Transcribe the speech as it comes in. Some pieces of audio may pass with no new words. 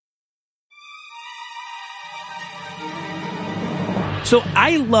So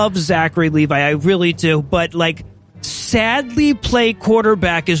I love Zachary Levi, I really do, but like, sadly, play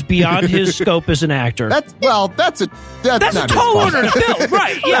quarterback is beyond his scope as an actor. That's a tall order to fill,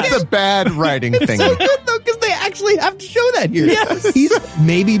 right? Yeah. That's a bad writing thing. So good though, because they actually have to show that here. Yes. He's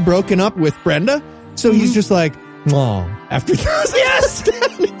maybe broken up with Brenda, so he's just like, oh, after throws Yes!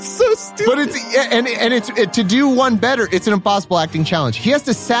 it's so stupid. But it's to do one better. It's an impossible acting challenge. He has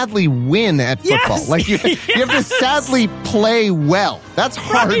to sadly win at football. Yes! Like you have to sadly play well. That's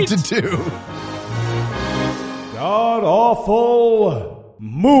hard Right. to do. God awful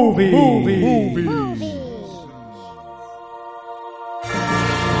movie.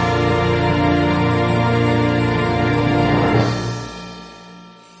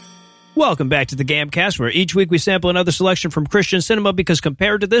 Welcome back to the Gamcast, where each week we sample another selection from Christian cinema because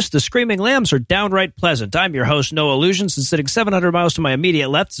compared to this, the Screaming Lambs are downright pleasant. I'm your host, Noah Illusions, and sitting 700 miles to my immediate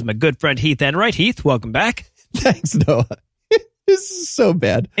left is my good friend Heath Enright. Heath, welcome back. Thanks, Noah. This is so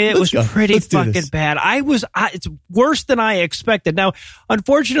bad. It was pretty fucking bad. It's worse than I expected. Now,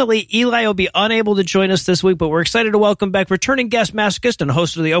 unfortunately, Eli will be unable to join us this week, but we're excited to welcome back returning guest masochist and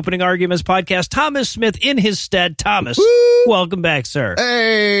host of the Opening Arguments podcast, Thomas Smith, in his stead. Thomas, welcome back, sir.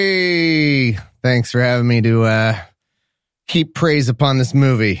 Hey, thanks for having me to heap praise upon this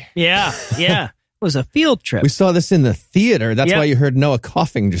movie. Yeah. It was a field trip. We saw this in the theater. That's why you heard Noah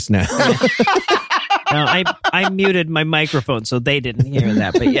coughing just now. No, I muted my microphone so they didn't hear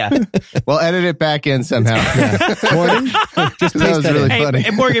that, but yeah. Well, edit it back in somehow. Morgan, just That was really funny.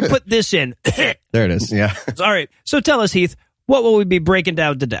 Hey, Morgan, put this in. There it is. Yeah. All right. So tell us, Heath, what will we be breaking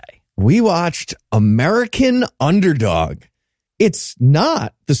down today? We watched American Underdog. It's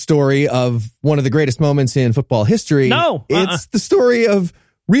not the story of one of the greatest moments in football history. No. It's the story of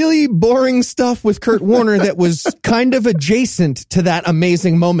really boring stuff with Kurt Warner that was kind of adjacent to that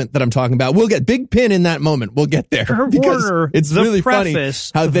amazing moment that I'm talking about. We'll get big pin in that moment. We'll get there. Kurt because Warner, it's the really funny preface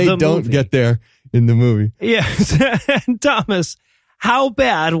how of they the don't movie. get there in the movie. Yes. Thomas, how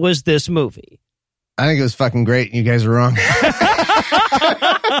bad was this movie? I think it was fucking great. You guys are wrong.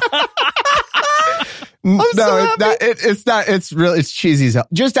 It's not. It's cheesy as hell.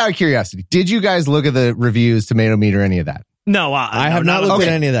 Just out of curiosity, did you guys look at the reviews, Tomato Meter, any of that? No, I have not looked at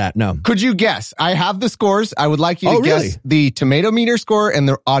any of that. No. Could you guess? I have the scores. I would like you to guess the Tomato Meter score and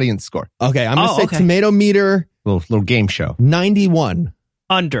the audience score. Okay, I'm going to say Tomato Meter. Little game show. 91.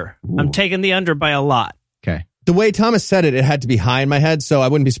 Under. Ooh. I'm taking the under by a lot. Okay. The way Thomas said it had to be high in my head, so I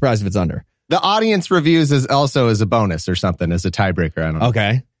wouldn't be surprised if it's under. The audience reviews is also as a bonus or something, as a tiebreaker. I don't know.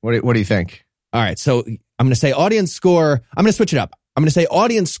 Okay. What do you think? All right, so I'm going to say audience score. I'm going to switch it up. I'm going to say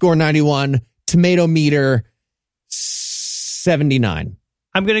audience score 91, Tomato Meter 79.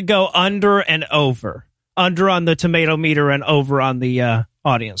 I'm going to go under and over. Under on the Tomato Meter and over on the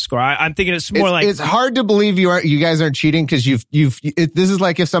audience score. I'm thinking it's more like... It's hard to believe you guys aren't cheating because this is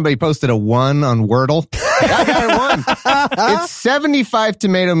like if somebody posted a 1 on Wordle. That guy won. It's 75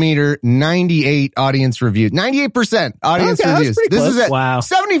 Tomato Meter, 98 audience reviews. 98% audience reviews. This is it.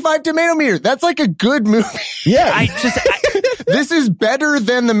 75 Tomato Meter. That's like a good movie. Yeah. This is better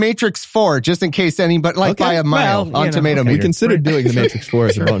than The Matrix 4, just in case anybody, by a mile on Tomato Meter. We considered doing The Matrix 4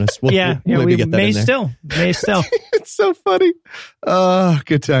 as a bonus. We'll maybe get that may in there. still. It's so funny. Oh,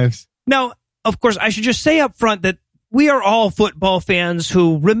 good times. Now, of course, I should just say up front that we are all football fans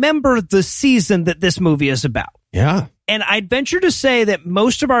who remember the season that this movie is about. Yeah. And I'd venture to say that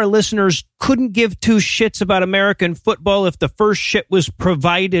most of our listeners couldn't give two shits about American football if the first shit was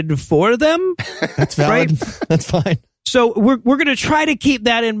provided for them. That's valid. Right? That's fine. So we're going to try to keep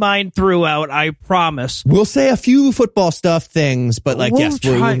that in mind throughout, I promise. We'll say a few football stuff things, but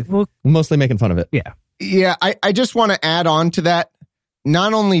we're mostly making fun of it. Yeah. Yeah, I just want to add on to that.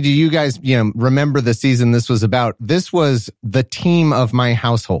 Not only do you guys, remember the season this was about, this was the team of my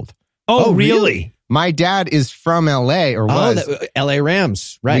household. Oh, really? My dad is from LA or was. LA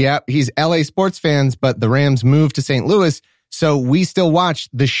Rams, right. Yeah, he's LA sports fans, but the Rams moved to St. Louis. So we still watch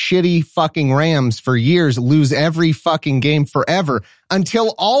the shitty fucking Rams for years lose every fucking game forever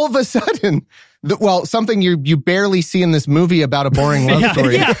until all of a sudden, something you barely see in this movie about a boring love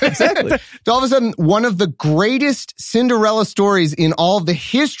story. Yeah, exactly. So all of a sudden, one of the greatest Cinderella stories in all of the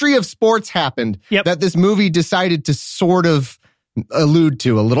history of sports happened that this movie decided to sort of allude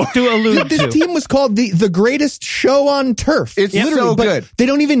to a little. This team was called the greatest show on turf. It's literally so good. They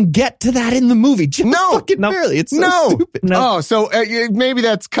don't even get to that in the movie. Barely. It's so stupid. No. Oh, so maybe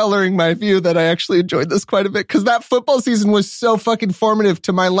that's coloring my view that I actually enjoyed this quite a bit, because that football season was so fucking formative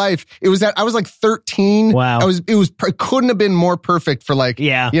to my life. I was like 13. Wow. It couldn't have been more perfect for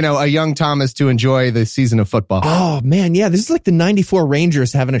a young Thomas to enjoy the season of football. Oh man, yeah. This is like the '94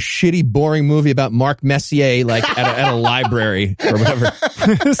 Rangers having a shitty, boring movie about Mark Messier, like at a library or whatever.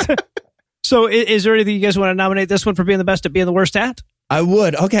 So is there anything you guys want to nominate this one for being the best at being the worst at? I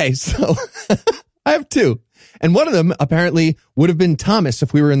would. Okay, so I have two. And one of them apparently would have been Thomas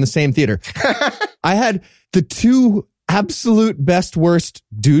if we were in the same theater. I had the two absolute best worst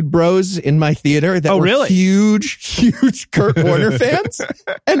dude bros in my theater that were really? huge Kurt Warner fans.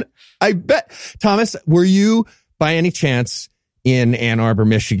 And I bet, Thomas, were you by any chance in Ann Arbor,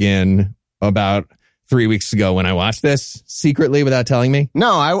 Michigan about 3 weeks ago when I watched this secretly without telling me?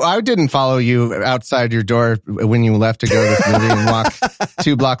 No, I didn't follow you outside your door when you left to go to this movie and walk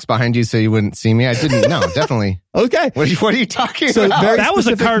 2 blocks behind you so you wouldn't see me. I didn't. No, definitely. Okay. What are you talking So about? That was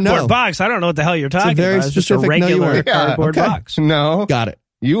a cardboard box. I don't know what the hell you're talking about. It's just a regular cardboard box. No. Got it.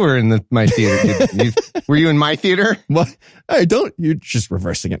 You were in my theater. Were you in my theater? Well, you're just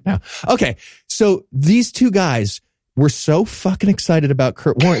reversing it now. Okay. So these two guys were so fucking excited about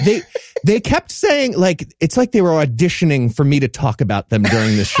Kurt Warner. They kept saying, like, it's like they were auditioning for me to talk about them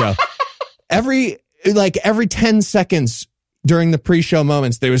during this show. Every 10 seconds during the pre-show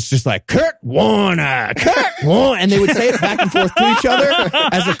moments, there was just like, Kurt Warner, and they would say it back and forth to each other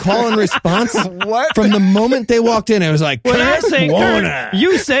as a call and response. What? From the moment they walked in, it was like, When I say Warner. Kurt,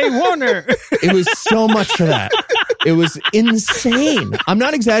 you say Warner. It was so much for that. It was insane. I'm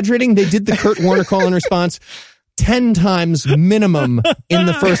not exaggerating. They did the Kurt Warner call and response 10 times minimum in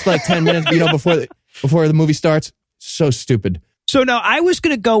the first 10 minutes, before the movie starts. So stupid. So now I was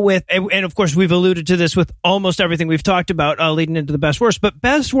going to go with, and of course we've alluded to this with almost everything we've talked about leading into the best worst, but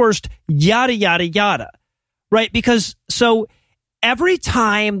best worst, yada, yada, yada, right? Because so every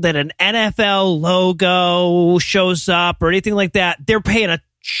time that an NFL logo shows up or anything like that, they're paying a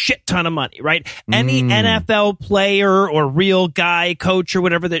shit ton of money, right? Any NFL player or real guy, coach or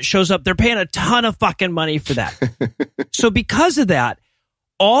whatever that shows up, they're paying a ton of fucking money for that. So because of that,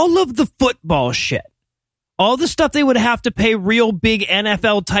 all of the football shit, all the stuff they would have to pay real big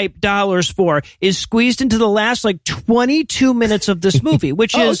NFL type dollars for is squeezed into the last 22 minutes of this movie,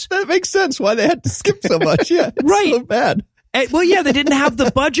 which is... That makes sense why they had to skip so much. Yeah, it's right. So bad. Well, yeah, they didn't have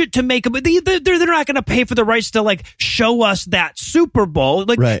the budget to make it, but they're not going to pay for the rights to show us that Super Bowl.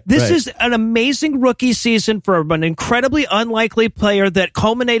 This is an amazing rookie season for an incredibly unlikely player that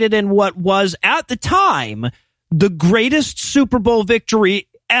culminated in what was at the time the greatest Super Bowl victory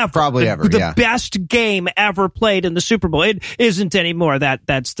ever. Probably ever. The best game ever played in the Super Bowl. It isn't anymore.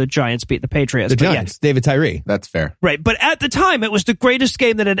 That's the Giants beat the Patriots. The Giants, yeah. David Tyree. That's fair. Right. But at the time, it was the greatest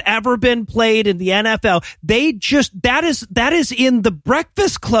game that had ever been played in the NFL. That is in the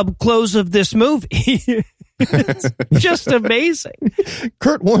Breakfast Club close of this movie. It's just amazing.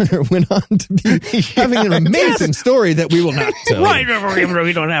 Kurt Warner went on to be having an amazing story that we will not tell. Right.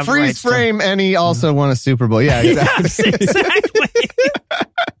 We don't have freeze frame, and he also won a Super Bowl. Yeah, exactly. Yes, exactly.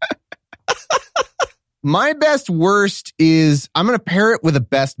 My best worst is, I'm going to pair it with a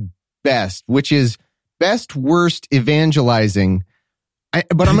best, which is best worst evangelizing.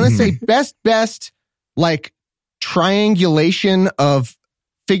 But I'm going to say best, triangulation of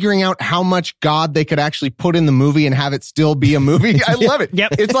figuring out how much God they could actually put in the movie and have it still be a movie. I love it.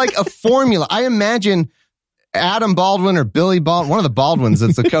 Yep. It's like a formula. I imagine Adam Baldwin or Billy Baldwin, one of the Baldwins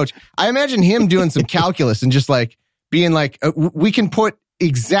that's the coach. I imagine him doing some calculus and just being we can put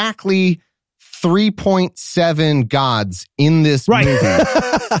exactly 3.7 gods in this movie.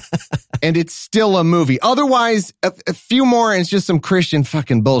 And it's still a movie. Otherwise, a few more and it's just some Christian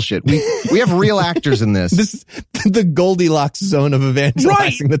fucking bullshit. We have real actors in this. This is the Goldilocks zone of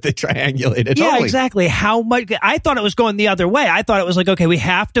evangelizing that they triangulated. Yeah, Totally. exactly. How much? I thought it was going the other way. I thought it was okay, we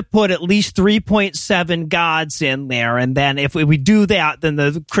have to put at least 3.7 gods in there. And then if we do that, then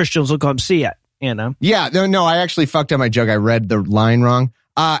the Christians will come see it, Yeah, no, I actually fucked up my joke. I read the line wrong.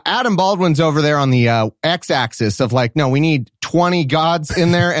 Adam Baldwin's over there on the x-axis of no, we need 20 gods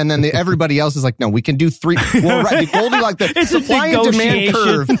in there, and then everybody else is no, we can do 3. Well, right, the Goldilocks, the supply and demand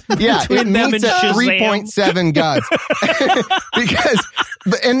curve, yeah, it meets at 3.7 gods.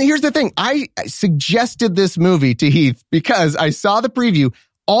 And here's the thing, I suggested this movie to Heath because I saw the preview.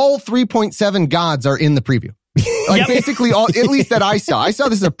 All 3.7 gods are in the preview. Basically all, at least that I saw. I saw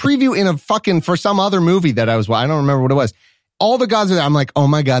this as a preview in for some other movie that I don't remember what it was. all the gods are there. I'm like, oh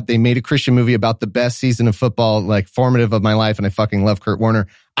my God, they made a Christian movie about the best season of football, like formative of my life. And I fucking love Kurt Warner.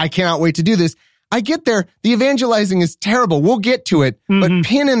 I cannot wait to do this. I get there. The evangelizing is terrible. We'll get to it. But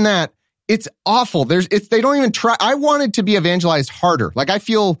pin in that. It's awful. They don't even try. I wanted to be evangelized harder. Like I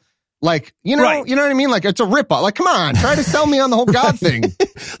feel like, you know what I mean? Like it's a ripoff. Like, come on, try to sell me on the whole God thing.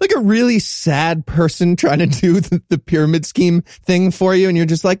 Like a really sad person trying to do the pyramid scheme thing for you. And you're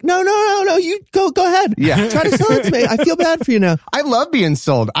just like, no, you go ahead. Yeah. Try to sell it to me. I feel bad for you now. I love being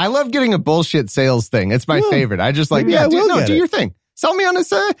sold. I love getting a bullshit sales thing. It's my favorite. I just like, do your thing. Sell me on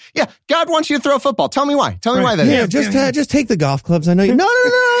this. God wants you to throw a football. Tell me why. Tell me why that is. Just take the golf clubs. I know you. No,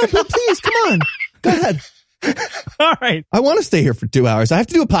 please, come on. Go ahead. All right. I want to stay here for 2 hours. I have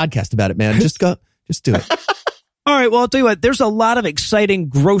to do a podcast about it, man. Just do it. All right. Well, I'll tell you what, there's a lot of exciting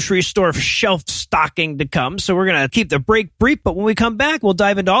grocery store shelf stocking to come. So we're going to keep the break brief. But when we come back, we'll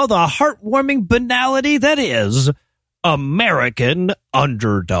dive into all the heartwarming banality that is American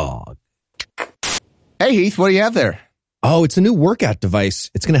Underdog. Hey, Heath, what do you have there? Oh, it's a new workout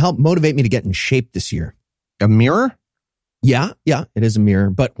device. It's going to help motivate me to get in shape this year. A mirror? Yeah, it is a mirror.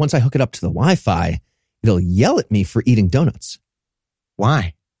 But once I hook it up to the Wi-Fi, it'll yell at me for eating donuts.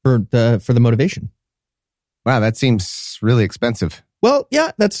 Why? For the motivation. Wow, that seems really expensive. Well, yeah,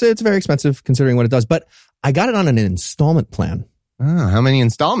 it's very expensive considering what it does. But I got it on an installment plan. Oh, how many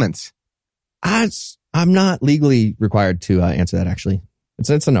installments? I'm not legally required to answer that, actually.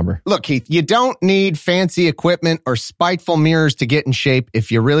 It's a number. Look, Heath, you don't need fancy equipment or spiteful mirrors to get in shape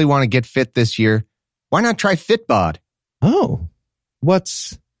if you really want to get fit this year. Why not try Fitbod? Oh,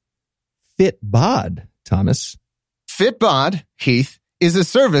 what's Fitbod, Thomas? Fitbod, Heath, is a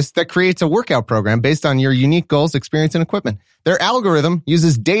service that creates a workout program based on your unique goals, experience, and equipment. Their algorithm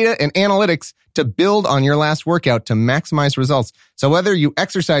uses data and analytics to build on your last workout to maximize results. So whether you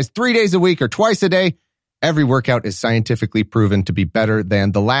exercise 3 days a week or twice a day, every workout is scientifically proven to be better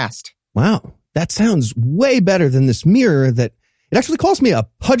than the last. Wow, that sounds way better than this mirror that it actually calls me a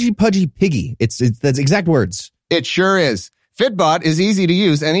pudgy piggy. It's that's exact words. It sure is. Fitbod is easy to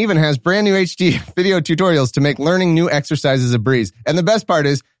use and even has brand new HD video tutorials to make learning new exercises a breeze. And the best part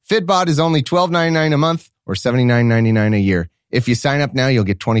is Fitbod is only $12.99 a month or $79.99 a year. If you sign up now, you'll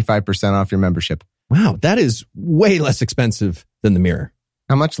get 25% off your membership. Wow, that is way less expensive than the mirror.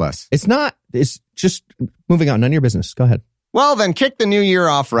 How much less? It's not. It's just moving on. None of your business. Go ahead. Well, then kick the new year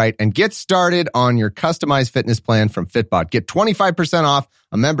off right and get started on your customized fitness plan from Fitbod. Get 25% off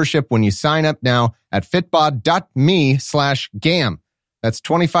a membership when you sign up now at fitbod.me/gam. That's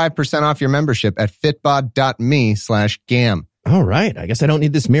 25% off your membership at fitbod.me/gam. All right. I guess I don't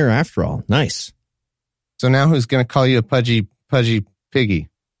need this mirror after all. Nice. So now who's going to call you a pudgy piggy?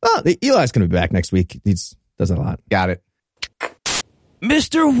 Oh, Eli's going to be back next week. He does that a lot. Got it.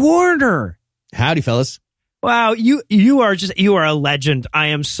 Mr. Warner. Howdy, fellas. Wow, you are a legend. I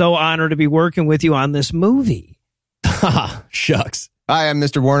am so honored to be working with you on this movie. Ha, shucks. Hi, I'm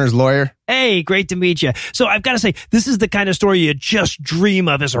Mr. Warner's lawyer. Hey, great to meet you. So I've got to say, this is the kind of story you just dream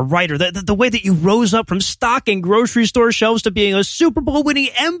of as a writer. The way that you rose up from stocking grocery store shelves to being a Super Bowl winning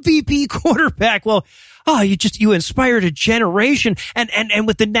MVP quarterback. Well, you inspired a generation, and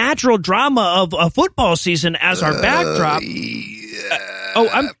with the natural drama of a football season as our backdrop.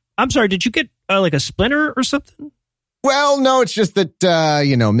 I'm sorry. Did you get like a splinter or something? Well, no, it's just that,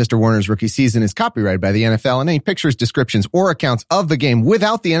 Mr. Warner's rookie season is copyrighted by the NFL, and any pictures, descriptions, or accounts of the game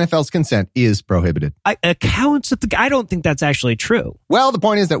without the NFL's consent is prohibited. Accounts of the game? I don't think that's actually true. Well, the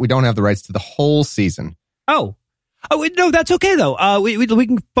point is that we don't have the rights to the whole season. Oh, no, that's okay, though. We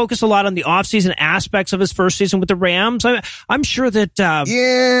can focus a lot on the off-season aspects of his first season with the Rams. I'm sure that...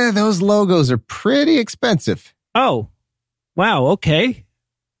 Yeah, those logos are pretty expensive. Oh, wow, okay.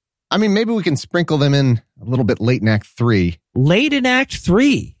 I mean, maybe we can sprinkle them in a little bit late in Act 3. Late in Act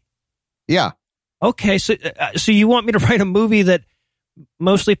 3? Yeah. Okay, so you want me to write a movie that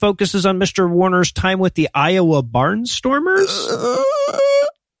mostly focuses on Mr. Warner's time with the Iowa Barnstormers?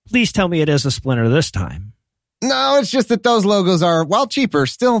 Please tell me it is a splinter this time. No, it's just that those logos are, while cheaper,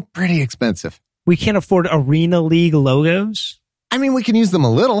 still pretty expensive. We can't afford Arena League logos? I mean, we can use them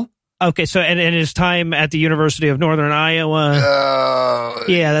a little. Okay, so and his time at the University of Northern Iowa.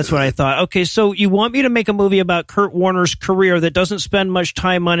 Yeah, that's what I thought. Okay, so you want me to make a movie about Kurt Warner's career that doesn't spend much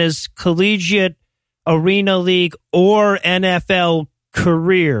time on his collegiate, Arena League, or NFL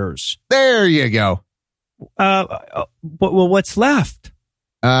careers. There you go. Well, what's left?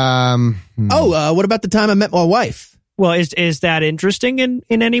 What about the time I met my wife? Well, is that interesting in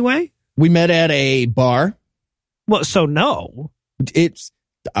any way? We met at a bar. Well, so no.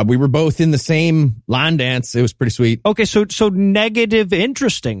 We were both in the same line dance. It was pretty sweet. Okay, so negative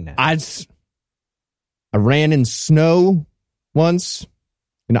interesting now. I ran in snow once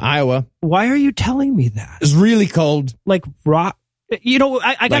in Iowa. Why are you telling me that? It's really cold. Like rock. You know,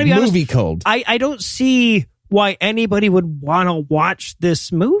 I gotta Like be honest. movie cold. I don't see why anybody would want to watch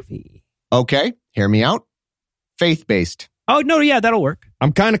this movie. Okay, hear me out. Faith-based. Oh, no, yeah, that'll work.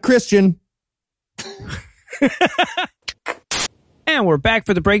 I'm kind of Christian. And we're back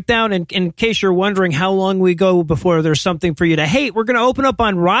for the breakdown. And in case you're wondering how long we go before there's something for you to hate, we're going to open up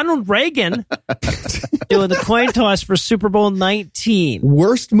on Ronald Reagan doing the coin toss for Super Bowl 19.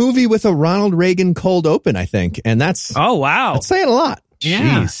 Worst movie with a Ronald Reagan cold open, I think. And that's That's saying a lot.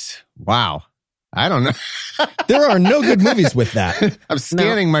 Yeah. Jeez. Wow. I don't know. There are no good movies with that. I'm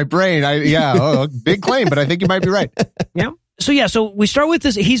scanning my brain. Big claim, but I think you might be right. Yeah. So we start with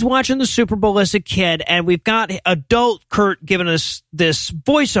this. He's watching the Super Bowl as a kid, and we've got adult Kurt giving us this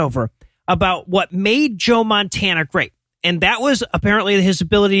voiceover about what made Joe Montana great. And that was apparently his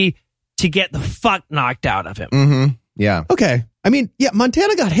ability to get the fuck knocked out of him. Mm-hmm. Yeah. Okay. I mean, yeah,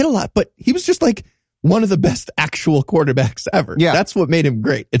 Montana got hit a lot, but he was just like one of the best actual quarterbacks ever. Yeah. That's what made him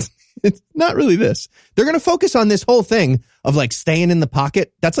great. It's not really this. They're going to focus on this whole thing of like staying in the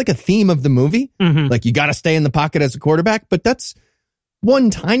pocket. That's like a theme of the movie. Mm-hmm. Like you got to stay in the pocket as a quarterback, but that's one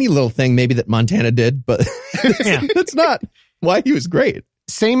tiny little thing maybe that Montana did, but that's not why he was great.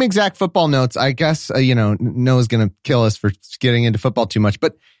 Same exact football notes. I guess, Noah's going to kill us for getting into football too much,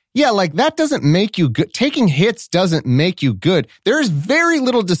 but yeah, like that doesn't make you good. Taking hits doesn't make you good. There is very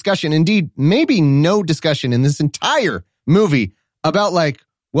little discussion, indeed, maybe no discussion in this entire movie about like,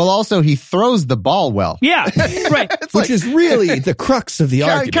 well, also he throws the ball well. Yeah, right. Which is really the crux of the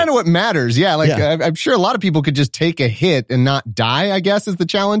argument. Kind of what matters. Yeah, I'm sure a lot of people could just take a hit and not die, I guess, is the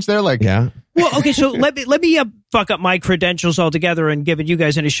challenge there. Like, yeah. Well, okay, so let me fuck up my credentials altogether and giving you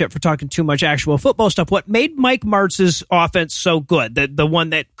guys any shit for talking too much actual football stuff. What made Mike Martz's offense so good, the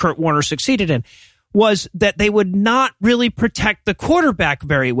one that Kurt Warner succeeded in, was that they would not really protect the quarterback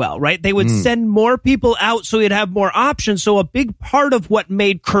very well, right? They would send more people out so he'd have more options. So a big part of what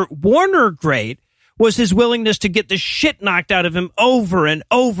made Kurt Warner great was his willingness to get the shit knocked out of him over and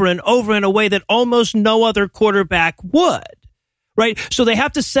over and over in a way that almost no other quarterback would. Right. So they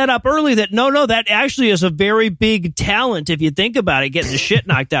have to set up early that no, that actually is a very big talent if you think about it, getting the shit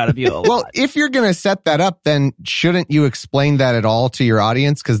knocked out of you. Well, if you're going to set that up, then shouldn't you explain that at all to your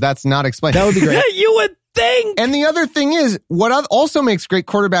audience? Because that's not explained. That would be great. You would think. And the other thing is, what also makes great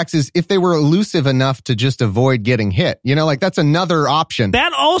quarterbacks is if they were elusive enough to just avoid getting hit. You know, like that's another option.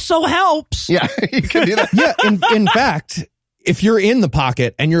 That also helps. Yeah, you can do that. Yeah, in fact, if you're in the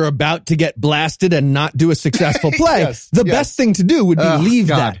pocket and you're about to get blasted and not do a successful play, the best thing to do would be leave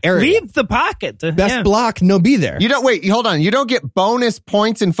that area. Leave the pocket. Best block, no be there. You don't hold on. You don't get bonus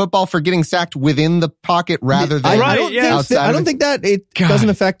points in football for getting sacked within the pocket rather than outside. I don't think that it doesn't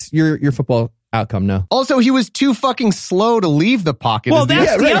affect your football outcome, no. Also, he was too fucking slow to leave the pocket. Well,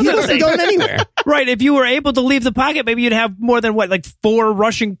 that's the other He wasn't going anywhere. Right. If you were able to leave the pocket, maybe you'd have more than 4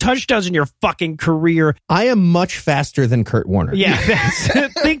 rushing touchdowns in your fucking career. I am much faster than Kurt Warner. Yeah.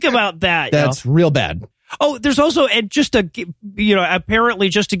 Think about that. That's real bad. Oh, there's also, and just to, apparently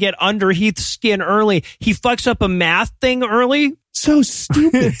just to get under Heath's skin early, he fucks up a math thing early. So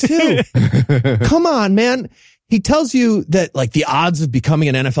stupid, too. Come on, man. He tells you that like the odds of becoming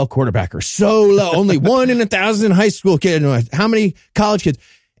an NFL quarterback are so low. Only 1 in 1,000 high school kids. How many college kids?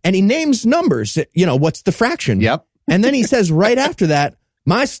 And he names numbers. What's the fraction? Yep. And then he says right after that,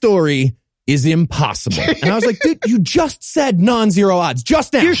 my story is impossible. And I was like, dude, you just said non-zero odds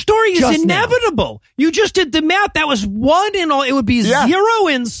just now. Your story is just inevitable. Now. You just did the math. That was 1 in all. It would be 0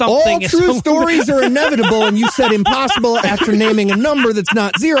 in something. All true stories are inevitable. And you said impossible after naming a number that's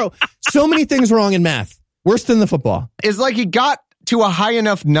not 0. So many things wrong in math. Worse than the football. It's like he got to a high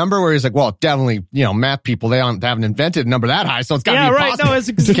enough number where he's like, well, definitely, math people, they haven't invented a number that high, so it's got to be impossible.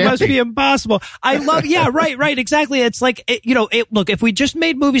 No, it must be impossible. I love, right, exactly. It's like, look, if we just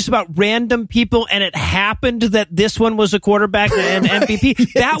made movies about random people and it happened that this one was a quarterback and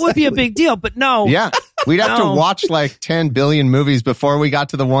MVP, that would be a big deal, but no. Yeah, we'd have to watch like 10 billion movies before we got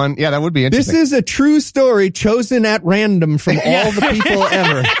to the one. Yeah, that would be interesting. This is a true story chosen at random from all the people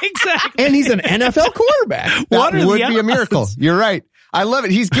ever. Exactly. And he's an NFL quarterback. That would be a miracle. You're right. I love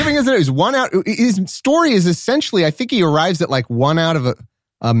it. He's giving us his 1 out. His story is essentially, I think he arrives at like 1 out of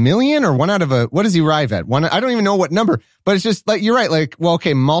a million or 1 out of what does he arrive at? I don't even know what number, but it's just like, you're right. Like, well,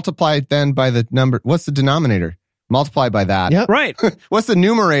 okay, multiply then by the number. What's the denominator? Multiply by that. Yep. Right. What's the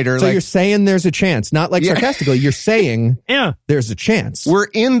numerator? So you're saying there's a chance, not like sarcastically. You're saying there's a chance. We're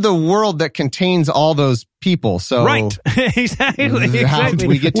in the world that contains all those people. So right. Exactly. How do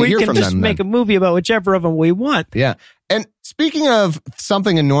we get to hear from them? We can just make a movie about whichever of them we want. Yeah. And speaking of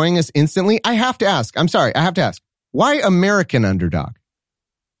something annoying us instantly, I have to ask. I'm sorry. I have to ask. Why American underdog?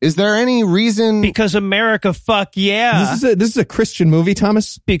 Is there any reason? Because America, fuck yeah. This is a Christian movie,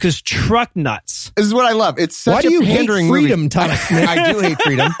 Thomas? Because truck nuts. This is what I love. It's such Why do a you hate pandering freedom, movie. Thomas? I do hate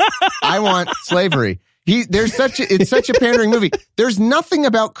freedom. I want slavery. It's such a pandering movie. There's nothing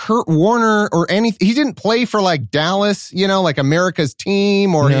about Kurt Warner or anything. He didn't play for like Dallas, like America's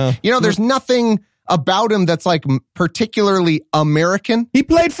team or, there's nothing about him that's like particularly American. He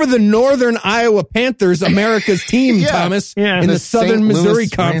played for the Northern Iowa Panthers, America's team, Thomas, in the Southern Missouri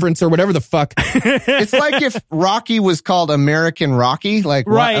Conference or whatever the fuck. It's like if Rocky was called American Rocky, like,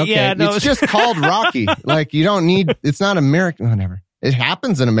 right, okay, yeah, no. It's just called Rocky. Like, you don't need, it's not American, whatever. It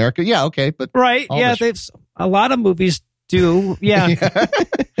happens in America. Yeah, okay, but. Right, yeah, a lot of movies do, yeah.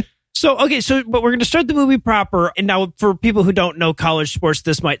 But we're going to start the movie proper. And now for people who don't know college sports,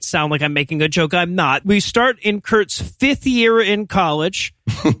 this might sound like I'm making a joke. I'm not. We start in Kurt's 5th year in college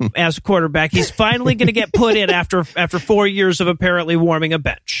as a quarterback. He's finally going to get put in after 4 years of apparently warming a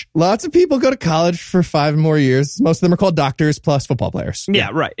bench. Lots of people go to college for 5 more years. Most of them are called doctors plus football players. Yeah,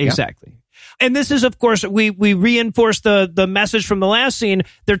 right. Exactly. Yeah. And this is, of course, we reinforce the message from the last scene.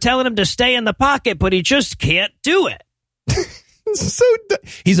 They're telling him to stay in the pocket, but he just can't do it.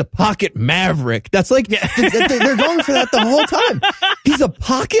 He's a pocket maverick. That's like, they're going for that the whole time. He's a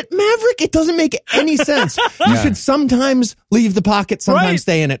pocket maverick? It doesn't make any sense. You should sometimes leave the pocket, sometimes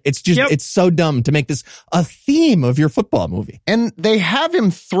stay in it. It's just, it's so dumb to make this a theme of your football movie. And they have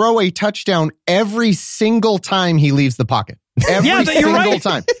him throw a touchdown every single time he leaves the pocket. Every single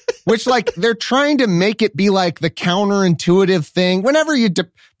time. Which, like, they're trying to make it be like the counterintuitive thing. Whenever you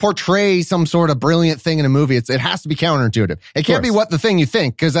portray some sort of brilliant thing in a movie, it has to be counterintuitive. It can't be what the thing you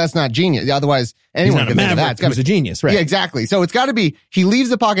think, because that's not genius. Otherwise, anyone can think of that. He's a genius, right? Yeah, exactly. So it's got to be, he leaves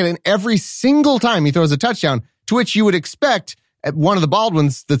the pocket, and every single time he throws a touchdown, to which you would expect one of the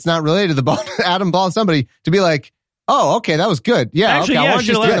Baldwins that's not related to the Baldwin, Adam Baldwin, somebody to be like, oh, okay, that was good. Yeah, actually, okay, I want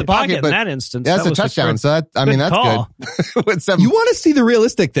you to leave throw the pocket, but in that instance. That's a touchdown. So that's call. good. You want to see the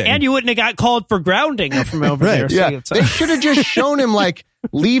realistic thing. And you wouldn't have got called for grounding from over there. Yeah. They should have just shown him, like,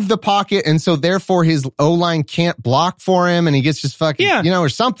 leave the pocket, and so therefore his O-line can't block for him, and he gets just fucking, or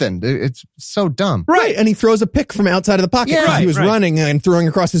something. It's so dumb. Right, and he throws a pick from outside of the pocket because he was running and throwing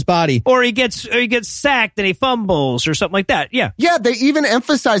across his body. Or he gets sacked and he fumbles or something like that. Yeah. Yeah, they even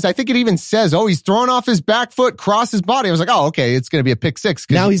emphasize, I think it even says, he's throwing off his back foot, cross his body. I was like, oh, okay, it's going to be a pick 6.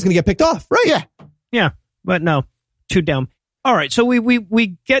 Now he's going to get picked off. Right. Yeah. Yeah, but no, too dumb. All right, so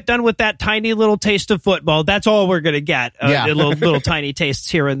we get done with that tiny little taste of football. That's all we're going to get. Little tiny tastes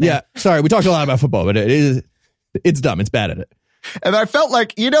here and there. Yeah, sorry, we talked a lot about football, but it's dumb. It's bad at it. And I felt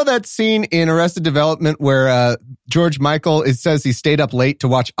like, that scene in Arrested Development where George Michael, it says he stayed up late to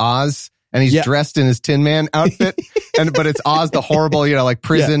watch Oz, and he's dressed in his Tin Man outfit, but it's Oz the Horrible, like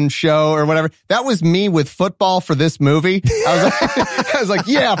prison show or whatever. That was me with football for this movie. I was like,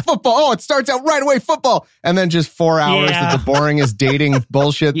 yeah, football. Oh, it starts out right away, football. And then just 4 hours of the boringest dating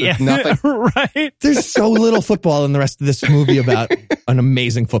bullshit. That's nothing. Right. There's so little football in the rest of this movie about an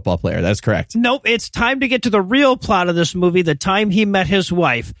amazing football player. That's correct. Nope. It's time to get to the real plot of this movie, the time he met his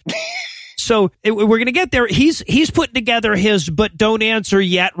wife. So we're going to get there. He's putting together his "but don't answer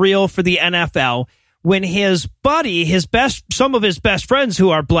yet" reel for the NFL when his buddy, some of his best friends who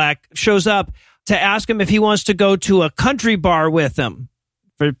are black, shows up to ask him if he wants to go to a country bar with him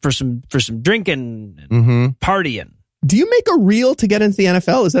for some drinking and partying. Do you make a reel to get into the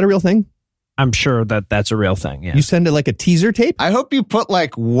NFL? Is that a real thing? I'm sure that's a real thing. Yeah. You send it like a teaser tape? I hope you put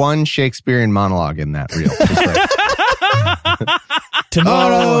like one Shakespearean monologue in that reel.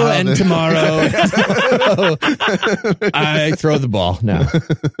 Tomorrow and tomorrow. I throw the ball now.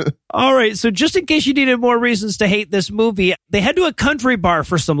 All right. So just in case you needed more reasons to hate this movie, they head to a country bar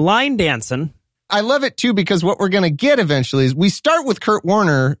for some line dancing. I love it too, because what we're going to get eventually is we start with Kurt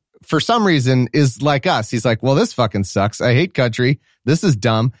Warner, for some reason, is like us. He's like, well, this fucking sucks. I hate country. This is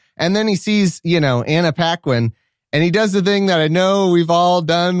dumb. And then he sees, Anna Paquin, and he does the thing that I know we've all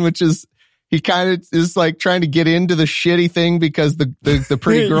done, which is he kind of is like trying to get into the shitty thing because the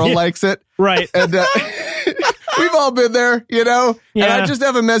pretty girl likes it. Right. And we've all been there, Yeah. And I just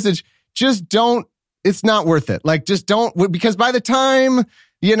have a message. Just don't, it's not worth it. Like, just don't, because by the time,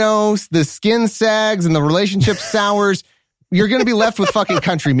 the skin sags and the relationship sours, you're going to be left with fucking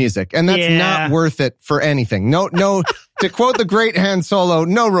country music. And that's not worth it for anything. No, to quote the great Han Solo,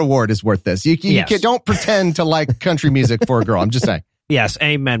 no reward is worth this. You don't pretend to like country music for a girl. I'm just saying. Yes.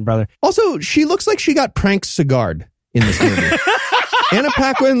 Amen, brother. Also, she looks like she got prank cigared in this movie. Anna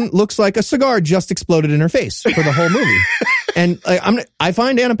Paquin looks like a cigar just exploded in her face for the whole movie. And I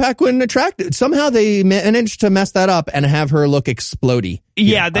find Anna Paquin attractive. Somehow they managed to mess that up and have her look explodey.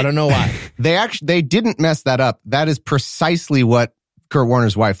 Yeah, I don't know why. They didn't mess that up. That is precisely what Kurt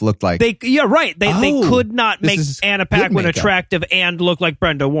Warner's wife looked like. They could not make Anna Paquin makeup. attractive and look like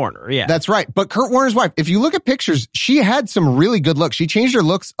Brenda Warner. Yeah, That's right. But Kurt Warner's wife, if you look at pictures, she had some really good looks. She changed her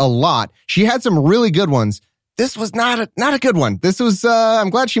looks a lot. She had some really good ones. This was not a good one. This was, I'm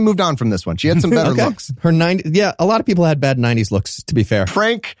glad she moved on from this one. She had some better looks. Her 90s, yeah, a lot of people had bad 90s looks, to be fair.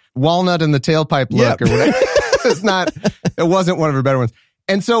 Frank Walnut in the tailpipe look or whatever. It wasn't one of her better ones.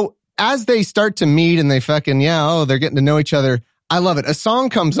 And so as they start to meet and they fucking, they're getting to know each other. I love it. A song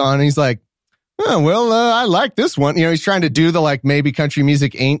comes on and he's like, I like this one. You know, he's trying to do the like, maybe country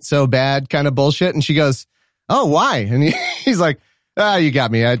music ain't so bad kind of bullshit. And she goes, oh, why? And he's like, you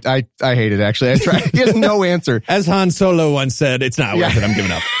got me. I hate it, actually. I tried. He has no answer. As Han Solo once said, it's not worth it. I'm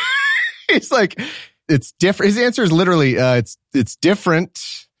giving up. He's like, it's different. His answer is literally, it's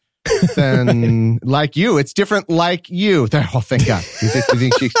different than like you. It's different like you. Oh, thank God. You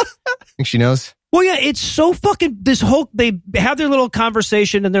think she knows? Well, yeah, it's so fucking, they have their little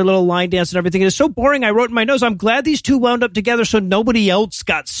conversation and their little line dance and everything. It's so boring. I wrote in my notes, I'm glad these two wound up together so nobody else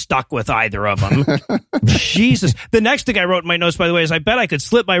got stuck with either of them. Jesus. The next thing I wrote in my notes, by the way, is I bet I could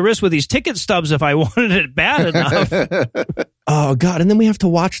slit my wrist with these ticket stubs if I wanted it bad enough. Oh, God. And then we have to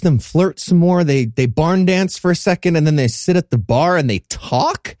watch them flirt some more. They barn dance for a second and then they sit at the bar and they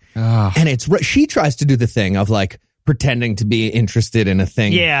talk. Oh. And she tries to do the thing of like, pretending to be interested in a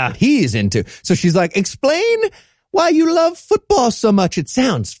thing he's into. So she's like, explain why you love football so much. It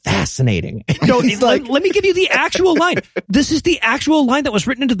sounds fascinating. No, let me give you the actual line. This is the actual line that was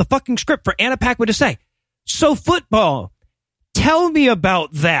written into the fucking script for Anna Paquin to say. So football, tell me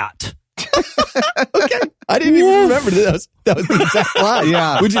about that. Okay. I didn't even remember that. That was the exact line.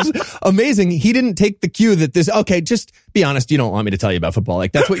 Yeah. Which is amazing. He didn't take the cue that just be honest. You don't want me to tell you about football.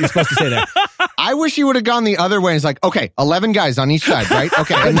 Like, that's what you're supposed to say there. I wish he would have gone the other way. It's like, okay, 11 guys on each side, right?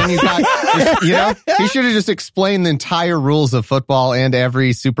 Okay. And then he's got, he should have just explained the entire rules of football and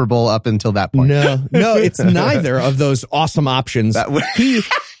every Super Bowl up until that point. No, it's neither of those awesome options.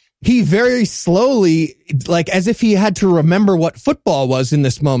 He very slowly, like as if he had to remember what football was in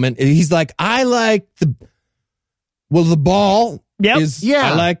this moment. He's like, I like the ball. Yep.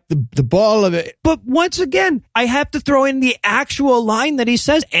 I like the ball of it. But once again, I have to throw in the actual line that he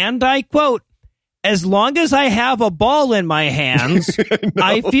says, and I quote, as long as I have a ball in my hands,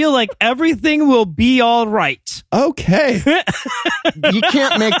 I feel like everything will be all right. Okay. You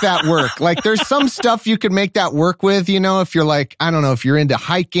can't make that work. Like, there's some stuff you could make that work with, if you're like, I don't know, if you're into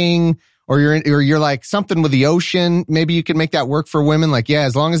hiking or you're like something with the ocean, maybe you can make that work for women. Like, yeah,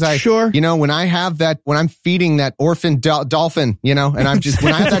 as long as when I have that, when I'm feeding that orphan dolphin, and I'm just,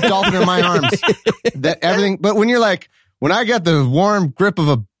 when I have that dolphin in my arms, that everything, but when you're like, when I got the warm grip of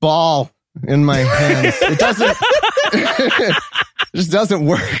a ball in my hands, it just doesn't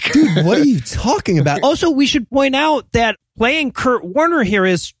work. Dude, what are you talking about? Also, we should point out that playing Kurt Warner here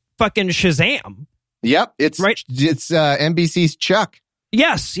is fucking Shazam. Yep. It's NBC's Chuck.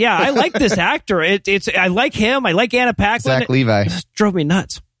 Yes. Yeah. I like this actor. I like him. I like Anna Paquin. Zach Levi. It drove me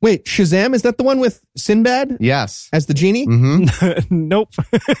nuts. Wait, Shazam, is that the one with Sinbad? Yes. As the genie? Mm-hmm. Nope.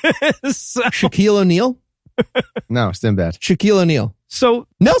 Shaquille O'Neal? No, Sinbad. Shaquille O'Neal. So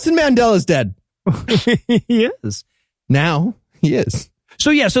Nelson Mandela's dead. He is. Now he is.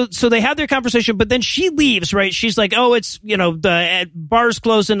 So yeah, so they have their conversation, but then she leaves, right? She's like, oh, it's, the bar's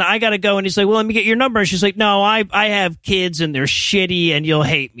closing, I gotta go. And he's like, well, let me get your number. And she's like, no, I have kids and they're shitty and you'll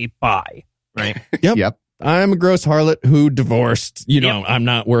hate me. Bye. Right? Yep. I'm a gross harlot who divorced. I'm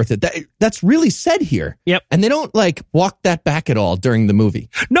not worth it. That's really said here. Yep. And they don't walk that back at all during the movie.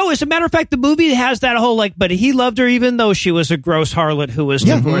 No, as a matter of fact, the movie has that whole but he loved her even though she was a gross harlot who was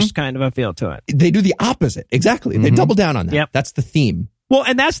divorced kind of a feel to it. They do the opposite. Exactly. They double down on that. Yep. That's the theme. Well,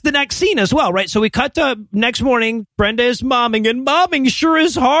 and that's the next scene as well, right? So we cut to next morning. Brenda is momming, and momming sure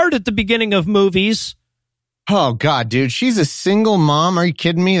is hard at the beginning of movies. Oh, God, dude. She's a single mom. Are you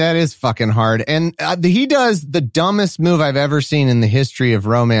kidding me? That is fucking hard. And he does the dumbest move I've ever seen in the history of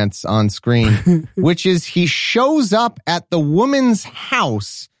romance on screen, which is he shows up at the woman's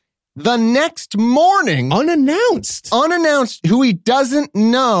house the next morning. Unannounced, who he doesn't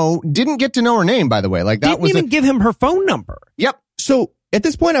know, didn't get to know her name, by the way. Like that didn't even give him her phone number. Yep. So at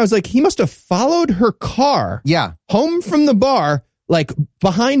this point, I was like, he must have followed her car home from the bar,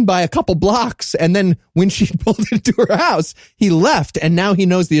 behind by a couple blocks. And then when she pulled into her house, he left and now he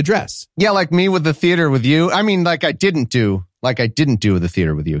knows the address. Yeah, like me with the theater with you. I mean, I didn't do with the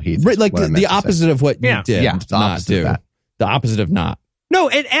theater with you, Heath. Right, the opposite of what you did. Yeah, not do. The opposite of not. No,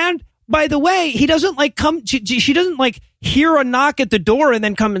 and by the way, he doesn't come. She doesn't hear a knock at the door and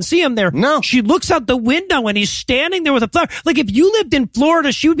then come and see him there. No. She looks out the window and he's standing there with a flower. Like, if you lived in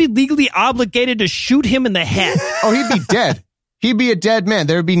Florida, she would be legally obligated to shoot him in the head. Oh, he'd be dead. He'd be a dead man.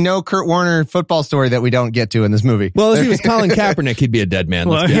 There would be no Kurt Warner football story that we don't get to in this movie. Well, if he was Colin Kaepernick, he'd be a dead man.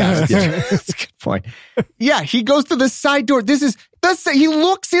 Well, yeah. That's a good point. Yeah, he goes to the side door. He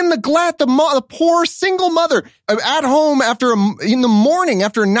looks in the glass, the poor single mother at home in the morning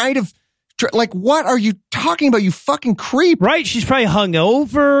after a night of, like, what are you talking about, you fucking creep? Right. She's probably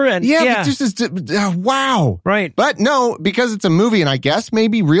hungover. And yeah. But just is, wow. Right. But no, because it's a movie and I guess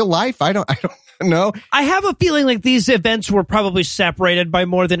maybe real life. I don't know. I have a feeling like these events were probably separated by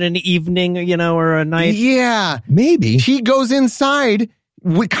more than an evening, or a night. Yeah. Maybe. He goes inside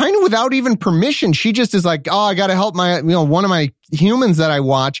kind of without even permission. She just is like, oh, I got to help one of my humans that I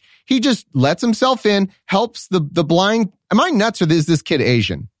watch. He just lets himself in, helps the blind. Am I nuts or is this kid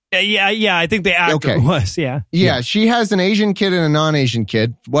Asian? Yeah. I think the actor was, Yeah, she has an Asian kid and a non-Asian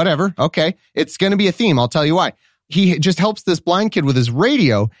kid. Whatever. Okay. It's going to be a theme. I'll tell you why. He just helps this blind kid with his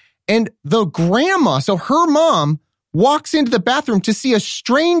radio. And the grandma, so her mom, walks into the bathroom to see a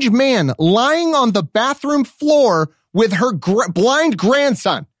strange man lying on the bathroom floor with her blind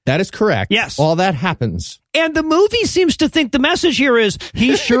grandson. That is correct. Yes. All that happens. And the movie seems to think the message here is,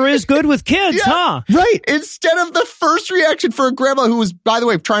 he sure is good with kids, huh? Right. Instead of the first reaction for a grandma who was, by the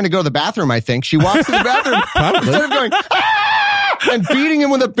way, trying to go to the bathroom, I think. She walks to the bathroom. Instead of going, ah! And beating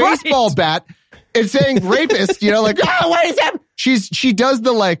him with a baseball bat and saying rapist, like, oh, what is that? She does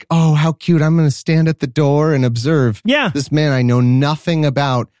the like, oh, how cute. I'm going to stand at the door and observe this man I know nothing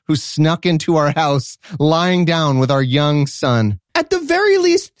about who snuck into our house lying down with our young son. At the very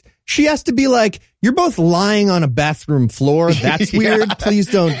least, she has to be like, you're both lying on a bathroom floor. That's weird. Please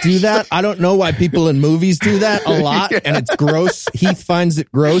don't do that. I don't know why people in movies do that a lot, and it's gross. Heath finds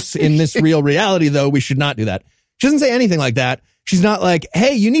it gross. In this real reality, though, we should not do that. She doesn't say anything like that. She's not like,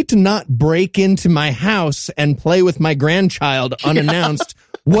 hey, you need to not break into my house and play with my grandchild unannounced.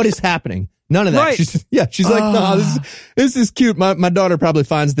 What is happening? None of that. Right. She's like, no, this is cute. My daughter probably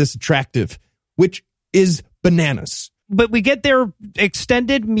finds this attractive, which is bananas. But we get their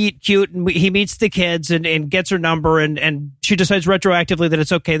extended meet cute, and he meets the kids and gets her number, and she decides retroactively that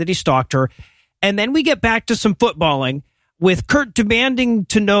it's okay that he stalked her. And then we get back to some footballing, with Kurt demanding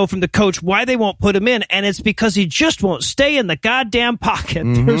to know from the coach why they won't put him in, and it's because he just won't stay in the goddamn pocket.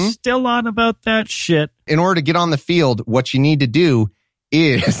 Mm-hmm. They're still on about that shit. In order to get on the field, what you need to do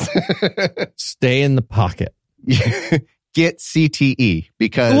is stay in the pocket. Get CTE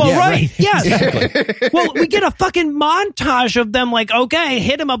because... Well, right. Yes. Exactly. Well, we get a fucking montage of them like, okay,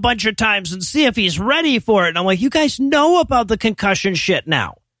 hit him a bunch of times and see if he's ready for it. And I'm like, you guys know about the concussion shit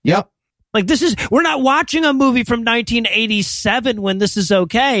now. Yep. Like, we're not watching a movie from 1987 when this is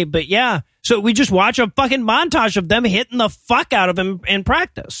okay, but yeah. So we just watch a fucking montage of them hitting the fuck out of him in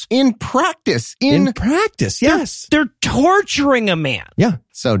practice. In practice, yes. They're torturing a man. Yeah.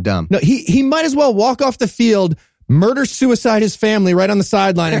 So dumb. No, he might as well walk off the field, murder, suicide his family right on the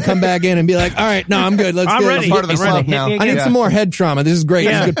sideline and come back in and be like, all right, no, I'm good. I'm ready. I'm part of the club now. I need some more head trauma. This is great.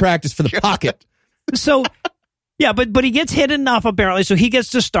 This is good practice for the pocket. So, yeah, but he gets hit enough apparently, so he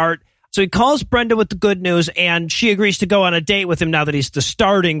gets to start. So he calls Brenda with the good news, and she agrees to go on a date with him now that he's the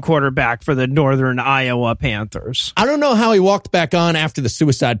starting quarterback for the Northern Iowa Panthers. I don't know how he walked back on after the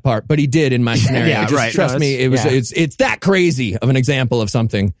suicide part, but he did in my scenario. Yeah, right. Trust me, it's that crazy of an example of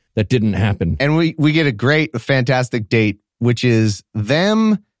something that didn't happen. And we get a fantastic date, which is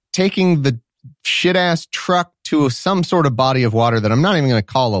them taking the shit-ass truck to some sort of body of water that I'm not even going to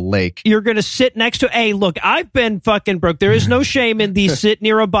call a lake. You're going to sit next to, hey, look, I've been fucking broke. There is no shame in the sit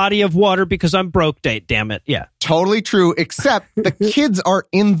near a body of water because I'm broke date, damn it. Yeah. Totally true, except the kids are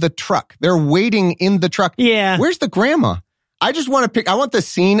in the truck. They're waiting in the truck. Yeah. Where's the grandma? I just want to I want the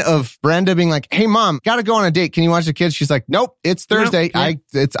scene of Brenda being like, hey, mom, got to go on a date. Can you watch the kids? She's like, nope, it's Thursday. Nope.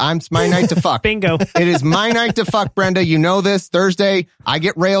 It's my night to fuck. Bingo. It is my night to fuck, Brenda. You know this. Thursday. I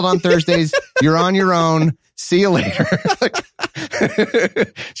get railed on Thursdays. You're on your own. See you later.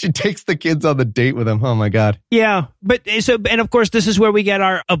 She takes the kids on the date with him. Oh my God. Yeah. And of course, this is where we get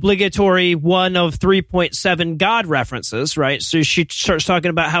our obligatory one of 3.7 God references, right? So she starts talking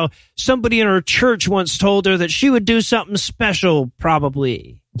about how somebody in her church once told her that she would do something special,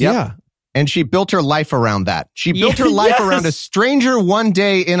 probably. Yep. Yeah. And she built her life around that. She built her life around a stranger one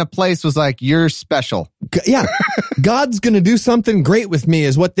day in a place was like, you're special. Yeah. God's going to do something great with me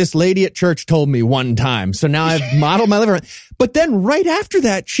is what this lady at church told me one time. So now I've modeled my life. But then right after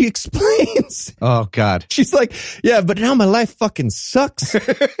that, she explains. Oh, God. She's like, yeah, but now my life fucking sucks.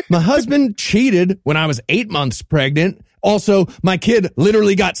 My husband cheated when I was 8 months pregnant. Also, my kid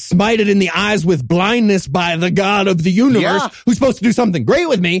literally got smited in the eyes with blindness by the God of the universe who's supposed to do something great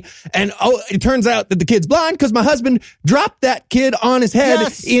with me. And it turns out that the kid's blind because my husband dropped that kid on his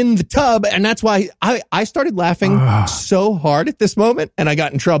head in the tub. And that's why I started laughing so hard at this moment. And I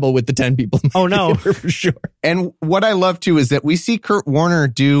got in trouble with the 10 people. Oh, no. For sure. And what I love, too, is that we see Kurt Warner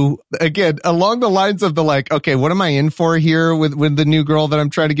do, again, along the lines of the like, okay, what am I in for here with the new girl that I'm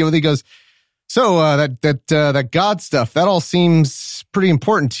trying to get with? He goes, so that God stuff, that all seems pretty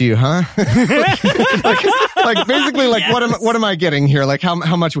important to you, huh? like basically, like what am I getting here? Like how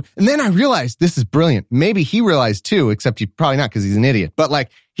much? And then I realized this is brilliant. Maybe he realized too, except he probably not because he's an idiot. But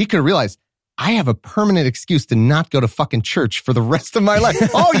like he could have realized I have a permanent excuse to not go to fucking church for the rest of my life.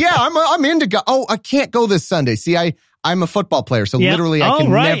 Oh yeah, I'm into God. Oh, I can't go this Sunday. See, I'm a football player, so literally I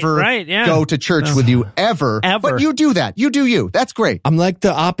can never go to church with you ever. But you do that. You do you. That's great. I'm like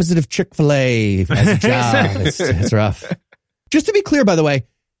the opposite of Chick-fil-A as a job. It's rough. Just to be clear, by the way,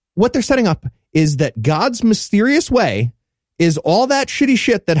 what they're setting up is that God's mysterious way is all that shitty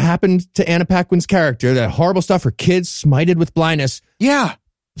shit that happened to Anna Paquin's character, that horrible stuff, her kids smited with blindness. Yeah.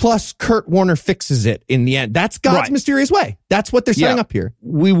 Plus, Kurt Warner fixes it in the end. That's God's mysterious way. That's what they're setting up here.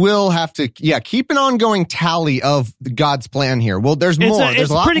 We will have to, keep an ongoing tally of God's plan here. Well, there's more. There's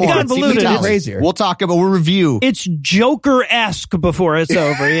a lot pretty more. Convoluted. It's crazier. We'll review. It's Joker-esque before it's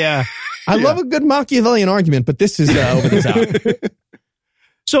over, yeah. I love a good Machiavellian argument, but this is over the top.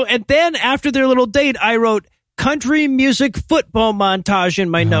 So, and then after their little date, I wrote country music football montage in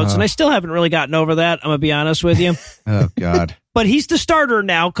my notes, and I still haven't really gotten over that, I'm going to be honest with you. Oh, God. But he's the starter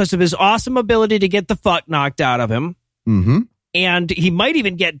now because of his awesome ability to get the fuck knocked out of him. Mm-hmm. And he might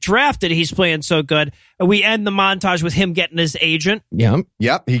even get drafted. He's playing so good. And we end the montage with him getting his agent. Yep.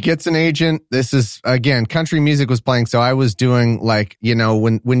 He gets an agent. This is, again, country music was playing. So I was doing like,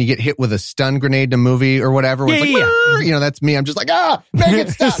 when you get hit with a stun grenade in a movie or whatever. That's me. I'm just like, make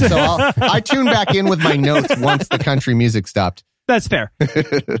it stop. So I tune back in with my notes once the country music stopped. That's fair.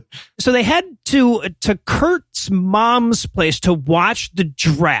 So they head to Kurt's mom's place to watch the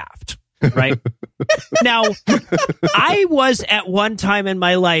draft, right? Now, I was at one time in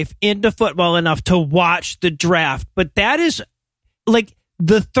my life into football enough to watch the draft, but that is like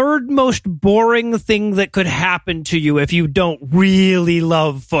the third most boring thing that could happen to you if you don't really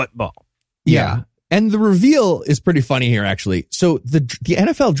love football. Yeah. And the reveal is pretty funny here, actually. So the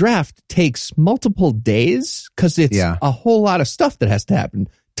NFL draft takes multiple days because it's a whole lot of stuff that has to happen.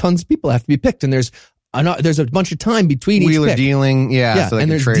 Tons of people have to be picked, and there's a bunch of time between wheeler each pick. dealing, so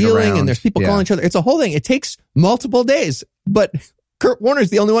and there's dealing, and there's people calling each other. It's a whole thing. It takes multiple days, but Kurt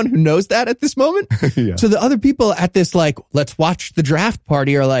Warner's the only one who knows that at this moment. So the other people at this let's watch the draft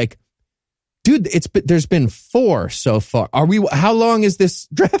party are like, dude, there's been 4 so far. How long is this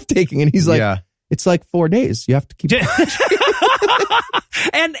draft taking? And he's like, it's like 4 days. You have to keep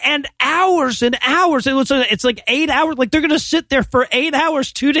and hours and hours. It's like 8 hours. Like they're going to sit there for 8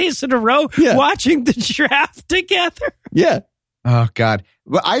 hours, 2 days in a row, watching the draft together. Yeah. Oh, God.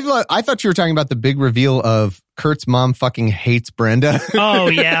 Well, I thought you were talking about the big reveal of Kurt's mom fucking hates Brenda. Oh,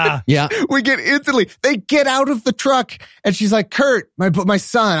 yeah. Yeah. We get instantly, they get out of the truck and she's like, Kurt, my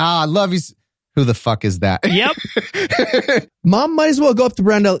son, I love you. Who the fuck is that? Yep. Mom might as well go up to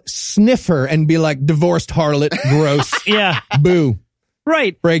Brenda, sniff her, and be like, divorced harlot, gross. Yeah. Boo.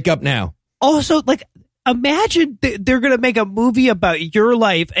 Right. Break up now. Also, imagine they're going to make a movie about your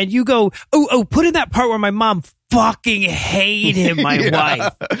life, and you go, put in that part where my mom fucking hated my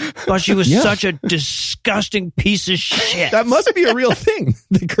wife. Thought she was such a disgusting piece of shit. That must be a real thing.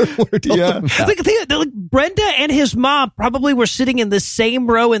 Like Brenda and his mom probably were sitting in the same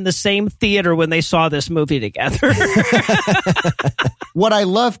row in the same theater when they saw this movie together. What I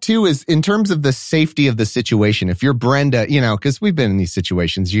love too is in terms of the safety of the situation. If you're Brenda, because we've been in these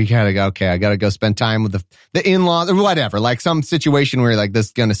situations, you gotta go, okay, I gotta go spend time with the in-laws or whatever, like some situation where you're like, this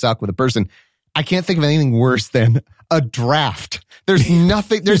is gonna suck with a person. I can't think of anything worse than a draft. There's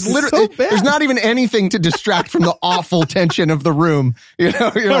nothing, there's literally, there's not even anything to distract from the awful tension of the room. You're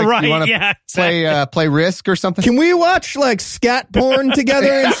like, you want to play Risk or something? Can we watch scat porn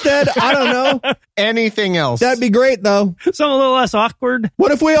together instead? I don't know. Anything else. That'd be great though. Something a little less awkward.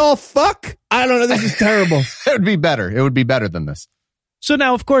 What if we all fuck? I don't know. This is terrible. It would be better. It would be better than this. So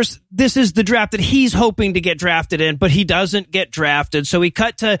now, of course, this is the draft that he's hoping to get drafted in, but he doesn't get drafted. So we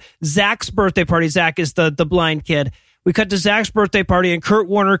cut to Zach's birthday party. Zach is the blind kid. We cut to Zach's birthday party and Kurt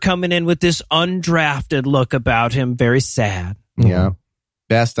Warner coming in with this undrafted look about him. Very sad. Yeah.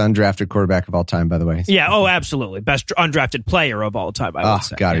 Best undrafted quarterback of all time, by the way. Yeah. Oh, absolutely. Best undrafted player of all time, I would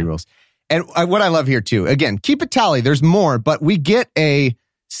say. God, he rules. And what I love here, too, again, keep a tally. There's more, but we get a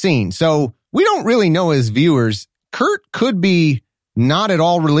scene. So we don't really know as viewers, Kurt could be not at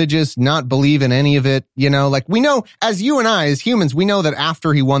all religious, not believe in any of it. Like we know, as you and I, as humans, we know that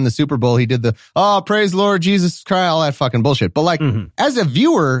after he won the Super Bowl, he did praise the Lord, Jesus Christ, all that fucking bullshit. But like, as a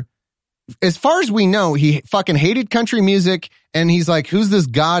viewer, as far as we know, he fucking hated country music. And he's like, who's this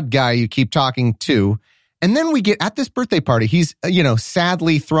God guy you keep talking to? And then we get at this birthday party. He's,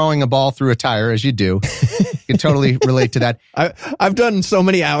 sadly throwing a ball through a tire, as you do. You can totally relate to that. I've done so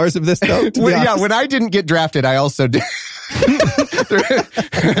many hours of this, though. When I didn't get drafted, I also did.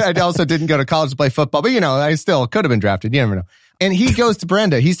 I also didn't go to college to play football, but I still could have been drafted. You never know. And he goes to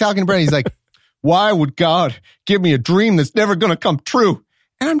Brenda. He's talking to Brenda. He's like, why would God give me a dream that's never going to come true?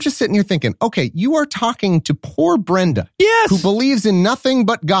 And I'm just sitting here thinking, okay, you are talking to poor Brenda, yes, who believes in nothing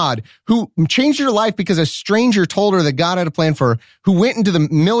but God, who changed her life because a stranger told her that God had a plan for her, who went into the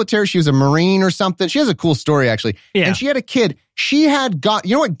military. She was a Marine or something. She has a cool story, actually. Yeah. And she had a kid. She had God.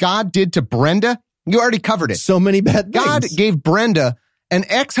 You know what God did to Brenda? You already covered it. So many bad things. God gave Brenda an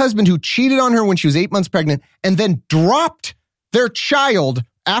ex-husband who cheated on her when she was 8 months pregnant and then dropped their child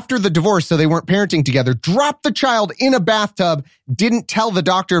after the divorce, so they weren't parenting together, dropped the child in a bathtub, didn't tell the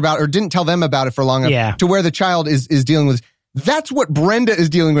doctor about it, or didn't tell them about it for long enough to where the child is dealing with. That's what Brenda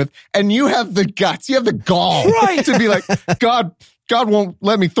is dealing with. And you have the guts, you have the gall to be like, God won't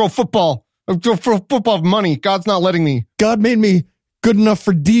let me throw football money. God's not letting me. God made me good enough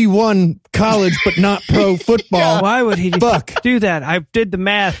for D1 college, but not pro football. Why would he do that? I did the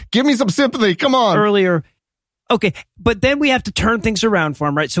math. Give me some sympathy. Come on. Earlier. Okay, but then we have to turn things around for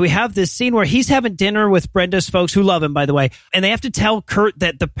him, right? So we have this scene where he's having dinner with Brenda's folks, who love him, by the way, and they have to tell Kurt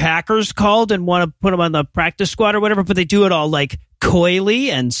that the Packers called and want to put him on the practice squad or whatever, but they do it all like coyly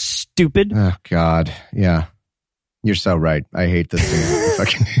and stupid. Oh, God. Yeah. You're so right. I hate this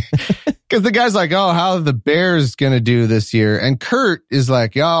thing. Because the guy's like, oh, how are the Bears going to do this year? And Kurt is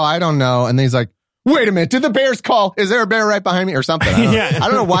like, oh, I don't know. And then he's like, wait a minute, did the Bears call? Is there a bear right behind me or something? I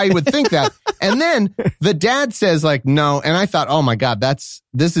don't know why he would think that. And then the dad says like, no. And I thought, oh my God,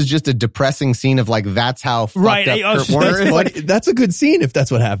 this is just a depressing scene of like, that's how fucked up Kurt Warner is. Like, that's a good scene if that's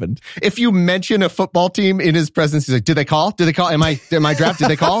what happened. If you mention a football team in his presence, he's like, did they call? Did they call? Am I drafted? Did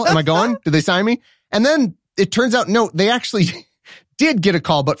they call? Am I going? Did they sign me? And then it turns out, no, they actually did get a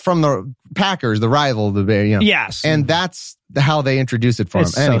call, but from the Packers, the rival, the Bears, Yes. And that's how they introduce it for him.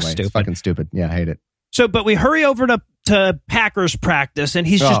 So Anyway, stupid. it's fucking stupid. Yeah, I hate it. So, but we hurry over to Packers practice, and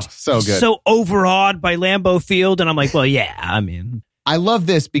he's just so overawed by Lambeau Field. And I'm like, well, yeah, I mean. I love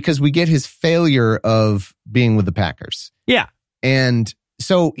this because we get his failure of being with the Packers. Yeah. And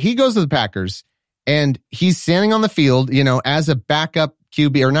so he goes to the Packers, and he's standing on the field, as a backup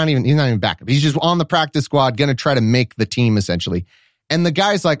QB, or he's not even backup. He's just on the practice squad, going to try to make the team, essentially. And the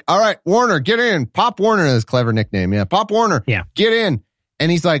guy's like, all right, Warner, get in. Pop Warner is his clever nickname. Yeah, Pop Warner. Yeah. Get in. And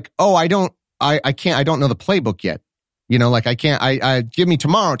he's like, oh, I don't know the playbook yet. Give me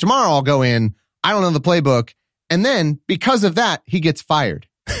tomorrow. Tomorrow I'll go in. I don't know the playbook. And then because of that, he gets fired.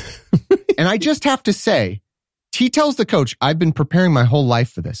 And I just have to say, he tells the coach, I've been preparing my whole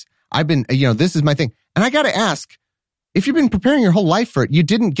life for this. This is my thing. And I got to ask, if you've been preparing your whole life for it, you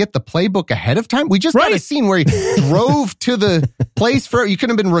didn't get the playbook ahead of time? We just got a scene where he drove to the place for it. You could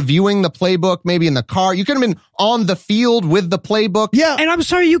have been reviewing the playbook, maybe in the car. You could have been on the field with the playbook. Yeah. And I'm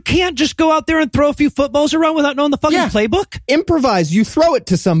sorry, you can't just go out there and throw a few footballs around without knowing the fucking playbook? Improvise. You throw it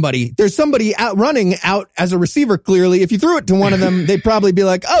to somebody. There's somebody running out as a receiver, clearly. If you threw it to one of them, they'd probably be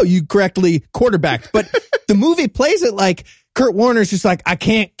like, oh, you correctly quarterbacked. But the movie plays it like Kurt Warner's just like, I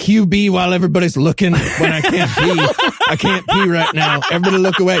can't QB while everybody's looking when I can't pee. I can't pee right now. Everybody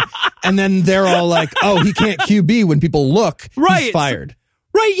look away. And then they're all like, oh, he can't QB when people look. Right. He's fired.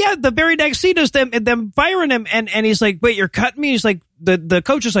 Right, yeah. The very next scene is them firing him, and he's like, wait, you're cutting me? He's like, the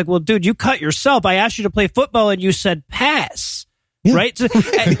coach is like, well, dude, you cut yourself. I asked you to play football, and you said pass. Yeah. Right? So,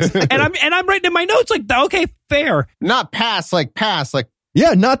 and I'm writing in my notes like, okay, fair. Not pass, like pass, like.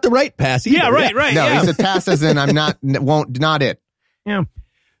 Yeah, not the right pass either. Yeah, right. No, he said pass as in not it. Yeah.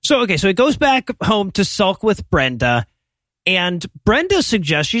 So he goes back home to sulk with Brenda, and Brenda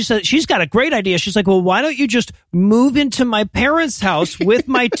suggests, she's got a great idea. She's like, well, why don't you just move into my parents' house with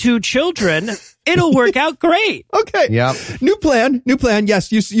my 2 children? It'll work out great. Okay. Yep. New plan.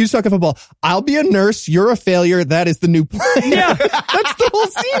 Yes, you suck at football. I'll be a nurse. You're a failure. That is the new plan. Yeah. That's the whole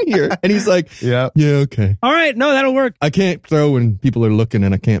scene here. And he's like, yeah, okay. All right. No, that'll work. I can't throw when people are looking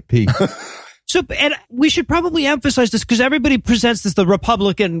and I can't pee. So, and we should probably emphasize this because everybody presents this, the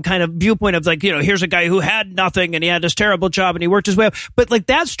Republican kind of viewpoint of like, here's a guy who had nothing and he had this terrible job and he worked his way up. But like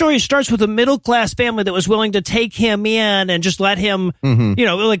that story starts with a middle class family that was willing to take him in and just let him,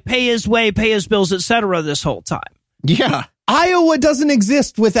 like pay his way, pay his bills, etc. this whole time. Yeah. Iowa doesn't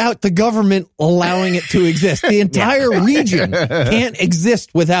exist without the government allowing it to exist. The entire region can't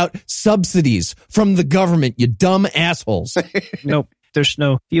exist without subsidies from the government, you dumb assholes. Nope. There's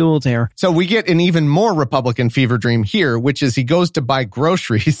no fuel there. So we get an even more Republican fever dream here, which is he goes to buy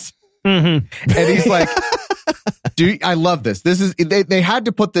groceries. And he's like, dude, I love this. This is, they had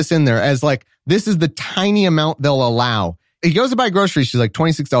to put this in there as like, this is the tiny amount they'll allow. He goes to buy groceries. She's like,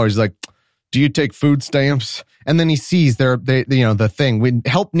 $26. He's like, do you take food stamps? And then he sees the thing, when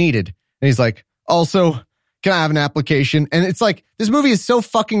help needed. And he's like, also, can I have an application? And it's like, this movie is so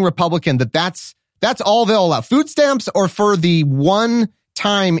fucking Republican that's all they'll allow. Food stamps, or for the one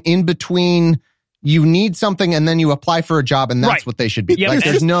time in between you need something and then you apply for a job, and that's what they should be. Yep. Like,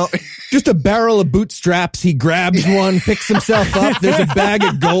 there's just a barrel of bootstraps. He grabs one, picks himself up. There's a bag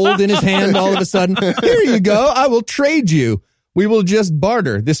of gold in his hand all of a sudden. Here you go. I will trade you. We will just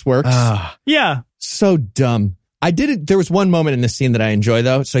barter. This works. Yeah. So dumb. There was one moment in this scene that I enjoy,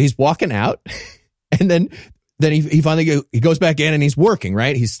 though. So he's walking out, and then he finally he goes back in and he's working,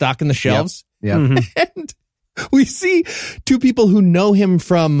 right? He's stocking the shelves. Yeah. And we see two people who know him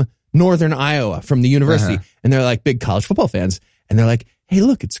from Northern Iowa, from the university. And they're like big college football fans. And they're like, hey,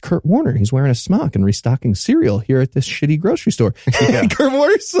 look, it's Kurt Warner. He's wearing a smock and restocking cereal here at this shitty grocery store. Kurt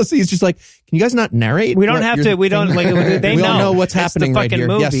Warner, so he's just like, can you guys not narrate? We don't have to. We don't, like, they we know. all know what's happening right here.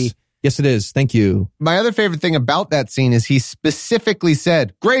 Movie. Yes, it is. Thank you. My other favorite thing about that scene is he specifically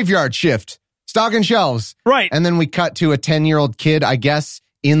said, graveyard shift, stocking shelves. Right. And then we cut to a 10-year-old kid, I guess,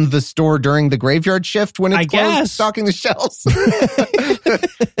 in the store during the graveyard shift when it's closed, stocking the shelves.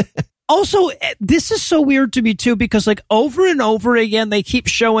 Also, this is so weird to me, too, because like over and over again, they keep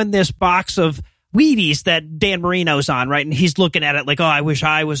showing this box of Wheaties that Dan Marino's on, right? And he's looking at it like, oh, I wish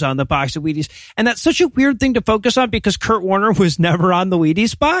I was on the box of Wheaties. And that's such a weird thing to focus on because Kurt Warner was never on the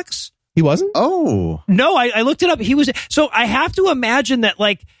Wheaties box. He wasn't? Oh. No, I looked it up. He was. So I have to imagine that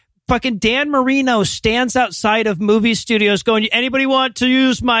like fucking Dan Marino stands outside of movie studios going, anybody want to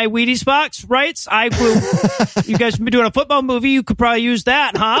use my Wheaties box rights? I will. You guys been doing a football movie. You could probably use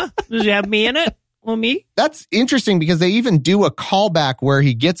that, huh? Does it have me in it? Well, me? That's interesting because they even do a callback where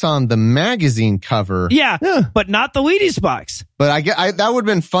he gets on the magazine cover. Yeah. But not the Wheaties box. But I that would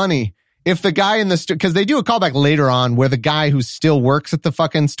have been funny if the guy in the store, because they do a callback later on where the guy who still works at the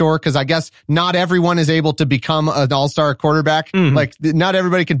fucking store, because I guess not everyone is able to become an all-star quarterback. Like, not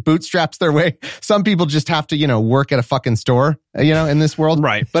everybody can bootstraps their way. Some people just have to, work at a fucking store, in this world.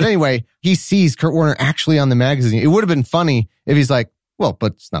 Right. But anyway, he sees Kurt Warner actually on the magazine. It would have been funny if he's like, well,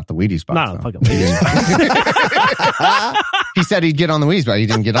 but it's not the Wheaties box. Not the fucking Wheaties box. He said he'd get on the Wheaties box. He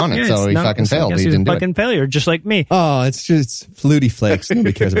didn't get on it, so he fucking failed. He didn't do it. Fucking failure, just like me. Oh, it's just Flutie Flakes.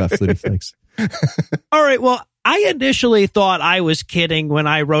 Nobody cares about Flutie Flakes. All right, well, I initially thought I was kidding when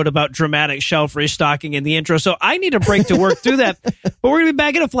I wrote about dramatic shelf restocking in the intro, so I need a break to work through that. But we're going to be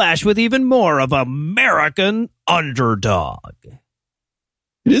back in a flash with even more of American Underdog.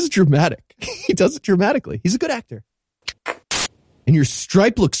 It is dramatic. He does it dramatically. He's a good actor. And your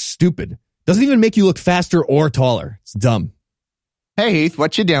stripe looks stupid. Doesn't even make you look faster or taller. It's dumb. Hey, Heath,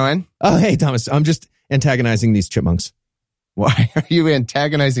 what you doing? Oh, hey, Thomas. I'm just antagonizing these chipmunks. Why are you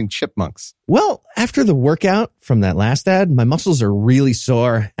antagonizing chipmunks? Well, after the workout from that last ad, my muscles are really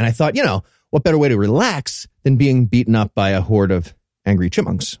sore. And I thought, what better way to relax than being beaten up by a horde of angry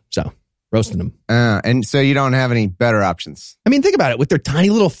chipmunks? So, roasting them. And so you don't have any better options. I mean, think about it. With their tiny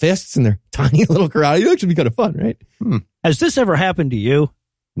little fists and their tiny little karate, it actually be kind of fun, right? Has this ever happened to you?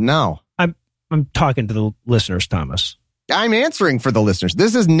 No. I'm talking to the listeners, Thomas. I'm answering for the listeners.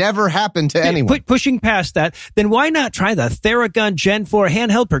 This has never happened to anyone. Pushing past that, then why not try the Theragun Gen 4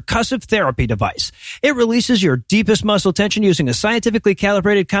 handheld percussive therapy device? It releases your deepest muscle tension using a scientifically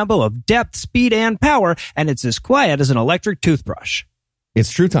calibrated combo of depth, speed, and power, and it's as quiet as an electric toothbrush.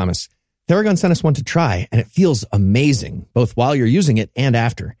 It's true, Thomas. Theragun sent us one to try, and it feels amazing, both while you're using it and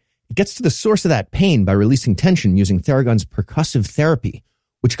after. It gets to the source of that pain by releasing tension using Theragun's percussive therapy,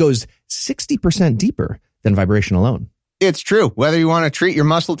 which goes 60% deeper than vibration alone. It's true. Whether you want to treat your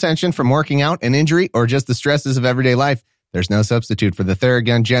muscle tension from working out, an injury, or just the stresses of everyday life, there's no substitute for the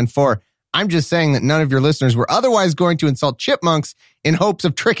Theragun Gen 4. I'm just saying that none of your listeners were otherwise going to insult chipmunks in hopes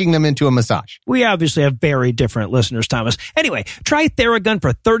of tricking them into a massage. We obviously have very different listeners, Thomas. Anyway, try Theragun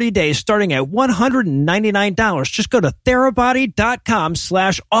for 30 days starting at $199. Just go to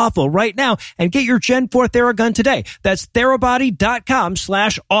therabody.com/awful right now and get your Gen 4 Theragun today. That's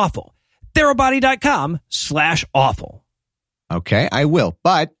therabody.com/awful. therabody.com/awful. Okay, I will,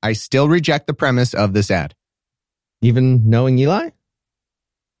 but I still reject the premise of this ad. Even knowing Eli?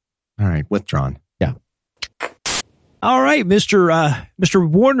 All right, withdrawn. Yeah. All right, Mr.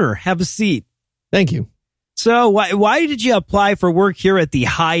 Warner, have a seat. Thank you. So why did you apply for work here at the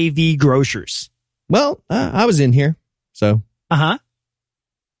Hy-Vee Grocers? Well, I was in here, so. Uh-huh.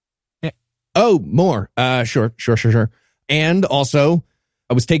 Oh, more. Sure. And also,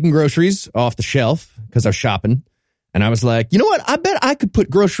 I was taking groceries off the shelf because I was shopping. And I was like, you know what? I bet I could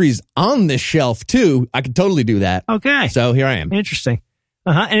put groceries on this shelf, too. I could totally do that. Okay. So here I am. Interesting.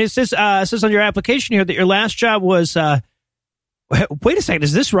 Uh-huh. And it says on your application here that your last job was, wait a second,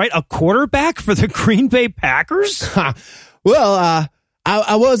 is this right? A quarterback for the Green Bay Packers? Well,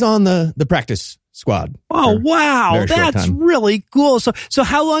 I was on the practice squad. Oh, wow. That's really cool. So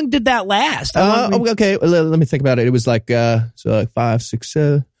how long did that last? Okay, let me think about it. It was like, 5, 6,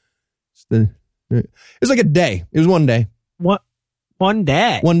 it was like a day. It was one day. What? One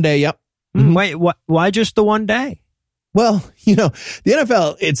day? 1 day, yep. Mm-hmm. Wait, why just the 1 day? Well, the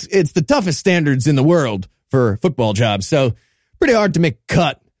NFL, it's the toughest standards in the world for football jobs. So pretty hard to make a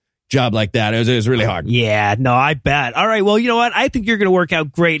cut job like that. It was really hard. Yeah, no, I bet. All right, well, you know what? I think you're going to work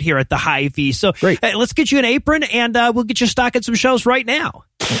out great here at the Hy-Vee. So great. Let's get you an apron, and we'll get you stocking some shelves right now.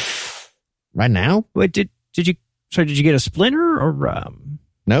 Right now? Wait, did you get a splinter or?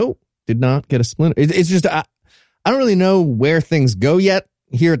 No, did not get a splinter. It's just I don't really know where things go yet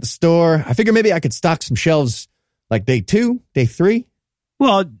here at the store. I figure maybe I could stock some shelves like day 2, day 3.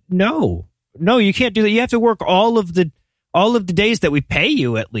 Well, no, you can't do that. You have to work all of the days that we pay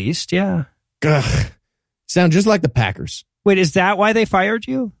you, at least. Yeah. Ugh. Sound just like the Packers. Wait, is that why they fired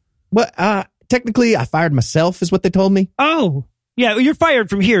you? Well, technically, I fired myself, is what they told me. Oh, yeah. You're fired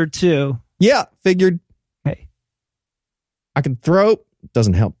from here too. Yeah, figured. Hey, I can throw.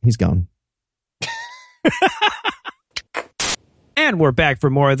 Doesn't help. He's gone. And we're back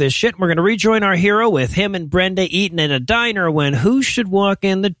for more of this shit. We're going to rejoin our hero with him and Brenda eating at a diner when who should walk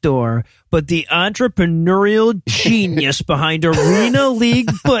in the door but the entrepreneurial genius behind Arena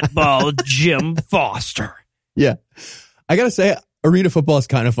League football, Jim Foster. Yeah. I got to say, arena football is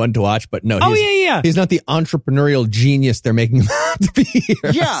kind of fun to watch, but no. He's not the entrepreneurial genius they're making him out to be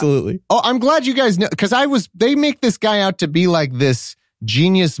here. Yeah. Absolutely. Oh, I'm glad you guys know, because they make this guy out to be like this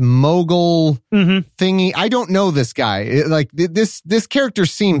genius mogul thingy. I don't know this guy. This character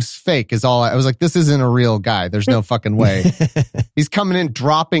seems fake is all. I was like, this isn't a real guy. There's no fucking way. He's coming in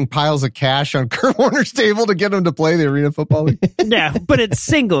dropping piles of cash on Kurt Warner's table to get him to play the Arena Football League. Yeah, but it's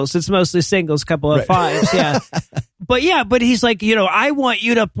singles. It's mostly singles, couple of fives. Yeah. But he's like, I want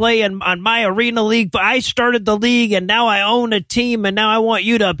you to play on my Arena League. But I started the league and now I own a team and now I want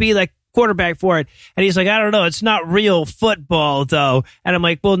you to be like quarterback for it. And he's like, I don't know, it's not real football though. And I'm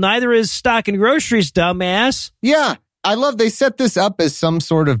like, well, neither is stocking groceries, dumbass. Yeah, I love they set this up as some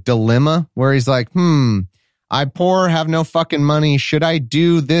sort of dilemma where he's like, I poor, have no fucking money. Should I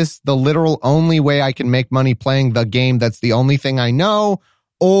do this the literal only way I can make money playing the game that's the only thing I know,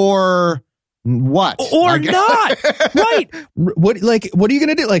 or what? Or not. Right. What are you going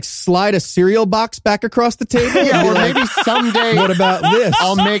to do? Like slide a cereal box back across the table? Yeah, or maybe someday. What about this?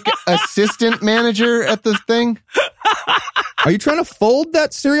 I'll make assistant manager at the thing. Are you trying to fold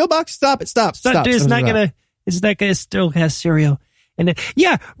that cereal box? Stop it. Stop. Dude, it's not gonna still has cereal. And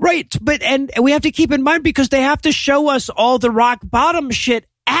yeah, right. But and we have to keep in mind because they have to show us all the rock bottom shit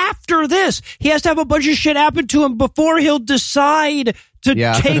after this. He has to have a bunch of shit happen to him before he'll decide to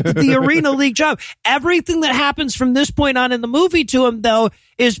take the Arena League job. Everything that happens from this point on in the movie to him, though,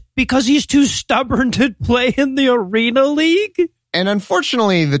 is because he's too stubborn to play in the Arena League. And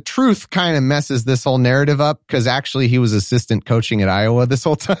unfortunately, the truth kind of messes this whole narrative up because actually he was assistant coaching at Iowa this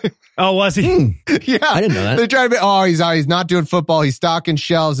whole time. Oh, was he? Yeah. I didn't know that. They try to be, he's not doing football. He's stocking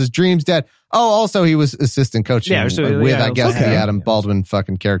shelves. His dream's dead. Oh, also he was assistant coaching I guess, the Adam Baldwin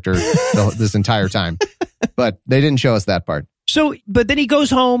fucking character this entire time. But they didn't show us that part. So, but then he goes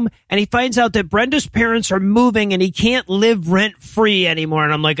home and he finds out that Brenda's parents are moving and he can't live rent free anymore.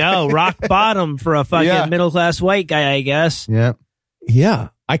 And I'm like, oh, rock bottom for a fucking middle class white guy, I guess. Yeah. Yeah.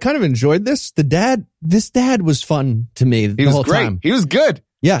 I kind of enjoyed this. This dad was fun to me the whole time. He was good.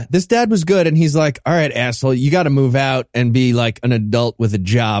 Yeah. This dad was good. And he's like, all right, asshole, you got to move out and be like an adult with a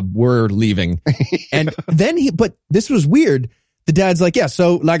job. We're leaving. And then but this was weird. The dad's like, yeah,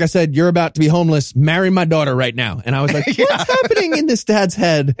 so like I said, you're about to be homeless. Marry my daughter right now. And I was like, what's happening in this dad's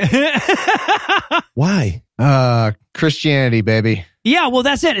head? Why? Christianity, baby. Yeah, well,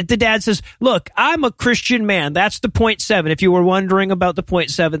 that's it. The dad says, look, I'm a Christian man. That's the 0.7. If you were wondering about the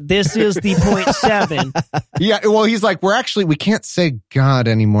 0.7, this is the 0.7. Yeah, well, he's like, we can't say God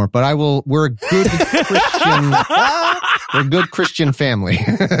anymore, but we're a good Christian. We're a good Christian family.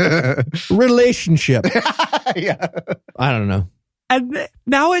 Relationship. Yeah. I don't know. And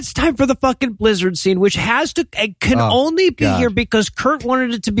now it's time for the fucking Blizzard scene, which can only be here because Kurt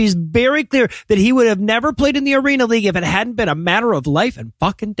wanted it to be very clear that he would have never played in the Arena League if it hadn't been a matter of life and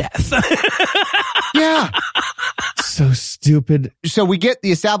fucking death. Yeah. So stupid. So we get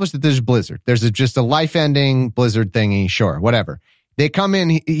the established that there's Blizzard. There's just a life-ending Blizzard thingy. Sure, whatever. They come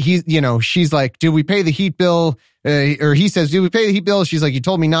in. She's like, "Did we pay the heat bill?" Or he says, "Did we pay the heat bill?" She's like, "You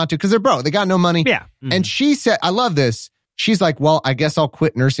told me not to," because they're broke. They got no money. Yeah. Mm-hmm. And she said, "I love this." She's like, "Well, I guess I'll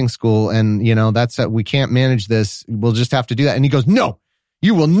quit nursing school, and that's we can't manage this. We'll just have to do that." And he goes, "No,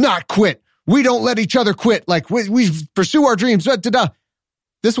 you will not quit. We don't let each other quit. Like we pursue our dreams."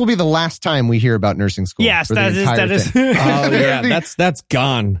 This will be the last time we hear about nursing school. Yes, that is. Oh yeah, that's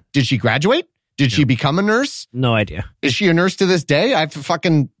gone. Did she graduate? Did she become a nurse? No idea. Is she a nurse to this day?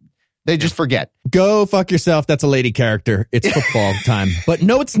 They just forget. Go fuck yourself. That's a lady character. It's football time. But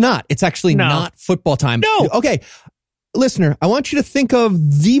no, it's not. It's actually not football time. No. Okay. Listener, I want you to think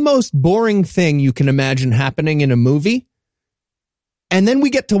of the most boring thing you can imagine happening in a movie. And then we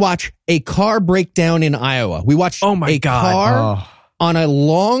get to watch a car break down in Iowa. We watched car on a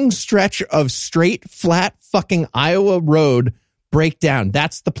long stretch of straight, flat fucking Iowa road break down.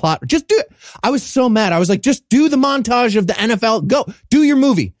 That's the plot. Just do it. I was so mad. I was like, just do the montage of the NFL. Go. Do your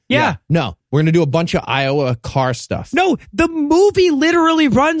movie. Yeah. No, we're going to do a bunch of Iowa car stuff. No, the movie literally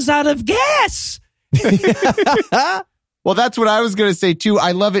runs out of gas. Well, that's what I was going to say, too.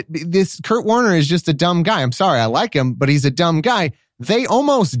 I love it. This Kurt Warner is just a dumb guy. I'm sorry. I like him, but he's a dumb guy. They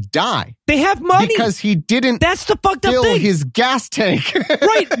almost die. They have money. Because he didn't That's the fucked up fill thing. his gas tank.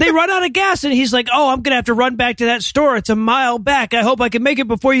 Right. They run out of gas, and he's like, "Oh, I'm going to have to run back to that store. It's a mile back. I hope I can make it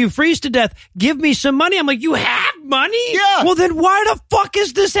before you freeze to death. Give me some money." I'm like, "You have money?" Yeah. Well, then why the fuck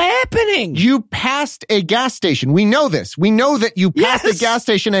is this happening? You passed a gas station. We know this. We know that you passed a gas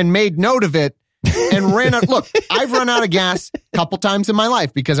station and made note of it and ran out. Look, I've run out of gas a couple times in my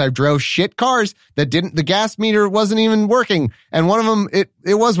life because I drove shit cars that the gas meter wasn't even working. And one of them,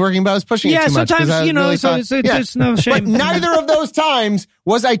 it was working, but I was pushing it too much. Sometimes, it's no shame. But neither of those times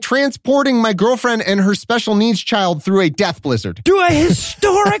was I transporting my girlfriend and her special needs child through a death blizzard. Through a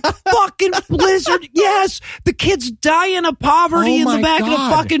historic fucking blizzard. Yes. The kids dying of poverty in the back of the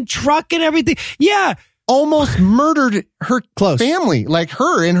fucking truck and everything. Yeah. Almost murdered her family, like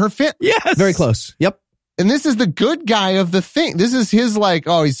her and her family. Yes. Very close. Yep. And this is the good guy of the thing. This is his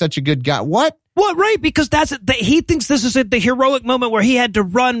he's such a good guy. What? What? Right. Because he thinks this is the heroic moment where he had to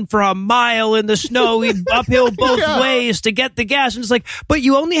run for a mile in the snow, uphill both ways to get the gas. And it's like, but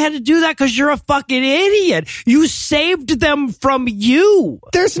you only had to do that because you're a fucking idiot. You saved them from you.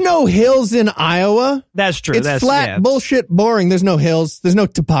 There's no hills in Iowa. That's true. It's flat, bullshit, boring. There's no hills. There's no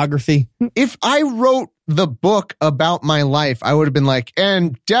topography. If I wrote the book about my life, I would have been like,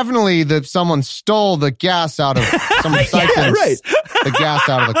 and definitely that someone stole the gas out of some recycling, the gas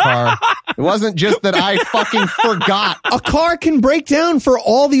out of the car. It wasn't just that I fucking forgot. A car can break down for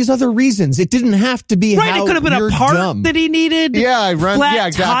all these other reasons. It didn't have to be right. It could have been a part that he needed. Yeah,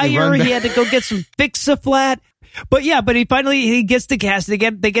 flat tire. He had to go get some Fix-A-Flat. But he gets the gas. They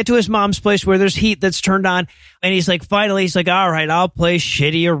get to his mom's place where there's heat that's turned on, and he's like, all right, I'll play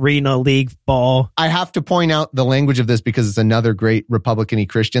shitty Arena League ball. I have to point out the language of this because it's another great Republican-y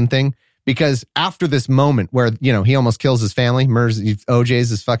Christian thing. Because after this moment where, he almost kills his family, murders OJ's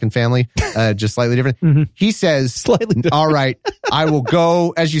his fucking family, just slightly different. He says, slightly different. All right, I will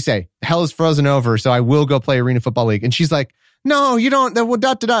go, as you say, hell is frozen over, so I will go play Arena Football League. And she's like, no, you don't.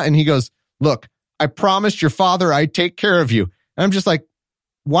 And he goes, look, I promised your father I'd take care of you. And I'm just like,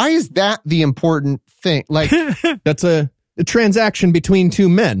 why is that the important thing? Like, that's a transaction between two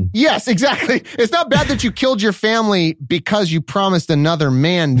men. Yes, exactly. It's not bad that you killed your family because you promised another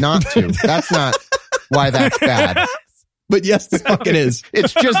man not to. That's not why that's bad. But yes, the fuck it is.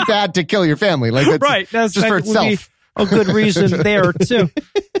 It's just bad to kill your family. Like, it's right. That's just for itself. A good reason there, too.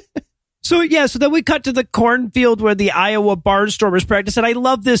 So then we cut to the cornfield where the Iowa Barnstormers practice. And I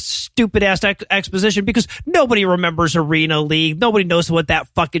love this stupid ass exposition because nobody remembers Arena League. Nobody knows what that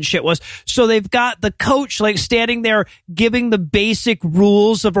fucking shit was. So they've got the coach standing there giving the basic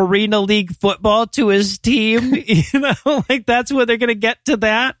rules of Arena League football to his team. That's where they're going to get to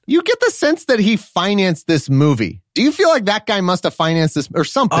that. You get the sense that he financed this movie. Do you feel like that guy must have financed this or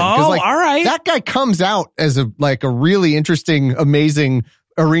something? Oh, all right. That guy comes out as a really interesting, amazing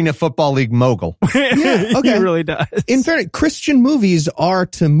Arena Football League mogul. Yeah, okay. He really does. In fairness, Christian movies are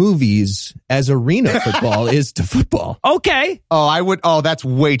to movies as arena football is to football. Okay. That's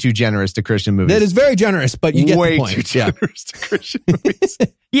way too generous to Christian movies. That is very generous, but you get way the point. Too generous to Christian movies.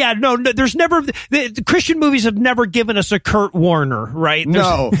 Yeah, no, there's never, the Christian movies have never given us a Kurt Warner, right?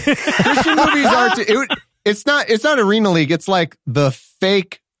 No. Christian movies are It's not Arena League. It's like the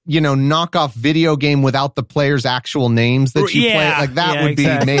fake, knockoff video game without the players' actual names that you play. Like that would be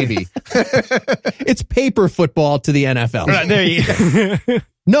maybe. It's paper football to the NFL. Right, there you go.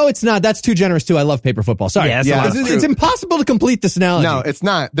 No, it's not. That's too generous too. I love paper football. Sorry. Yeah, it's impossible to complete this analogy. No, it's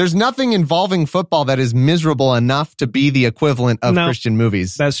not. There's nothing involving football that is miserable enough to be the equivalent of Christian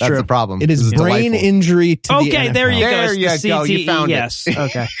movies. That's true. That's the problem. It is brain injury to the NFL. Okay, there you go. There you go. You found it.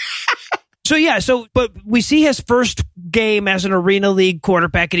 Okay. But we see his first game as an Arena League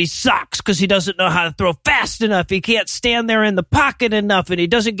quarterback, and he sucks because he doesn't know how to throw fast enough. He can't stand there in the pocket enough, and he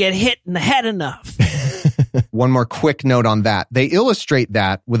doesn't get hit in the head enough. One more quick note on that. They illustrate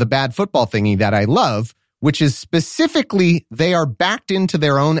that with a bad football thingy that I love, which is specifically they are backed into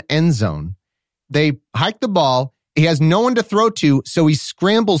their own end zone. They hike the ball. He has no one to throw to, so he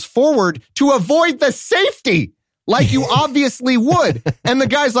scrambles forward to avoid the safety, like you obviously would. And the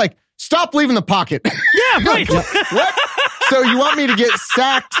guy's like, stop leaving the pocket. Yeah, right. What? So you want me to get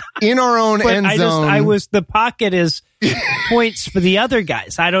sacked in our own end zone? The pocket is points for the other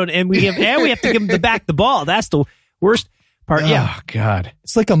guys. We have to give them the ball. That's the worst part. Yeah. Oh, God.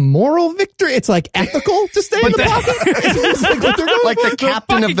 It's like a moral victory. It's like ethical to stay in the pocket. It's like the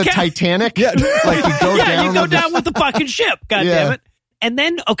captain of the Titanic. Yeah. Like you go down. You go down with the fucking ship. God damn it. And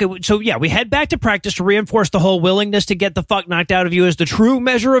then, we head back to practice to reinforce the whole willingness to get the fuck knocked out of you as the true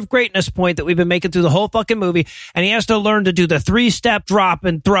measure of greatness point that we've been making through the whole fucking movie. And he has to learn to do the 3-step drop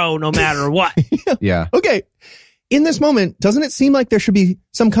and throw no matter what. Yeah. Okay. In this moment, doesn't it seem like there should be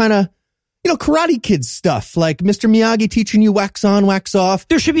some kind of, Karate Kid stuff, like Mr. Miyagi teaching you wax on, wax off?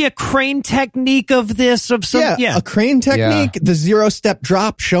 There should be a crane technique of this, a crane technique, the 0-step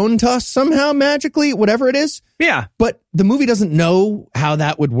drop shown to us somehow magically, whatever it is. Yeah. But the movie doesn't know how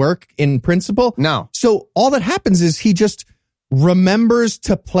that would work in principle. No. So all that happens is he just remembers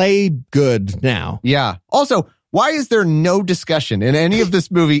to play good now. Yeah. Also, why is there no discussion in any of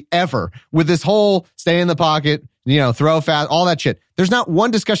this movie ever with this whole stay in the pocket, throw fast, all that shit? There's not one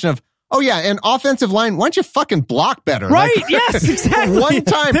discussion of, oh, yeah, and offensive line, why don't you fucking block better? Right, yes, exactly. One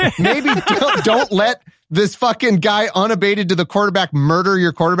time, maybe don't let this fucking guy unabated to the quarterback murder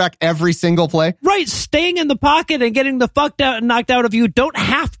your quarterback every single play. Right, staying in the pocket and getting the fuck knocked out of you don't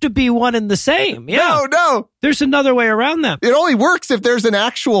have to be one and the same. Yeah. No. There's another way around that. It only works if there's an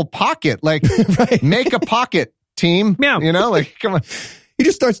actual pocket. Like, make a pocket, team. Yeah. Come on. He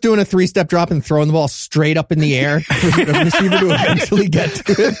just starts doing a 3-step drop and throwing the ball straight up in the air for the receiver to eventually get to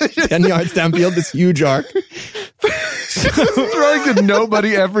it. 10 yards downfield, this huge arc. Throwing to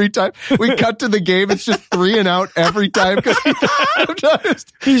nobody every time. We cut to the game. It's just 3 and out every time.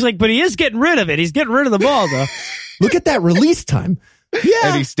 He's like, but he is getting rid of it. He's getting rid of the ball, though. Look at that release time. Yeah.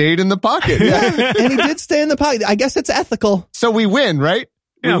 And he stayed in the pocket. Yeah. And he did stay in the pocket. I guess it's ethical. So we win, right?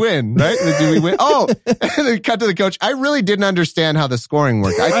 We win, right? Do we win? Oh, and then cut to the coach. I really didn't understand how the scoring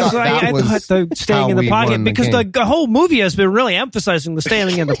worked. I thought the staying in the pocket because the whole movie has been really emphasizing the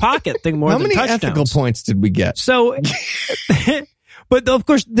staying in the pocket thing more than touchdowns. How many ethical points did we get? So, but of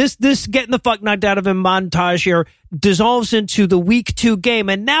course, this getting the fuck knocked out of him montage here dissolves into the week 2 game,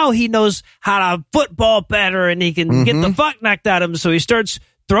 and now he knows how to football better, and he can get the fuck knocked out of him. So he starts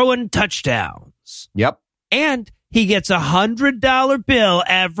throwing touchdowns. Yep, and he gets $100 bill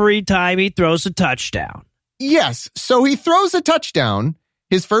every time he throws a touchdown. Yes. So he throws a touchdown,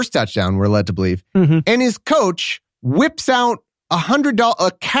 his first touchdown, we're led to believe, and his coach whips out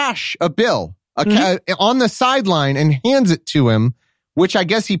 $100, a bill on the sideline and hands it to him, which I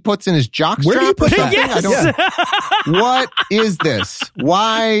guess he puts in his jockstrap. Where do you put that? Yes. What is this?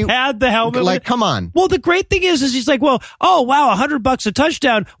 Why? Had the helmet. Like, come on. Well, the great thing is he's like, well, oh, wow, $100 a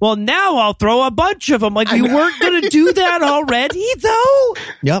touchdown. Well, now I'll throw a bunch of them. Like, you weren't going to do that already, though?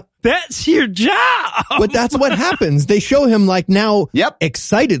 Yep. That's your job. But that's what happens. They show him like now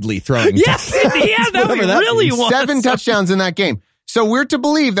excitedly throwing. Yes, that we really want. 7 touchdowns in that game. So we're to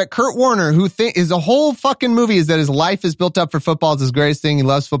believe that Kurt Warner, who is the whole fucking movie is that his life is built up for football. It's his greatest thing. He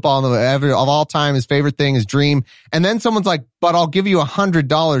loves football of all time. His favorite thing, his dream. And then someone's like, but I'll give you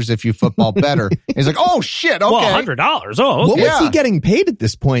 $100 if you football better. He's like, oh shit. Okay. Well, $100. Oh, okay. What was he getting paid at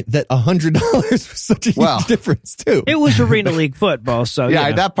this point that $100 was such a huge difference too? It was Arena League football. So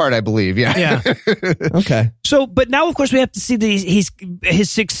yeah, that part I believe. Yeah. Okay. So, but now of course we have to see that his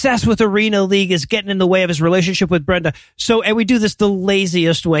success with Arena League is getting in the way of his relationship with Brenda. So, and we do this the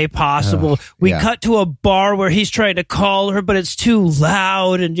laziest way possible. We cut to a bar where he's trying to call her, but it's too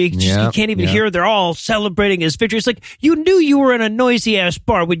loud and you can't even hear. They're all celebrating his victory. It's like, you knew you were in a noisy ass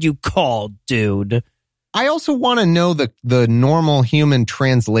bar when you called, dude. I also want to know the normal human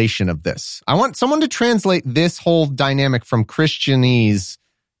translation of this. I want someone to translate this whole dynamic from Christianese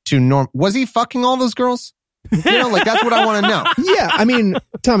to was he fucking all those girls? You know, like that's what I want to know. Yeah, I mean,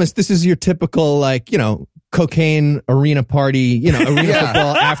 Thomas, this is your typical, like, you know, cocaine arena party, you know, arena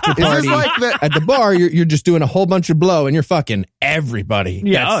football after party at the bar. You're just doing a whole bunch of blow and you're fucking everybody.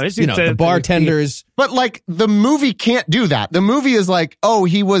 Yeah, you know, the bartenders. But like the movie can't do that. The movie is like, oh,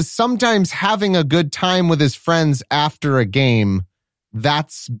 he was sometimes having a good time with his friends after a game.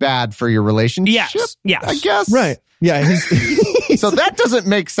 That's bad for your relationship. Yes. I guess. Right. Yeah. So that doesn't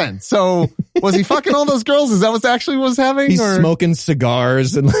make sense. So was he fucking all those girls? Is that what actually was happening? He's smoking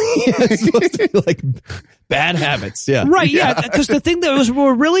cigars and it's supposed to be like bad habits. Yeah. Right. Yeah. Because the thing that was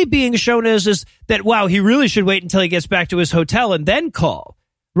really being shown is that, wow, he really should wait until he gets back to his hotel and then call.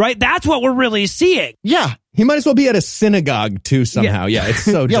 Right. That's what we're really seeing. Yeah. He might as well be at a synagogue too somehow. Yeah. It's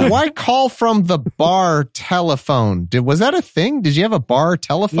so dumb. Yeah. Why call from the bar telephone? Was that a thing? Did you have a bar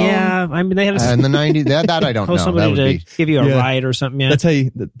telephone? Yeah. I mean, they had in the 90s. That I don't know. Somebody that would to give you a ride or something. Yeah. That's how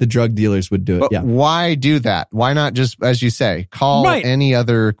the drug dealers would do it. But yeah. Why do that? Why not just, as you say, call any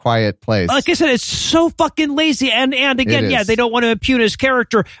other quiet place? Like I said, it's so fucking lazy. And again, they don't want to impugn his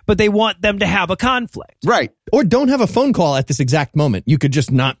character, but they want them to have a conflict. Right. Or don't have a phone call at this exact moment. You could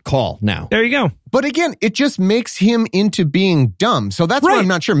just not call now. There you go. But again, it just makes him into being dumb. So that's why I'm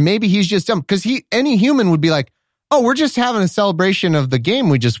not sure. Maybe he's just dumb because any human would be like, oh, we're just having a celebration of the game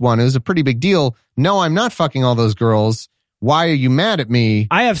we just won. It was a pretty big deal. No, I'm not fucking all those girls. Why are you mad at me?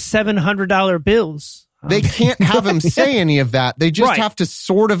 I have $700 bills. They can't have him say any of that. They just have to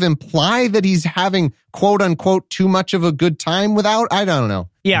sort of imply that he's having, quote unquote, too much of a good time without, I don't know.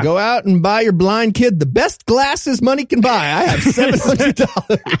 Yeah. Go out and buy your blind kid the best glasses money can buy. I have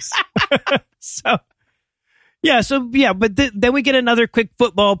 $700. But then we get another quick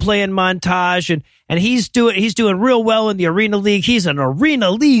football playing montage and he's doing real well in the Arena League. He's an Arena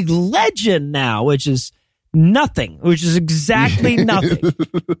League legend now, which is exactly nothing.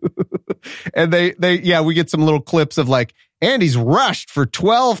 And we get some little clips of like, and he's rushed for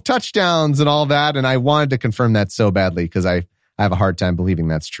 12 touchdowns and all that. And I wanted to confirm that so badly because I have a hard time believing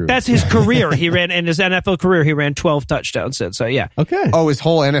that's true. That's his career. He ran in his NFL career. He ran 12 touchdowns. So yeah. Okay. Oh, his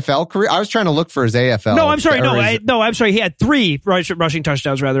whole NFL career. I was trying to look for his AFL. No, I'm sorry. I'm sorry. He had 3 rushing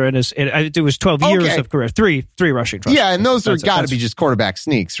touchdowns rather it was 12 years of career. Three rushing touchdowns. Yeah, and those are got to be just quarterback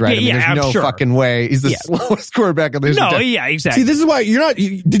sneaks, right? There's no fucking way he's the slowest quarterback in the history. No, yeah, exactly. See, this is why you're not.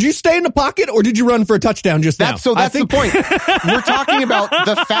 Did you stay in the pocket or did you run for a touchdown just now? So that's the point. We're talking about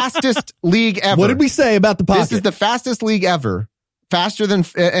the fastest league ever. What did we say about the pocket? This is the fastest league ever. Faster than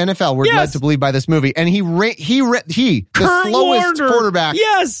NFL, we're led to believe by this movie. And he the slowest quarterback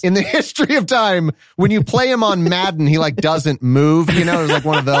in the history of time. When you play him on Madden, he like doesn't move. You know, it's like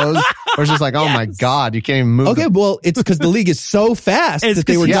one of those where it's just like, oh my God, you can't even move. Okay, well, it's because the league is so fast that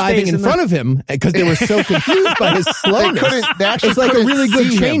they were diving in front of him because they were so confused by his slowness. It's like a really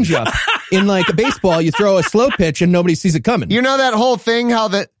good changeup. In like a baseball, you throw a slow pitch and nobody sees it coming. You know that whole thing, how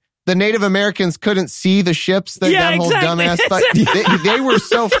the Native Americans couldn't see the ships, that whole dumbass. But they were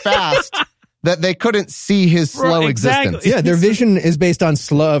so fast that they couldn't see his slow existence. Yeah, their vision is based on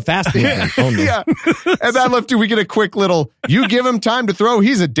fast movement only. Yeah. And I love to, we get a quick little, you give him time to throw,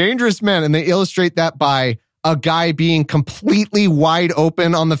 he's a dangerous man. And they illustrate that by a guy being completely wide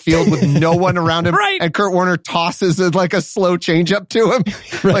open on the field with no one around him. Right. And Kurt Warner tosses like a slow changeup to him.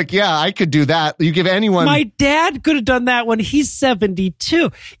 Right. Like, yeah, I could do that. You give anyone. My dad could have done that when he's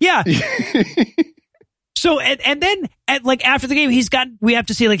 72. Yeah. So, and then after the game, we have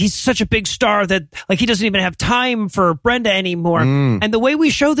to see he's such a big star that he doesn't even have time for Brenda anymore. And the way we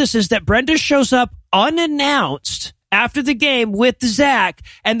show this is that Brenda shows up unannounced after the game with Zach,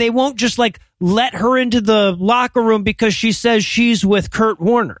 and they won't just let her into the locker room because she says she's with Kurt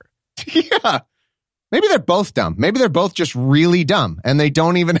Warner. Yeah. Maybe they're both dumb. Maybe they're both just really dumb and they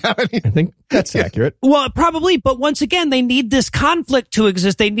don't even have any. I think that's accurate. Well, probably. But once again, they need this conflict to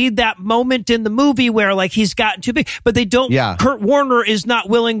exist. They need that moment in the movie where he's gotten too big, but they don't. Yeah. Kurt Warner is not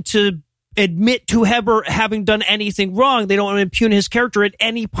willing to admit to having done anything wrong. They don't want to impugn his character in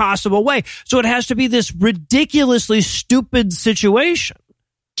any possible way. So it has to be this ridiculously stupid situation.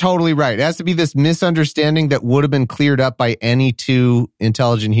 Totally right. It has to be this misunderstanding that would have been cleared up by any two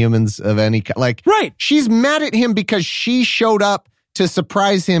intelligent humans of any kind. Right. She's mad at him because she showed up to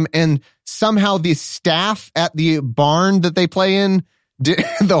surprise him, and somehow the staff at the barn that they play in,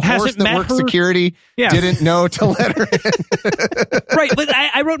 the horse that works security, didn't know to let her in. Right. But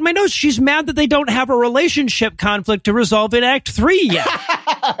I wrote in my notes, she's mad that they don't have a relationship conflict to resolve in Act 3 yet.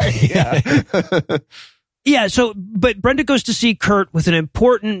 Yeah. Yeah, but Brenda goes to see Kurt with an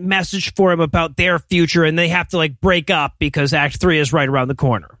important message for him about their future, and they have to break up because Act 3 is right around the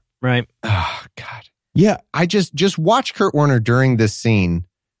corner, right? Oh, God. Yeah. I just watch Kurt Warner during this scene,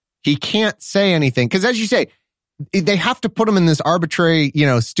 he can't say anything. Because as you say, they have to put him in this arbitrary,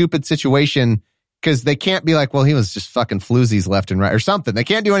 stupid situation because they can't be like, well, he was just fucking floozies left and right or something. They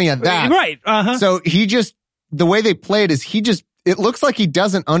can't do any of that. Right. Uh-huh. So the way they play it is it looks like he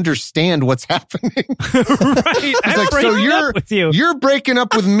doesn't understand what's happening. Right. He's like, so you're breaking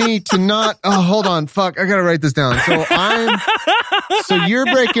up with me to not, hold on, fuck, I gotta write this down. So you're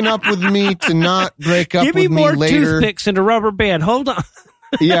breaking up with me to not break up with me later. Give me more toothpicks and a rubber band. Hold on.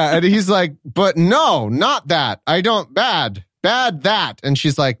 Yeah. And he's like, but no, not that. I don't, bad, that. And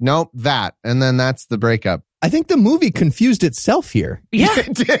she's like, nope, that. And then that's the breakup. I think the movie confused itself here. Yeah.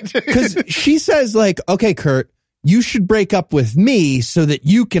 It did. Because she says like, okay, Kurt, you should break up with me so that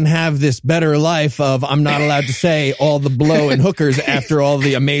you can have this better life of I'm not allowed to say all the blow and hookers after all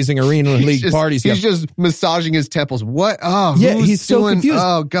the amazing Arena League parties. He's just massaging his temples. What? Oh, yeah, he's so confused.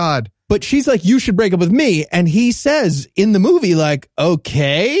 Oh, God. But she's like, you should break up with me. And he says in the movie, like,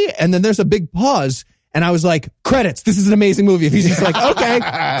 okay. And then there's a big pause. And I was like, credits. This is an amazing movie. If he's just like, okay,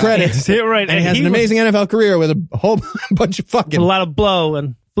 credits. Right. And he has an amazing NFL career with a whole bunch of fucking. A lot of blow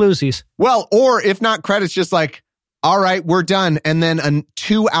and floozies. Well, or if not credits, just like, all right, we're done. And then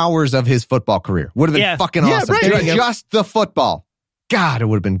 2 hours of his football career would have been fucking awesome. Right. Just the football. God, it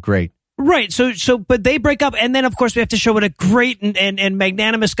would have been great. Right. So, but they break up. And then, of course, we have to show what a great and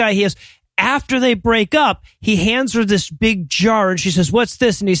magnanimous guy he is. After they break up, he hands her this big jar and she says, what's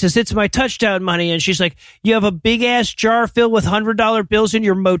this? And he says, it's my touchdown money. And she's like, you have a big ass jar filled with $100 bills in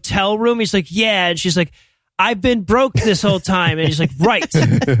your motel room? He's like, yeah. And she's like, I've been broke this whole time. And he's like,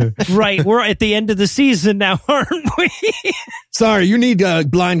 right. We're at the end of the season now, aren't we? Sorry, you need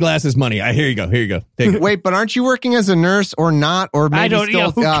blind glasses money. Here you go. Take it. Wait, but aren't you working as a nurse or not? Or maybe I don't know.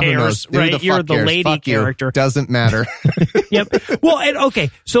 Who cares? Right. You're the lady Fuck character. You. Doesn't matter. Yep. Well, and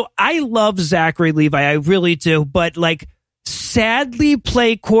okay. So I love Zachary Levi. I really do. But sadly,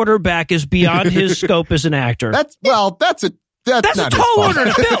 play quarterback is beyond his scope as an actor. That's That's not a tall order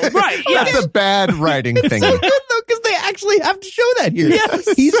to fill, right? Yeah, that's a bad writing thing. So good though, because they actually have to show that here.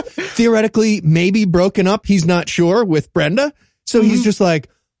 Yes. He's theoretically maybe broken up. He's not sure with Brenda, so he's just like,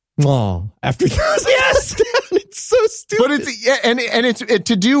 "Oh." After yes, it's so stupid. But it's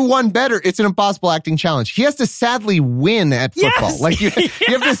to do one better. It's an impossible acting challenge. He has to sadly win at football. Yes.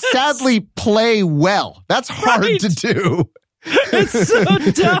 You have to sadly play well. That's hard to do. It's so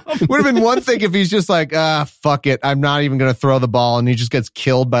dumb. Would have been one thing if he's just like, fuck it, I'm not even going to throw the ball, and he just gets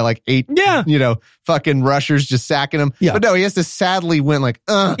killed by 8, fucking rushers just sacking him. Yeah. But no, he has to sadly win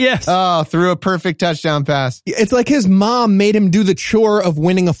yes. Threw a perfect touchdown pass. It's like his mom made him do the chore of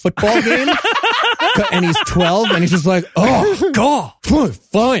winning a football game. And he's 12 and he's just like, oh, God,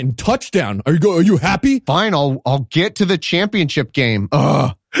 fine, touchdown. Are you happy? Fine, I'll get to the championship game.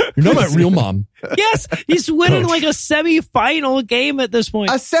 You're not my real mom. Yes, he's winning a semifinal game at this point.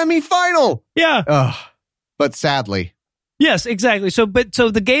 A semifinal. Yeah. But sadly. Yes, exactly. So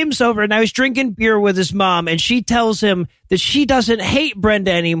the game's over, and now he's drinking beer with his mom, and she tells him that she doesn't hate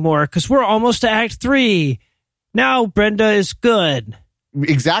Brenda anymore because we're almost to Act 3. Now Brenda is good.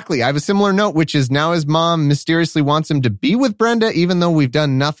 Exactly. I have a similar note, which is now his mom mysteriously wants him to be with Brenda, even though we've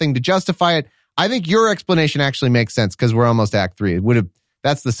done nothing to justify it. I think your explanation actually makes sense because we're almost to Act 3.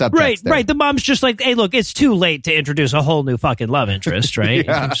 That's the subtext. Right. The mom's just like, hey, look, it's too late to introduce a whole new fucking love interest, right?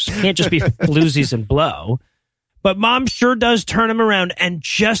 Yeah. Can't just be floozies and blow. But mom sure does turn him around, and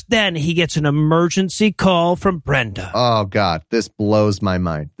just then he gets an emergency call from Brenda. Oh, God. This blows my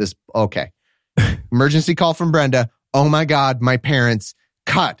mind. Okay. Emergency call from Brenda. Oh, my God, my parents.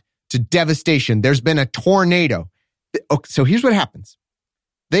 Cut to devastation. There's been a tornado. Okay, so here's what happens.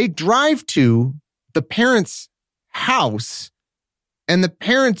 They drive to the parents' house, and the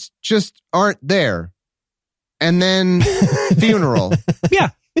parents just aren't there. And then funeral.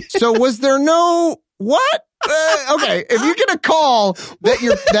 Yeah. So was there no what? Okay, if you get a call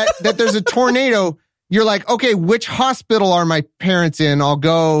that there's a tornado, you're like, okay, which hospital are my parents in? I'll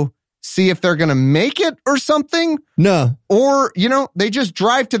go see if they're going to make it or something. No. Or, they just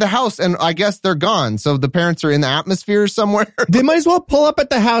drive to the house and I guess they're gone. So the parents are in the atmosphere somewhere. They might as well pull up at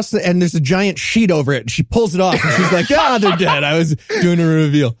the house and there's a giant sheet over it. And she pulls it off and she's like, they're dead. I was doing a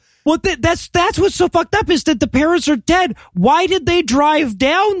reveal. Well, that's what's so fucked up is that the parents are dead. Why did they drive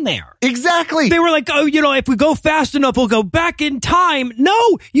down there? Exactly. They were like, if we go fast enough, we'll go back in time.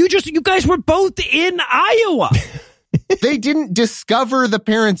 No, you guys were both in Iowa. They didn't discover the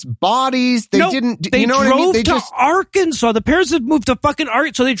parents' bodies. They didn't. They drove what I mean? to Arkansas. The parents had moved to fucking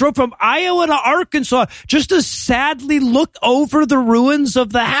Arkansas. So they drove from Iowa to Arkansas just to sadly look over the ruins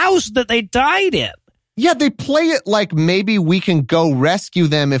of the house that they died in. Yeah, they play it like maybe we can go rescue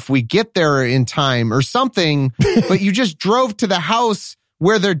them if we get there in time or something. But you just drove to the house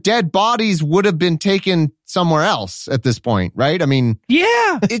where their dead bodies would have been taken somewhere else at this point, right? I mean,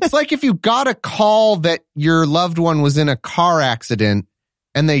 yeah, it's like if you got a call that your loved one was in a car accident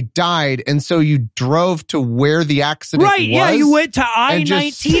and they died, and so you drove to where the accident was. Right, yeah, you went to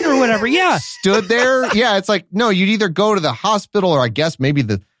I-19 or whatever, yeah. Stood there. Yeah, it's like, no, you'd either go to the hospital or I guess maybe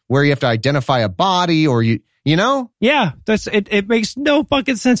where you have to identify a body or you know? Yeah, it makes no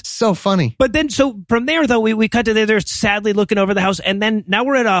fucking sense. So funny. But then, so from there, though, we cut to they're sadly looking over the house, and then now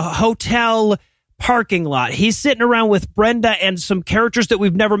we're at a hotel parking lot. He's sitting around with Brenda and some characters that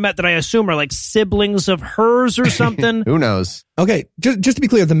we've never met that I assume are like siblings of hers or something. Who knows? Okay, just to be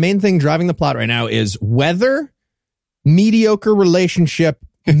clear, the main thing driving the plot right now is weather, mediocre relationship,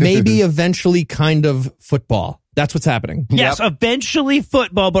 maybe eventually kind of football. That's what's happening. Yes, eventually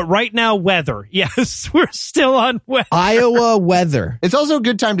football, but right now weather. Yes, we're still on weather. Iowa weather. It's also a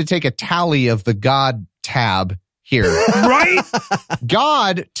good time to take a tally of the God tab here. Right?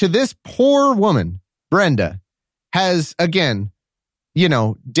 God, to this poor woman, Brenda, has, again,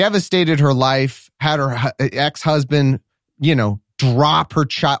 devastated her life, had her ex-husband, drop her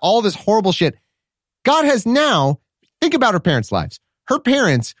child, all this horrible shit. God has now, think about her parents' lives. Her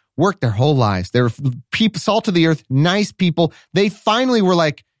parents worked their whole lives. They were people, salt of the earth, nice people. They finally were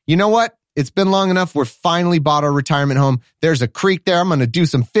like, you know what? It's been long enough. We're finally bought our retirement home. There's a creek there. I'm going to do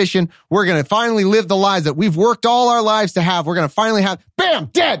some fishing. We're going to finally live the lives that we've worked all our lives to have. We're going to finally have, bam,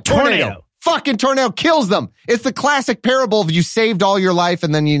 dead, tornado. Fucking tornado kills them. It's the classic parable of you saved all your life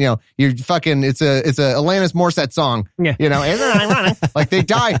and then, you're fucking, it's a Alanis Morissette song. Yeah. Isn't it ironic? Like they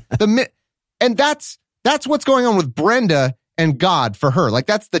die. And that's what's going on with Brenda and God for her. Like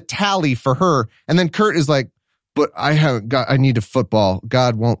that's the tally for her. And then Kurt is like, but I need a football.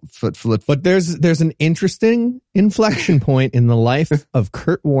 God won't flip. But there's an interesting inflection point in the life of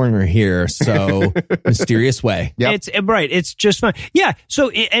Kurt Warner here. So mysterious way. Yep. It's right. It's just fun. Yeah. So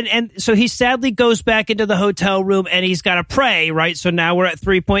so he sadly goes back into the hotel room and he's got to pray. Right. So now we're at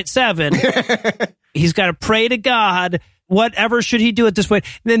 3.7. He's got to pray to God. Whatever should he do at this point?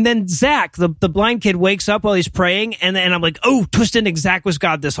 And then Zach, the blind kid, wakes up while he's praying, and I'm like, oh, twist ending. Zach was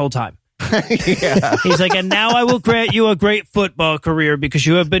God this whole time. Yeah. He's like, and now I will grant you a great football career because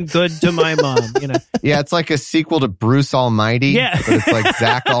you have been good to my mom. Yeah, it's like a sequel to Bruce Almighty. Yeah, but it's like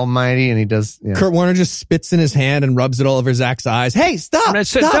Zach Almighty, and he does. Yeah. Kurt Warner just spits in his hand and rubs it all over Zach's eyes. Hey, stop!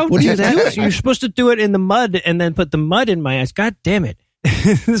 Don't what are do you that. doing? So you're supposed to do it in the mud and then put the mud in my eyes. God damn it.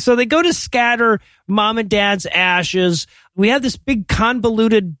 So they go to scatter mom and dad's ashes. We have this big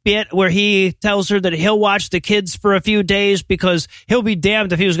convoluted bit where he tells her that he'll watch the kids for a few days because he'll be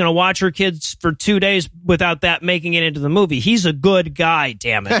damned if he was going to watch her kids for 2 days without that making it into the movie. He's a good guy,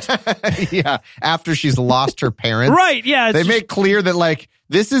 damn it. Yeah, after she's lost her parents. Right, yeah. They make clear that, like,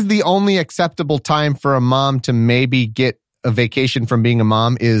 this is the only acceptable time for a mom to maybe get a vacation from being a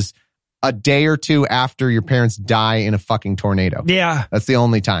mom is a day or two after your parents die in a fucking tornado. Yeah. That's the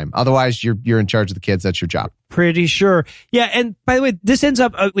only time. Otherwise, you're in charge of the kids. That's your job. Pretty sure. Yeah, and by the way, this ends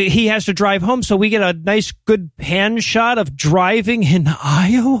up, he has to drive home, so we get a nice, good pan shot of driving in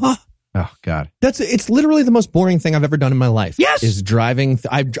Iowa. Oh, God. It's literally the most boring thing I've ever done in my life. Yes. Is driving.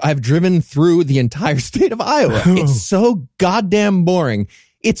 I've driven through the entire state of Iowa. It's so goddamn boring.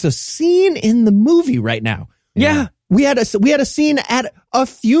 It's a scene in the movie right now. Yeah. We had a scene at a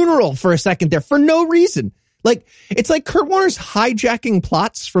funeral for a second there for no reason. Like, it's like Kurt Warner's hijacking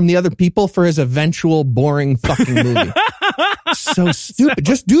plots from the other people for his eventual boring fucking movie. So stupid.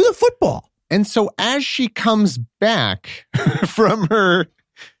 Just do the football. And so as she comes back from her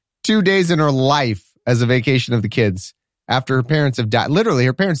 2 days in her life as a vacation of the kids, after her parents have died, literally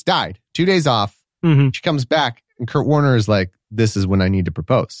her parents died, 2 days off, She comes back and Kurt Warner is like, this is when I need to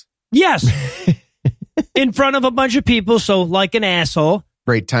propose. Yes. In front of a bunch of people, so like an asshole.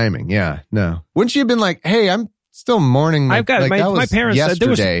 Great timing. Yeah, no. Wouldn't she have been like, hey, I'm still mourning. I've got my parents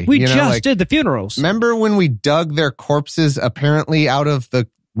yesterday. We just did the funerals. Remember when we dug their corpses apparently out of the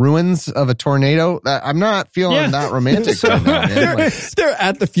ruins of a tornado? I'm not feeling that romantic right now, man. They're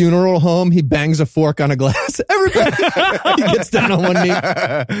at the funeral home. He bangs a fork on a glass. Everybody, he gets down on one knee.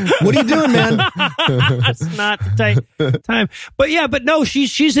 What are you doing, man? That's not the time. But no,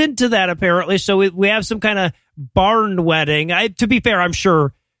 she's into that apparently. So we have some kind of barn wedding. To be fair, I'm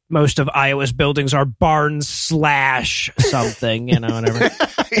sure most of Iowa's buildings are barns / something, whatever.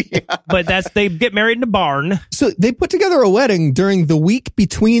 Yeah. But they get married in a barn. So they put together a wedding during the week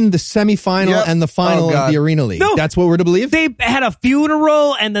between the semifinal and the final of the Arena League. No, that's what we're to believe? They had a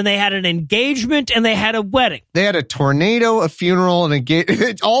funeral, and then they had an engagement, and they had a wedding. They had a tornado, a funeral, and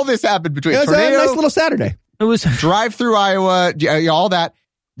engagement. All this happened between tornado. It was a nice little Saturday. It was drive through Iowa, all that.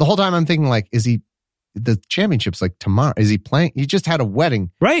 The whole time I'm thinking, like, is he the championship's like tomorrow. Is he playing? He just had a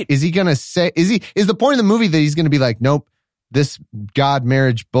wedding. Right. Is he going to say, is the point of the movie that he's going to be like, nope, this God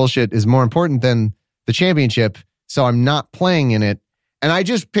marriage bullshit is more important than the championship, so I'm not playing in it. And I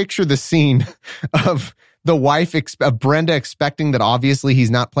just picture the scene of the wife, Brenda, expecting that obviously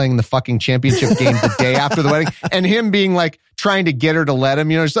he's not playing the fucking championship game the day after the wedding, and him being like trying to get her to let him,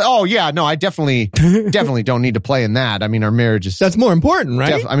 just like, oh yeah, no, I definitely don't need to play in that. I mean, our marriage is... That's more important,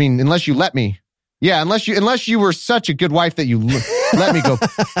 right? I mean, unless you let me. Yeah, unless you were such a good wife that you let me go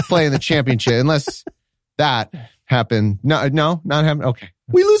play in the championship. Unless that happened. No, not happening. Okay.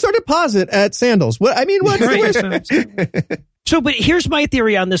 We lose our deposit at Sandals. What's the worst? So, but here's my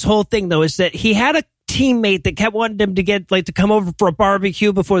theory on this whole thing, though, is that he had a teammate that kept wanting him to to come over for a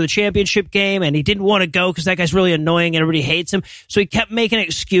barbecue before the championship game, and he didn't want to go because that guy's really annoying and everybody hates him. So he kept making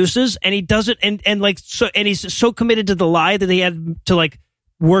excuses, and he doesn't, and he's so committed to the lie that he had to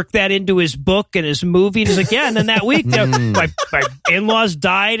work that into his book and his movie. And he's like, yeah, and then that week, my in-laws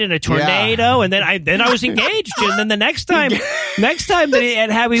died in a tornado, and then I was engaged, and then the next time that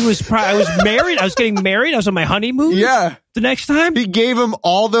I was married, I was getting married, I was on my honeymoon. Yeah. The next time he gave him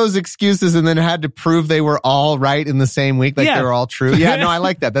all those excuses and then had to prove they were all right in the same week, they were all true. Yeah, no, I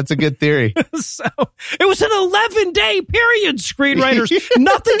like that. That's a good theory. So it was an 11-day period, screenwriters.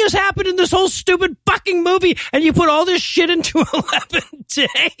 Nothing has happened in this whole stupid fucking movie, and you put all this shit into 11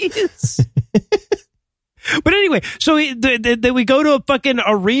 days. But anyway, so we go to a fucking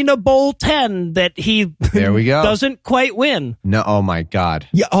Arena Bowl 10 that he there we go. Doesn't quite win. No, oh my God.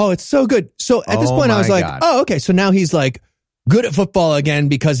 Yeah, it's so good. So at this point I was like, oh, okay, so now he's like good at football again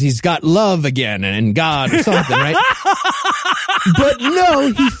because he's got love again and God or something, right? But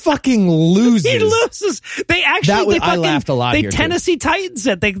no, he fucking loses. He loses. They actually, I laughed a lot. They Tennessee Titans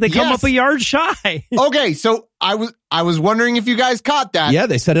it. They come up a yard shy. Okay, so I was wondering if you guys caught that. Yeah,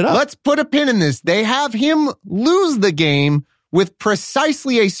 they set it up. Let's put a pin in this. They have him lose the game with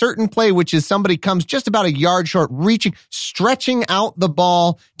precisely a certain play, which is somebody comes just about a yard short, stretching out the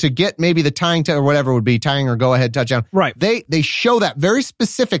ball to get maybe the tying or whatever it would be, tying or go ahead touchdown. Right. They show that very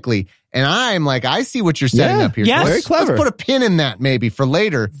specifically. And I'm like, I see what you're setting up here. Yes. Very clever. Let's put a pin in that maybe for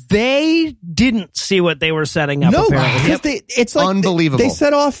later. They didn't see what they were setting up. No, apparently. because it's like unbelievable. They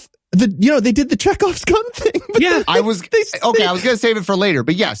set off they did the Chekhov's gun thing. Yeah, I was going to save it for later,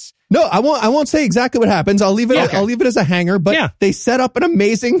 but yes. No, I won't say exactly what happens. I'll leave it. I'll leave it as a hanger. But they set up an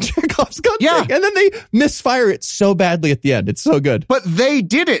amazing Chekhov's gun thing, and then they misfire it so badly at the end. It's so good. But they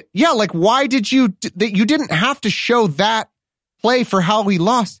did it. Yeah, why did you didn't have to show that play for how we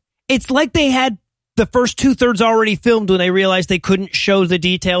lost? It's like they had the first 2/3 already filmed when they realized they couldn't show the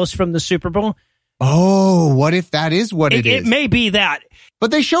details from the Super Bowl. Oh, what if that is what it is? It may be that. But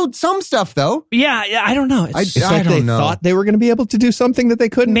they showed some stuff, though. Yeah, I don't know. It's like they thought they were going to be able to do something that they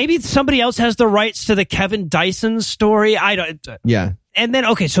couldn't. Maybe somebody else has the rights to the Kevin Dyson story. I don't. Yeah. And then,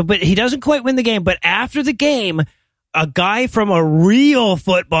 but he doesn't quite win the game. But after the game, a guy from a real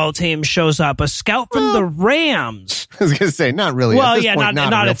football team shows up, a scout from the Rams. I was going to say, not really. Well, at this point,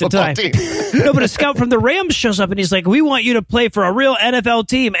 not at the time. No, but a scout from the Rams shows up and he's like, we want you to play for a real NFL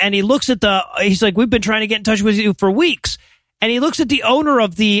team. And he looks at he's like, we've been trying to get in touch with you for weeks. And he looks at the owner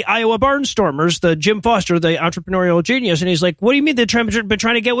of the Iowa Barnstormers, the Jim Foster, the entrepreneurial genius, and he's like, what do you mean they've been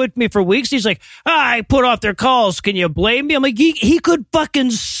trying to get with me for weeks? He's like, I put off their calls. Can you blame me? I'm like, he could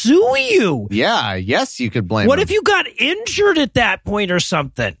fucking sue you. Yeah, yes, you could blame him. What if you got injured at that point or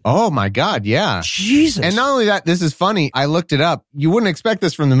something? Oh, my God, yeah. Jesus. And not only that, this is funny. I looked it up. You wouldn't expect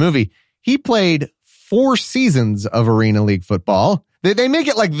this from the movie. He played 4 seasons of Arena League football. They make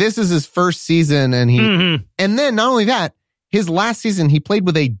it like this is his first season, and and then not only that, his last season, he played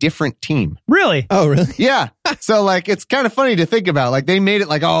with a different team. Really? Oh, really? Yeah. So, it's kind of funny to think about. They made it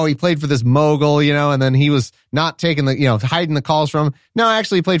he played for this mogul, and then he was not taking hiding the calls from him. No,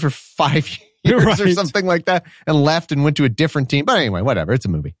 actually, he played for 5 years or something like that and left and went to a different team. But anyway, whatever. It's a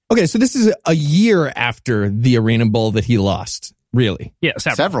movie. Okay, so this is a year after the Arena Bowl that he lost, really? Yeah,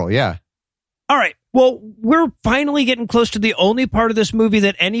 several, yeah. All right. Well, we're finally getting close to the only part of this movie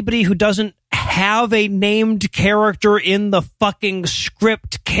that anybody who doesn't have a named character in the fucking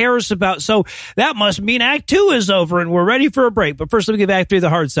script cares about. So that must mean Act 2 is over and we're ready for a break. But first, let me give Act 3 the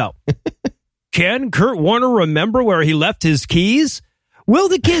hard sell. Can Kurt Warner remember where he left his keys? Will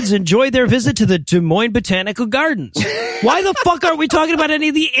the kids enjoy their visit to the Des Moines Botanical Gardens? Why the fuck aren't we talking about any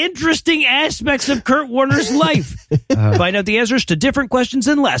of the interesting aspects of Kurt Warner's life? Find out the answers to different questions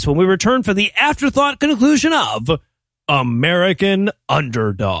and less when we return for the afterthought conclusion of American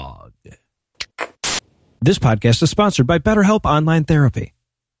Underdog. This podcast is sponsored by BetterHelp Online Therapy.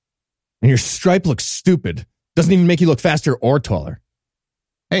 And your stripe looks stupid. Doesn't even make you look faster or taller.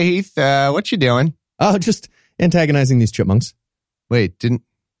 Hey, Heath, what you doing? Oh, just antagonizing these chipmunks. Wait, didn't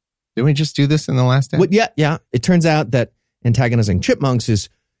we just do this in the last Well, yeah. It turns out that antagonizing chipmunks is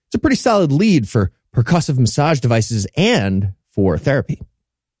a pretty solid lead for percussive massage devices and for therapy.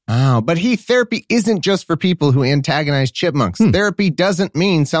 Oh, but therapy isn't just for people who antagonize chipmunks. Therapy doesn't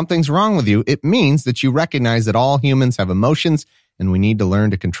mean something's wrong with you. It means that you recognize that all humans have emotions and we need to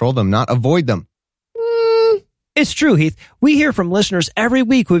learn to control them, not avoid them. It's true, Heath. We hear from listeners every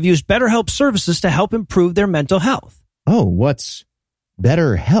week who have used BetterHelp services to help improve their mental health. Oh, what's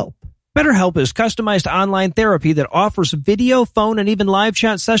BetterHelp? BetterHelp is customized online therapy that offers video, phone, and even live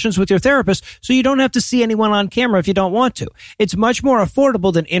chat sessions with your therapist, so you don't have to see anyone on camera if you don't want to. It's much more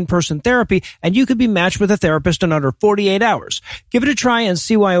affordable than in-person therapy, and you can be matched with a therapist in under 48 hours. Give it a try and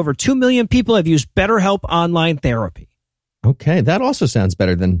see why over 2 million people have used BetterHelp online therapy. Okay, that also sounds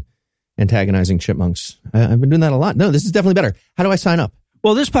better than antagonizing chipmunks. I've been doing that a lot. No, this is definitely better. How do I sign up?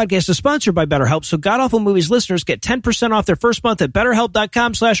 Well, this podcast is sponsored by BetterHelp, so God Awful Movies listeners get 10% off their first month at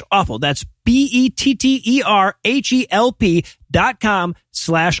BetterHelp.com/awful. That's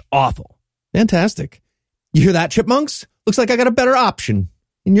BetterHelp.com/awful. Fantastic. You hear that, chipmunks? Looks like I got a better option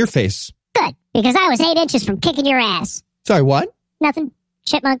in your face. Good, because I was 8 inches from kicking your ass. Sorry, what? Nothing.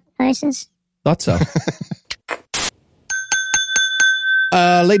 Chipmunk voices. Thought so.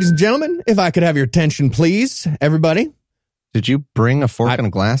 Ladies and gentlemen, if I could have your attention, please, everybody. Did you bring a fork and a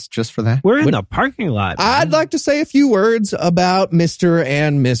glass just for that? We're in the parking lot. I'd like to say a few words about Mr.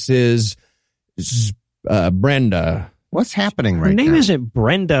 and Mrs. Brenda. What's happening right now? Her name isn't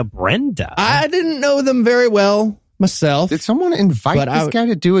Brenda. I didn't know them very well myself. Did someone invite this guy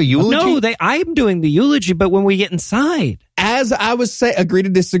to do a eulogy? No, I'm doing the eulogy, but when we get inside. As I was saying, agree to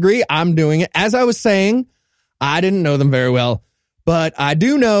disagree, I'm doing it. As I was saying, I didn't know them very well. But I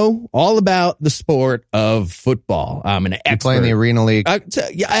do know all about the sport of football. I'm an expert. You play in the Arena League?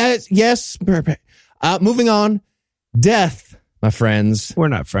 Yes. Moving on. Death, my friends. We're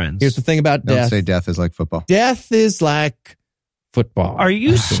not friends. Here's the thing about death. Don't say death is like football. Death is like football. Are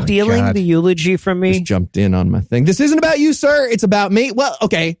you stealing the eulogy from me? Just jumped in on my thing. This isn't about you, sir. It's about me. Well,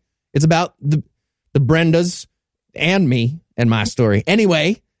 okay. It's about the Brendas and me and my story.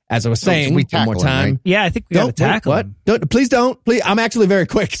 Anyway. As I was saying, one more time. Right? Yeah, I think we got to tackle him. Please don't. Please, I'm actually very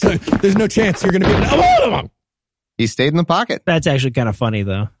quick, so there's no chance you're going to be able to... He stayed in the pocket. That's actually kind of funny,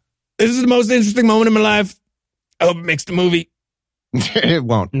 though. This is the most interesting moment in my life. I hope it makes the movie. It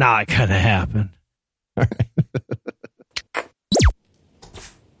won't. Nah, it kind of happened. All right.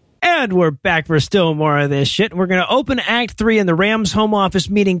 And we're back for still more of this shit. We're going to open Act 3 in the Rams home office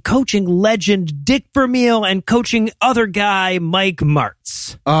meeting coaching legend Dick Vermeil and coaching other guy Mike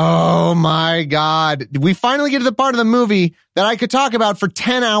Martz. Oh, my God. We finally get to the part of the movie that I could talk about for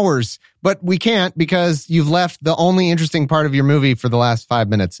 10 hours, but we can't because you've left the only interesting part of your movie for the last 5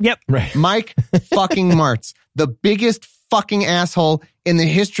 minutes. Yep. Right. Mike fucking Martz, the biggest fucking asshole in the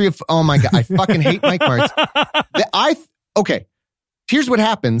history of... Oh, my God. I fucking hate Mike Martz. Okay. Here's what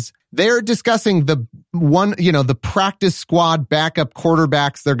happens. They're discussing the practice squad backup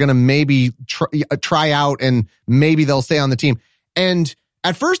quarterbacks they're going to maybe try out and maybe they'll stay on the team. And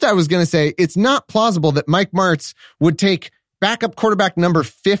at first I was going to say it's not plausible that Mike Martz would take backup quarterback number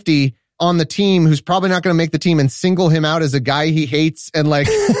 50 on the team who's probably not going to make the team and single him out as a guy he hates and like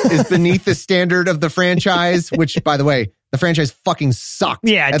is beneath the standard of the franchise, which by the way, the franchise fucking sucked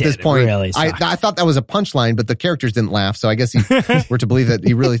at this point. Really I thought that was a punchline, but the characters didn't laugh. So I guess we're to believe that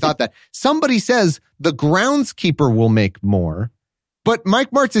he really thought that. Somebody says the groundskeeper will make more, but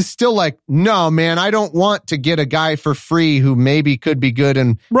Mike Martz is still like, no, man, I don't want to get a guy for free who maybe could be good.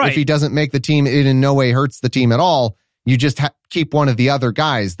 And if he doesn't make the team, it in no way hurts the team at all. You just keep one of the other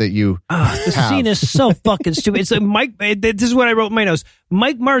guys that you the scene is so fucking stupid. It's like Mike, this is what I wrote in my notes.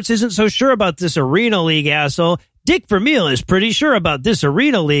 Mike Martz isn't so sure about this Arena League asshole. Dick Vermeil is pretty sure about this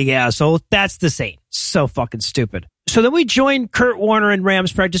Arena League asshole. That's the same. So fucking stupid. So then we join Kurt Warner in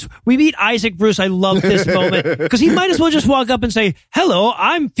Rams practice. We meet Isaac Bruce. I love this moment because he might as well just walk up and say, hello,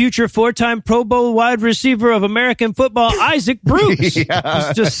 I'm future 4-time Pro Bowl wide receiver of American football, Isaac Bruce. Yeah.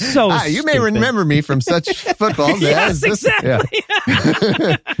 It's just so you may remember me from such football. Yes, exactly.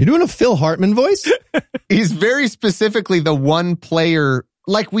 Yeah. You're doing a Phil Hartman voice? He's very specifically the one player.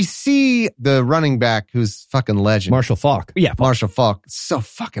 Like we see the running back who's fucking legend. Marshall Faulk. Yeah. Marshall Faulk. So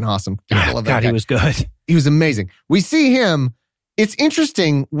fucking awesome. I love that guy. He was good. He was amazing. We see him. It's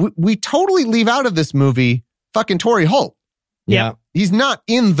interesting. We totally leave out of this movie fucking Torrey Holt. Yeah. He's not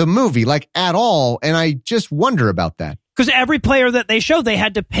in the movie like at all. And I just wonder about that. Because every player that they showed, they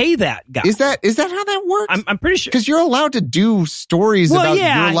had to pay that guy. Is that how that works? I'm pretty sure. Because you're allowed to do stories about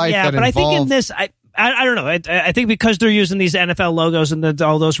your life that but involve... I think in this, I don't know. I think because they're using these NFL logos and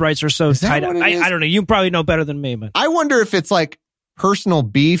all those rights are so tied up. I don't know. You probably know better than me, but I wonder if it's like personal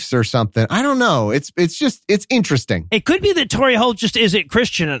beefs or something. I don't know. It's interesting. It could be that Torrey Holt just isn't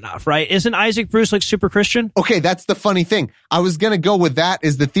Christian enough, right? Isn't Isaac Bruce like super Christian? Okay, that's the funny thing. I was going to go with that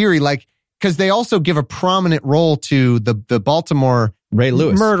is the theory, like, because they also give a prominent role to the Baltimore Ray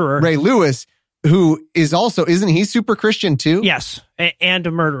Lewis. Murderer. Ray Lewis, who is also, isn't he super Christian too? Yes, and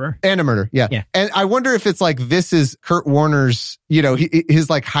a murderer. And a murderer, yeah. And I wonder if it's like this is Kurt Warner's, his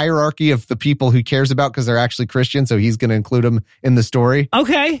like hierarchy of the people he cares about because they're actually Christian, so he's going to include them in the story.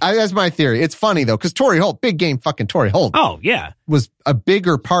 Okay. That's my theory. It's funny though, because Torrey Holt, big game fucking Torrey Holt. Oh, yeah. Was a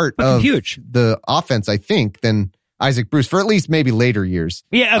bigger part of the offense, I think, than Isaac Bruce for at least maybe later years.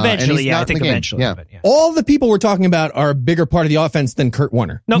 Yeah, eventually. I think eventually. Yeah. But yeah. All the people we're talking about are a bigger part of the offense than Kurt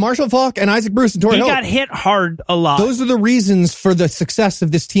Warner. No. Marshall Faulk and Isaac Bruce and Torrey Holt. He got hit hard a lot. Those are the reasons for the success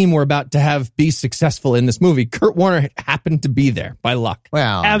of this team we're about to have be successful in this movie. Kurt Warner happened to be there by luck.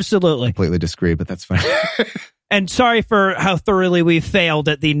 Wow. Absolutely. Completely disagree, but that's fine. And sorry for how thoroughly we failed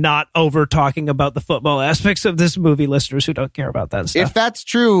at the not over talking about the football aspects of this movie, listeners who don't care about that stuff. If that's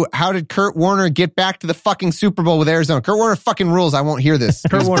true, how did Kurt Warner get back to the fucking Super Bowl with Arizona? Kurt Warner fucking rules. I won't hear this.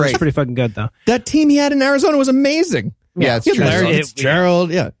 Kurt Warner's pretty fucking good, though. That team he had in Arizona was amazing. Yeah, it's true. Larry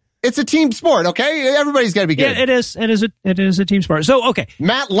Fitzgerald, yeah. It's a team sport, okay? Everybody's got to be good. Yeah, it is. It is a team sport. So, okay.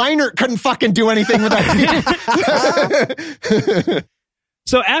 Matt Leinart couldn't fucking do anything with that.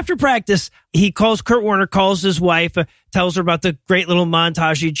 So after practice, Kurt Warner calls his wife, tells her about the great little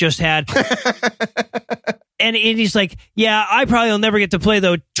montage he just had. And he's like, yeah, I probably will never get to play,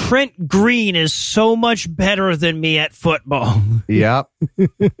 though. Trent Green is so much better than me at football. Yep.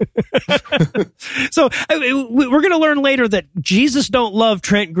 So we're going to learn later that Jesus don't love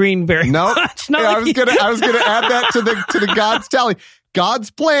Trent Green very much. Yeah, I was gonna add that to the God's tally.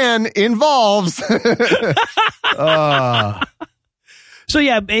 God's plan involves. So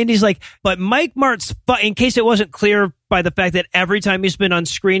yeah, and he's like, but Mike Martz, in case it wasn't clear by the fact that every time he's been on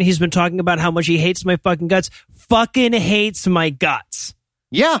screen, he's been talking about how much he hates my fucking guts, fucking hates my guts.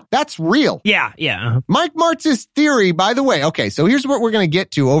 Yeah, that's real. Yeah. Mike Martz's theory, by the way, okay, so here's what we're going to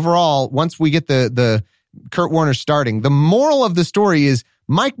get to overall once we get the Kurt Warner starting. The moral of the story is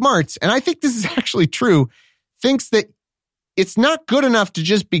Mike Martz, and I think this is actually true, thinks that it's not good enough to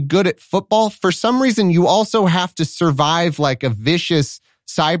just be good at football. For some reason, you also have to survive like a vicious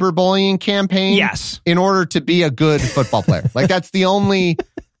cyberbullying campaign. Yes. In order to be a good football player. Like that's the only,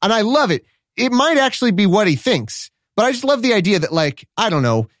 and I love it. It might actually be what he thinks, but I just love the idea that like, I don't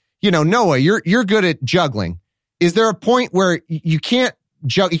know, Noah, you're good at juggling. Is there a point where you can't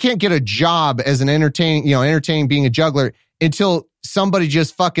get a job as an entertaining being a juggler until somebody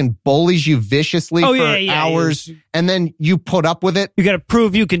just fucking bullies you viciously for hours and then you put up with it? You got to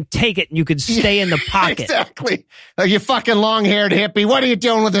prove you can take it and you can stay in the pocket. Exactly. Like you fucking long-haired hippie. What are you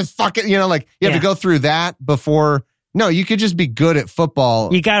doing with this fucking, you have to go through that before. No, you could just be good at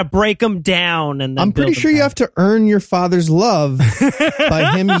football. You got to break them down. And then I'm pretty sure you have to earn your father's love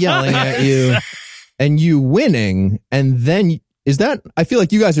by him yelling at you and you winning. And then I feel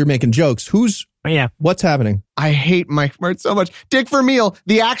like you guys are making jokes. What's happening? I hate Mike Martz so much. Dick Vermeil,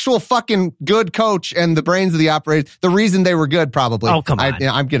 the actual fucking good coach and the brains of the operators, the reason they were good probably. Oh, come on.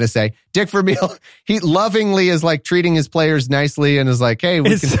 I'm going to say. Dick Vermeil, he lovingly is like treating his players nicely and is like, hey,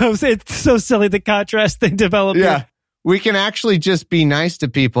 it's so silly the contrast they developed. Yeah. We can actually just be nice to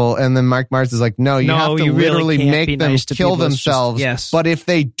people. And then Mike Martz is like, no, you have to literally really make them kill themselves. Yes. But if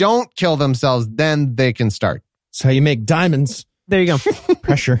they don't kill themselves, then they can start. That's how you make diamonds. There you go.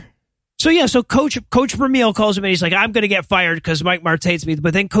 Pressure. So Coach Vermeil calls him in. He's like, I'm going to get fired because Mike Martz hates me.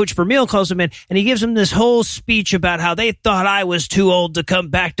 But then Coach Vermeil calls him in and he gives him this whole speech about how they thought I was too old to come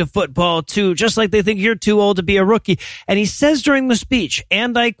back to football too, just like they think you're too old to be a rookie. And he says during the speech,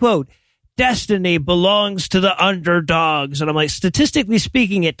 and I quote, destiny belongs to the underdogs. And I'm like, statistically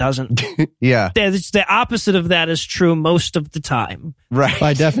speaking, it doesn't. Yeah. The opposite of that is true most of the time. Right.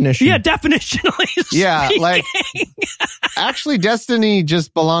 By definition. Yeah, definitionally speaking. Yeah, like, actually, destiny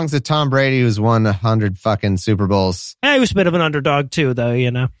just belongs to Tom Brady, who's won 100 fucking Super Bowls. He was a bit of an underdog, too, though, He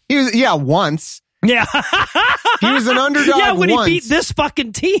was, once. Yeah. He was an underdog Yeah, when once. he beat this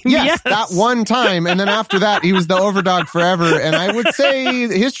fucking team. Yes, that one time. And then after that, he was the overdog forever. And I would say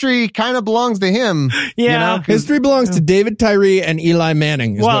history kind of belongs to him. Yeah. History belongs to David Tyree and Eli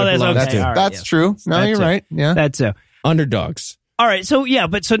Manning. Well, that's okay. That's true. No, you're right. Yeah. That's it. Underdogs. All right. So,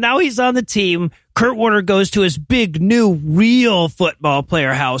 so now he's on the team. Kurt Warner goes to his big new real football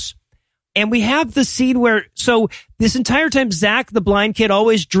player house. And we have the scene where, so this entire time, Zach, the blind kid,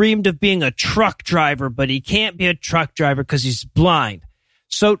 always dreamed of being a truck driver, but he can't be a truck driver because he's blind.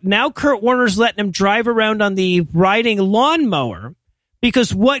 So now Kurt Warner's letting him drive around on the riding lawnmower,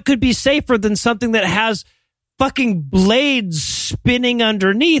 because what could be safer than something that has fucking blades spinning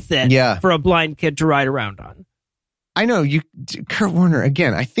underneath it for a blind kid to ride around on? I know Kurt Warner,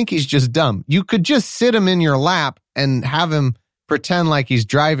 again, I think he's just dumb. You could just sit him in your lap and have him pretend like he's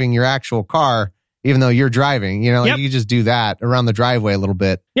driving your actual car, even though you're driving. You know, like you just do that around the driveway a little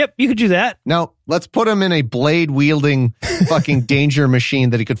bit. Yep, you could do that. No, let's put him in a blade-wielding fucking danger machine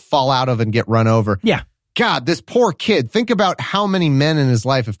that he could fall out of and get run over. Yeah. God, this poor kid. Think about how many men in his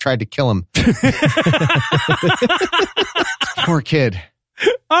life have tried to kill him. Poor kid.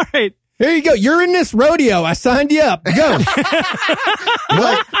 All right. Here you go. You're in this rodeo. I signed you up. Go. Like,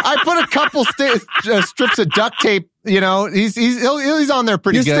 I put a couple strips of duct tape. You know, he's on there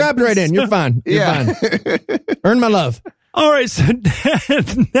pretty good. You're strapped right in. You're fine. You're fine. Earn my love. All right. So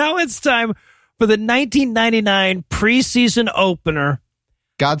now it's time for the 1999 preseason opener.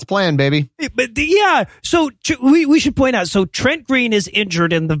 God's plan, baby. But so we should point out, so Trent Green is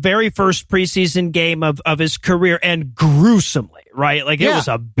injured in the very first preseason game of his career, and gruesomely, right? Like, it was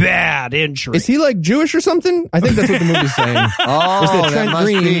a bad injury. Is he like Jewish or something? I think that's what the movie's saying. Is that Trent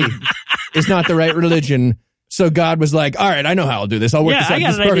Green is not the right religion. So God was like, all right, I know how I'll do this. I'll work this out. This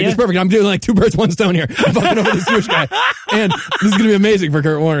is perfect. This is perfect. I'm doing like 2 birds, 1 stone here. I'm fucking over this Jewish guy. And this is going to be amazing for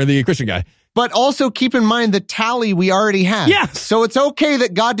Kurt Warner, the Christian guy. But also keep in mind the tally we already had. Yes. So it's okay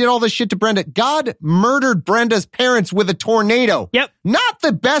that God did all this shit to Brenda. God murdered Brenda's parents with a tornado. Yep. Not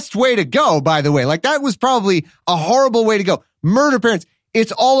the best way to go, by the way. Like, that was probably a horrible way to go. Murder parents.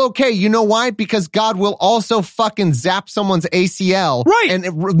 It's all okay. You know why? Because God will also fucking zap someone's ACL. Right.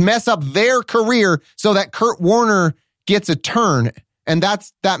 And mess up their career so that Kurt Warner gets a turn. And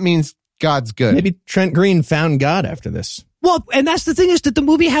that means God's good. Maybe Trent Green found God after this. Well, and that's the thing, is that the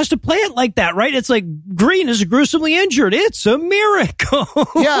movie has to play it like that, right? It's like, Green is gruesomely injured. It's a miracle.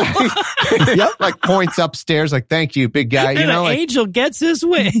 Yeah. Yep. Like, points upstairs, like, thank you, big guy. You know, an angel gets his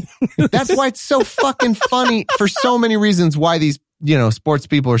wing. That's why it's so fucking funny for so many reasons why these, sports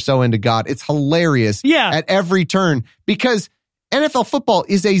people are so into God. It's hilarious at every turn, because NFL football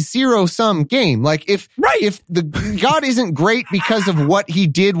is a zero-sum game. Like, if the God isn't great because of what he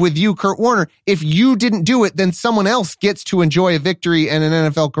did with you, Kurt Warner, if you didn't do it, then someone else gets to enjoy a victory and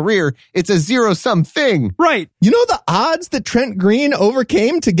an NFL career. It's a zero-sum thing. Right. You know the odds that Trent Green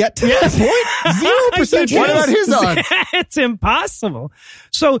overcame to get to that point? 0% chance. What about his odds? It's impossible.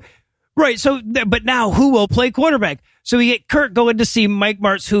 So, right. So, but now who will play quarterback? So we get Kurt going to see Mike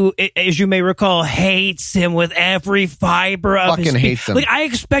Martz, who, as you may recall, hates him with every fiber of his being. Hates him. Like, I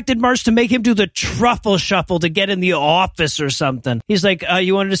expected Martz to make him do the truffle shuffle to get in the office or something. He's like,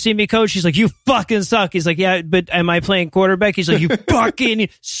 you wanted to see me, coach? He's like, you fucking suck. He's like, yeah, but am I playing quarterback? He's like, you fucking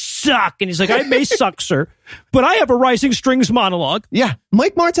suck. And he's like, I may suck, sir, but I have a Rising Strings monologue. Yeah.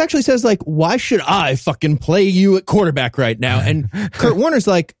 Mike Martz actually says, like, why should I fucking play you at quarterback right now? And Kurt Warner's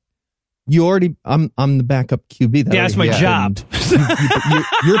like, I'm the backup QB. That's my job.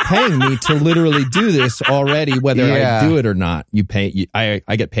 You're paying me to literally do this already, whether I do it or not. I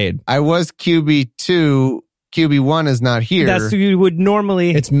get paid. I was QB2. QB1 is not here. That's you would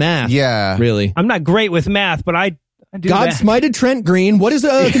normally. It's math. Yeah. Really. I'm not great with math, but I do God that. smited Trent Green. What is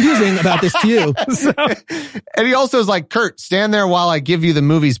confusing about this to you? And he also is like, Kurt, stand there while I give you the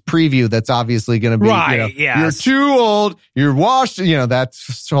movie's preview. That's obviously going to be, you're too old. You're washed.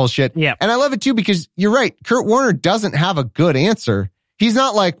 That's whole shit. Yeah. And I love it too, because you're right. Kurt Warner doesn't have a good answer. He's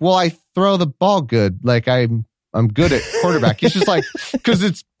not like, well, I throw the ball good. Like, I'm good at quarterback. He's just like, because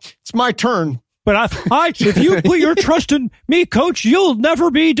it's my turn. But if you put your trust in me, coach, you'll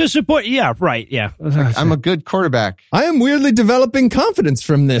never be disappointed. Yeah, right. Yeah. I'm a good quarterback. I am weirdly developing confidence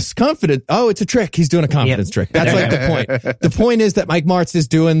from this. Oh, it's a trick. He's doing a confidence trick. That's like the point. The point is that Mike Martz is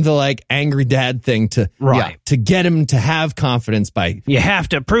doing the like angry dad thing to get him to have confidence by. You have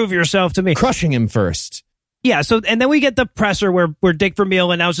to prove yourself to me. Crushing him first. Yeah, so, and then we get the presser where Dick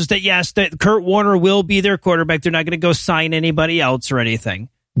Vermeil announces that, yes, that Kurt Warner will be their quarterback. They're not going to go sign anybody else or anything.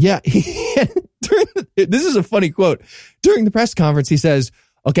 Yeah. This is a funny quote. During the press conference, he says,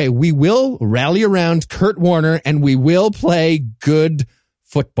 okay, we will rally around Kurt Warner and we will play good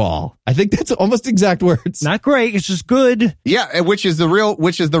football. I think that's almost exact words. Not great. It's just good. Yeah. Which is the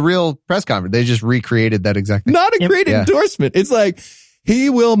real press conference. They just recreated that exact thing. Not a great endorsement. It's like, he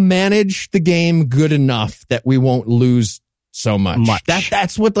will manage the game good enough that we won't lose so much.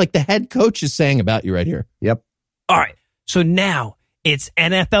 That's what like the head coach is saying about you right here. Yep. All right. So now it's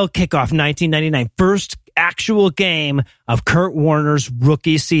NFL Kickoff 1999. First actual game of Kurt Warner's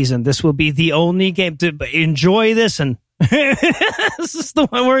rookie season. This will be the only game to enjoy this, and this is the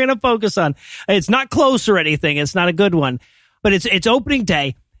one we're going to focus on. It's not close or anything. It's not a good one. But it's opening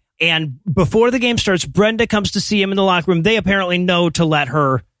day, and before the game starts, Brenda comes to see him in the locker room. They apparently know to let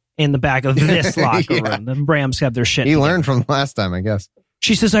her in the back of this locker room. The Rams have their shit. He together. learned from last time, I guess.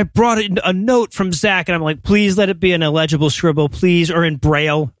 She says, I brought a note from Zach, and I'm like, please let it be an illegible scribble, please, or in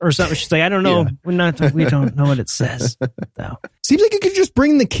Braille or something. She's like, I don't know. We don't know what it says. No. Seems like you could just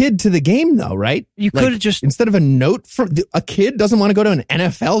bring the kid to the game, though, right? You could have just... Instead of a note from... A kid doesn't want to go to an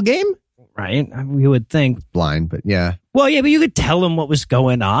NFL game? Right? We would think. Blind, but yeah. Well, yeah, but you could tell him what was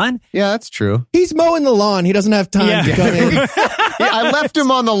going on. Yeah, that's true. He's mowing the lawn. He doesn't have time to come in. Yeah, I left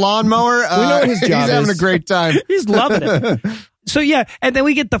him on the lawnmower. We know what his job He's having a great time. He's loving it. So, yeah, and then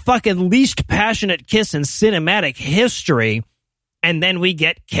we get the fucking least passionate kiss in cinematic history, and then we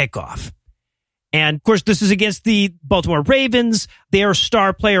get kickoff. And, of course, this is against the Baltimore Ravens. Their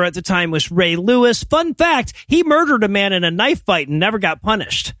star player at the time was Ray Lewis. Fun fact, he murdered a man in a knife fight and never got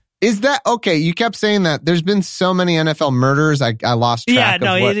punished. Is that okay? You kept saying that. There's been so many NFL murders. I lost track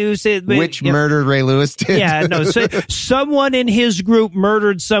of which murder Ray Lewis did. Yeah, no. So someone in his group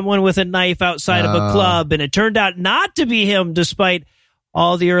murdered someone with a knife outside of a club, and it turned out not to be him, despite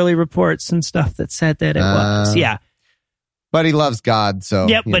all the early reports and stuff that said that it was. Yeah. But he loves God, so.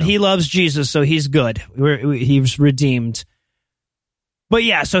 Yep, but he loves Jesus, so he's good. He was redeemed. But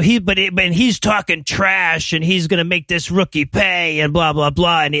yeah, so he's talking trash, and he's going to make this rookie pay, and blah, blah,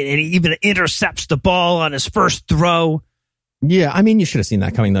 blah. And he even intercepts the ball on his first throw. Yeah, I mean, you should have seen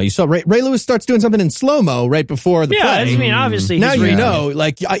that coming, though. You saw Ray Lewis starts doing something in slow-mo right before the play. I mean, obviously. Now you know,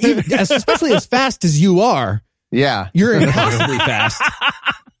 like, especially as fast as you are. Yeah. You're impossibly fast.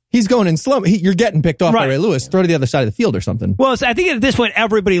 He's going in slow. You're getting picked off by Ray Lewis. Throw to the other side of the field or something. Well, I think at this point,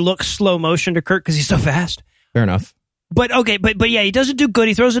 everybody looks slow motion to Kirk because he's so fast. Fair enough. But okay, but yeah, he doesn't do good.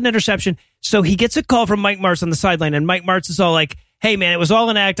 He throws an interception. So he gets a call from Mike Martz on the sideline, and Mike Martz is all like, hey, man, it was all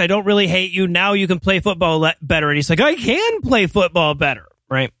an act. I don't really hate you. Now you can play football better. And he's like, I can play football better,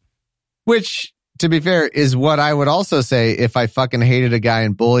 right? Which, to be fair, is what I would also say if I fucking hated a guy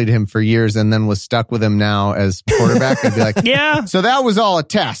and bullied him for years and then was stuck with him now as quarterback. I'd be like, yeah. So that was all a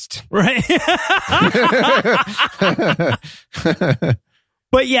test. Right.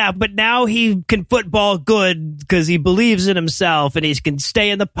 But yeah, but now he can football good because he believes in himself and he can stay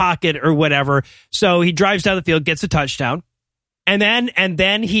in the pocket or whatever. So he drives down the field, gets a touchdown. And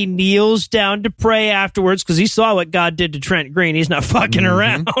then he kneels down to pray afterwards because he saw what God did to Trent Green. He's not fucking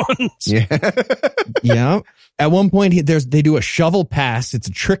around. Yeah. At one point, they do a shovel pass. It's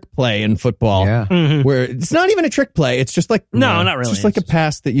a trick play in football, where it's not even a trick play. It's just like not really. It's just like a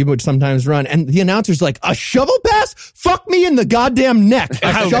pass that you would sometimes run. And the announcer's like, "A shovel pass? Fuck me in the goddamn neck!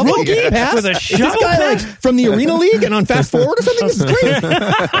 A shovel pass with a shovel is this guy pass? Like from the Arena League and on Fast Forward or something? This is crazy."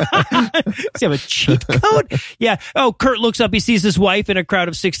 Does he have a cheat code? Yeah. Oh, Kurt looks up. He sees his wife in a crowd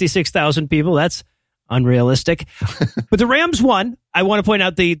of 66,000 people. That's unrealistic. But the Rams won. I want to point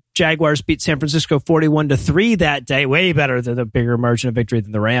out the Jaguars beat San Francisco 41-3 that day. Way better than the bigger margin of victory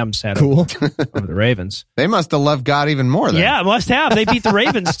than the Rams had over the Ravens. They must have loved God even more then. Yeah, must have. They beat the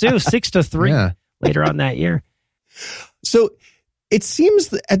Ravens too, 6-3 later on that year. So it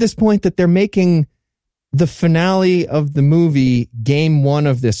seems at this point that they're making the finale of the movie game one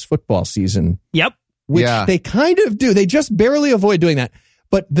of this football season. Yep. Which they kind of do. They just barely avoid doing that.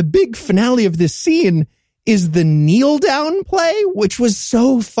 But the big finale of this scene is the kneel down play, which was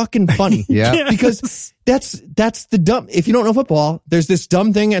so fucking funny. Because that's the dumb, if you don't know football, there's this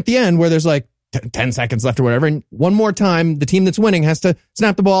dumb thing at the end where there's like 10 seconds left or whatever. And one more time, the team that's winning has to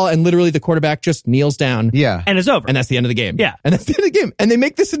snap the ball and literally the quarterback just kneels down. Yeah. And it's over. And that's the end of the game. Yeah. And that's the end of the game. And they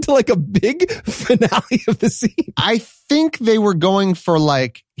make this into like a big finale of the scene. I think they were going for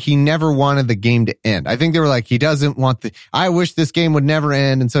like, he never wanted the game to end. I think they were like, he doesn't want I wish this game would never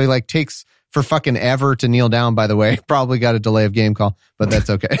end. And so he like takes for fucking ever to kneel down, by the way. Probably got a delay of game call, but that's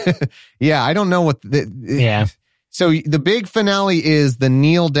okay. Yeah. I don't know what So the big finale is the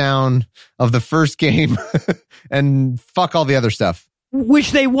kneel down of the first game and fuck all the other stuff.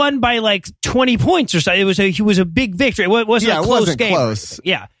 Which they won by like 20 points or so. It was a big victory. It wasn't a close game. Close.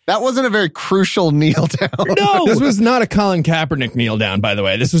 Yeah. That wasn't a very crucial kneel down. No. This was not a Colin Kaepernick kneel down, by the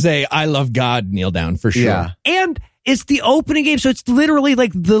way. This was a I love God kneel down for sure. Yeah. And it's the opening game, so it's literally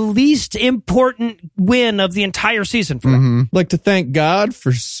like the least important win of the entire season for them. Like to thank God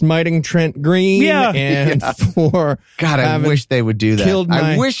for smiting Trent Green and for God, I wish they would do that. Killed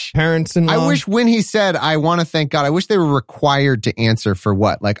my parents-in-law. I wish when he said, I want to thank God, I wish they were required to answer for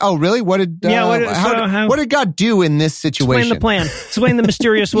what? Like, oh, really? What did what did God do in this situation? Explain the plan. Explain the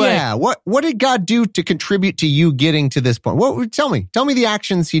mysterious way. Yeah. What did God do to contribute to you getting to this point? Tell me the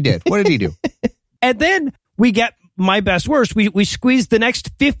actions he did. What did he do? And then we get my best worst. We squeezed the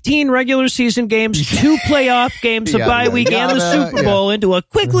next 15 regular season games, 2 playoff games, a bye week, and the Super Bowl into a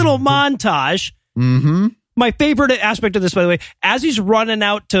quick little montage. Mm-hmm. My favorite aspect of this, by the way, as he's running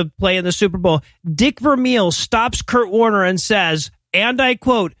out to play in the Super Bowl, Dick Vermeil stops Kurt Warner and says, and I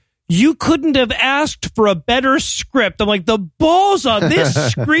quote, "You couldn't have asked for a better script." I'm like, the balls on this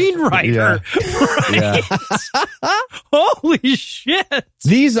screenwriter. Right? Holy shit.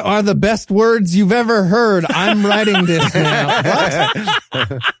 These are the best words you've ever heard. I'm writing this now.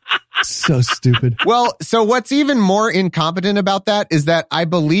 What? So stupid. Well, so what's even more incompetent about that is that I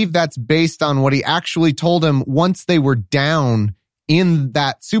believe that's based on what he actually told him once they were down in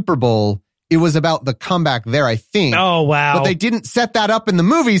that Super Bowl. It was about the comeback there, I think. Oh, wow. But they didn't set that up in the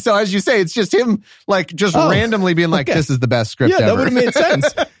movie. So as you say, it's just him like just randomly being like, this is the best script ever. Yeah, that would have made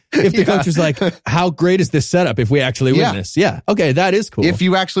sense. If the coach was like, how great is this setup if we actually win this? Yeah. Okay, that is cool. If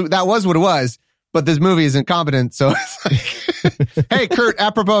you actually, that was what it was. But this movie is incompetent, so it's like, hey, Kurt,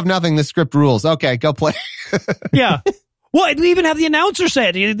 apropos of nothing, this script rules. Okay, go play. Yeah. Well, we even have the announcer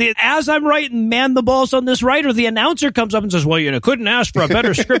say it. As I'm writing, man, the balls on this writer, the announcer comes up and says, well, couldn't ask for a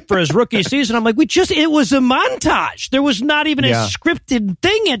better script for his rookie season. I'm like, it was a montage. There was not even a scripted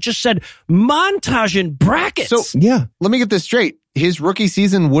thing. It just said montage in brackets. So, let me get this straight. His rookie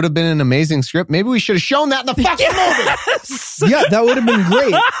season would have been an amazing script. Maybe we should have shown that in the fucking movie. Yeah, that would have been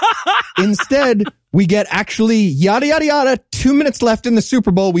great. Instead, we get actually yada, yada, yada, 2 minutes left in the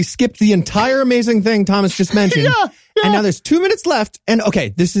Super Bowl. We skipped the entire amazing thing Thomas just mentioned. And now there's 2 minutes left. And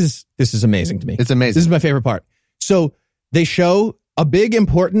okay, this is amazing to me. It's amazing. This is my favorite part. So they show a big,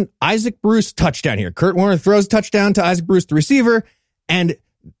 important Isaac Bruce touchdown here. Kurt Warner throws a touchdown to Isaac Bruce, the receiver, and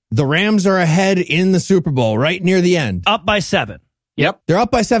the Rams are ahead in the Super Bowl right near the end. Up by 7. Yep. They're up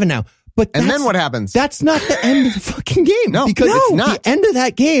by 7 now. And then what happens? That's not the end of the fucking game. No, because it's not. The end of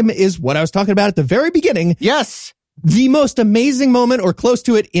that game is what I was talking about at the very beginning. Yes. The most amazing moment or close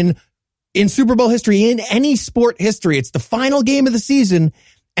to it in Super Bowl history, in any sport history. It's the final game of the season.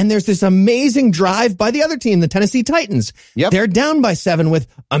 And there's this amazing drive by the other team, the Tennessee Titans. Yep. They're down by 7 with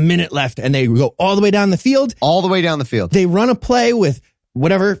a minute left and they go all the way down the field. All the way down the field. They run a play with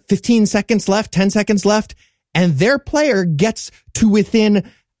whatever, 15 seconds left, 10 seconds left. And their player gets to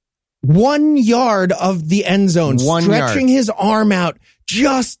within 1 yard of the end zone, stretching his arm out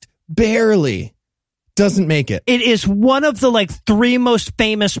just barely. Doesn't make it. It is one of the 3 most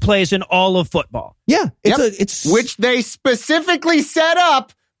famous plays in all of football. Yeah. It's which they specifically set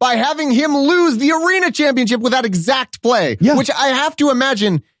up by having him lose the arena championship with that exact play, which I have to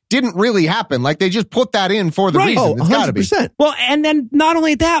imagine didn't really happen. Like, they just put that in for the reason. Oh, it's gotta be. Well, and then not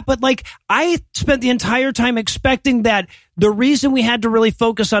only that, but I spent the entire time expecting that the reason we had to really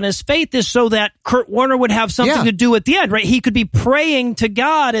focus on his faith is so that Kurt Warner would have something to do at the end, right? He could be praying to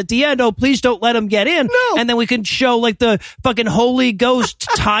God at the end, oh, please don't let him get in. No. And then we can show the fucking Holy Ghost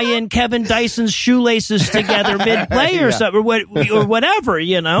tie in Kevin Dyson's shoelaces together mid-play or something, or whatever,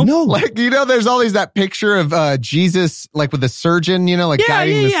 No. There's always that picture of Jesus, with the surgeon,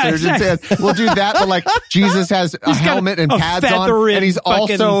 guiding the surgeon's hand. We'll do that, but Jesus has a helmet and pads on, and he's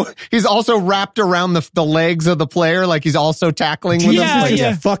also wrapped around the legs of the player, he's also tackling with him.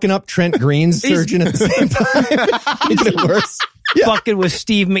 Just fucking up Trent Green's surgeon at the same time. Making it worse. Fucking with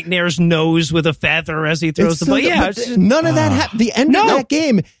Steve McNair's nose with a feather as he throws the ball. None of that happened. The end of that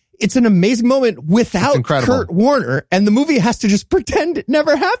game, it's an amazing moment without Kurt Warner, and the movie has to just pretend it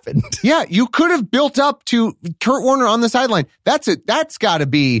never happened. Yeah, you could have built up to Kurt Warner on the sideline. That's it. That's got to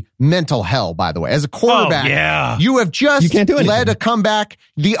be mental hell, by the way. As a quarterback, you have just led a comeback.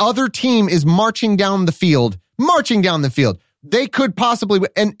 The other team is marching down the field. They could possibly,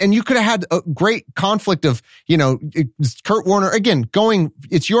 and you could have had a great conflict of, Kurt Warner, again,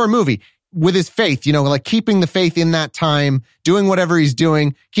 it's your movie, with his faith, keeping the faith in that time, doing whatever he's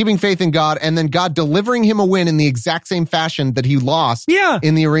doing, keeping faith in God, and then God delivering him a win in the exact same fashion that he lost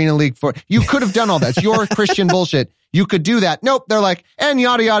in the Arena League. You could have done all that. It's your Christian bullshit. You could do that. Nope. They're and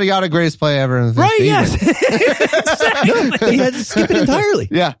yada, yada, yada, greatest play ever. Right, yes. He had to skip it entirely.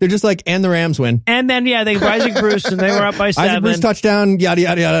 Yeah. They're just and the Rams win. And then, they Isaac Bruce, and they were up by 7. Isaac Bruce touchdown, yada,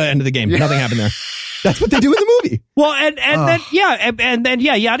 yada, yada, end of the game. Yeah. Nothing happened there. That's what they do in the movie. Well, and then,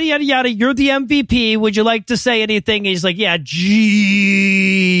 yada, yada, yada, you're the MVP. Would you like to say anything? He's like, yeah, Jesus.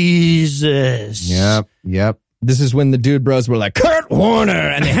 Yep. This is when the dude bros were like, Kurt Warner!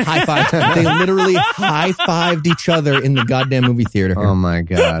 And they high-fived. They literally high-fived each other in the goddamn movie theater. Oh, my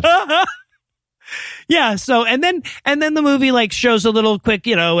God. Yeah, so, and then the movie, shows a little quick,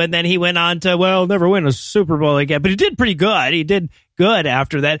 and then he went on to, never win a Super Bowl again. But he did pretty good. He did good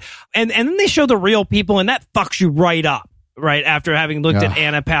after that. And then they show the real people, and that fucks you right up. right after having looked at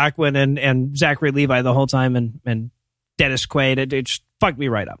Anna Paquin and Zachary Levi the whole time and Dennis Quaid. It just fucked me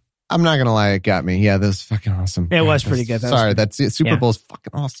right up. I'm not going to lie, it got me. Yeah, that was fucking awesome. It was pretty good. Sorry, that's it. Super Bowl's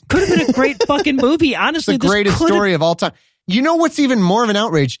fucking awesome. Could have been a great fucking movie. Honestly, it's the greatest story of all time. You know what's even more of an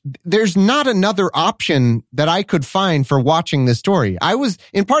outrage? There's not another option that I could find for watching this story. I was,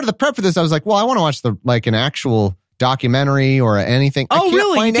 in part of the prep for this, I was like, well, I want to watch an actual documentary or anything. I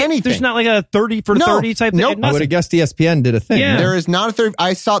can't find anything. There's not like a 30 for 30 type thing? I would have guessed ESPN did a thing. Yeah. There is not a 30.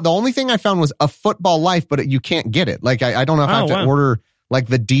 I saw, the only thing I found was A Football Life, but you can't get it. Like, I don't know if I have to order like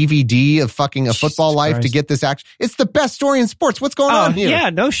the DVD of fucking A Football Life to get this action. It's the best story in sports. What's going on here? Yeah,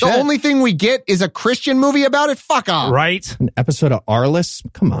 no shit. The only thing we get is a Christian movie about it? Fuck off. Right. An episode of Arliss?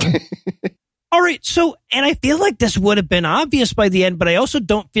 Come on. All right. So, and I feel like this would have been obvious by the end, but I also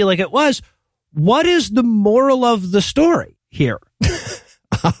don't feel like it was. What is the moral of the story here?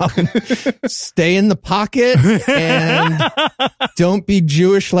 Stay in the pocket and don't be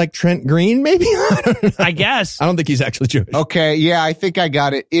Jewish like Trent Green, maybe? I guess. I don't think he's actually Jewish. Okay, yeah, I think I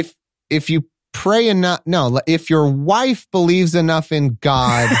got it. If you pray enough, if your wife believes enough in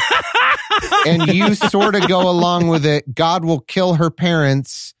God and you sort of go along with it, God will kill her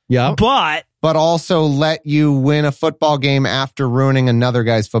parents. Yeah. But also let you win a football game after ruining another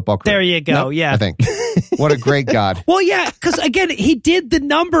guy's football career. There you go. Yeah. I think. What a great God. Well, yeah, because again, he did the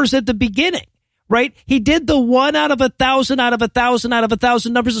numbers at the beginning, right? He did the 1 out of 1,000 out of 1,000 out of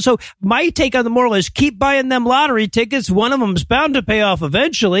 1,000 numbers. So my take on the moral is keep buying them lottery tickets. One of them's bound to pay off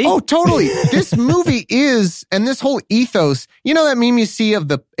eventually. Oh, totally. This movie is, and this whole ethos, you know that meme you see of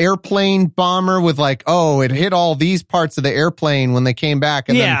the airplane bomber with like, oh, it hit all these parts of the airplane when they came back.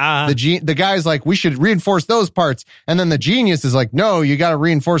 And then the guy's like, we should reinforce those parts. And then the genius is like, no, you got to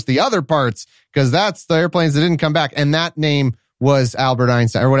reinforce the other parts because that's the airplanes that didn't come back. And that name was Albert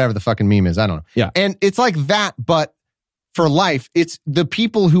Einstein or whatever the fucking meme is. I don't know. Yeah. And it's like that, but for life, it's the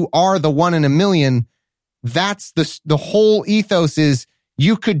people who are the 1 in a million. That's the whole ethos is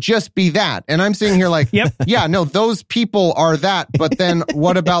you could just be that. And I'm sitting here like, yeah, no, those people are that. But then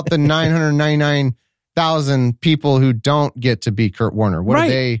what about the 999,000 people who don't get to be Kurt Warner? What are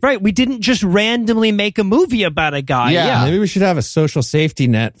they? Right. We didn't just randomly make a movie about a guy. Yeah. Maybe we should have a social safety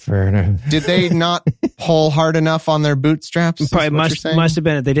net for. Did they not pull hard enough on their bootstraps? Probably must have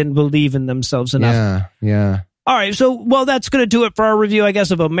been it. They didn't believe in themselves enough. Yeah. All right, so, that's going to do it for our review, I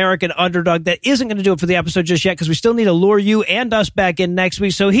guess, of American Underdog. That isn't going to do it for the episode just yet because we still need to lure you and us back in next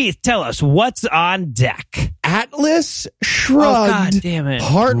week. So, Heath, tell us, what's on deck? Atlas Shrugged. Oh, God damn it.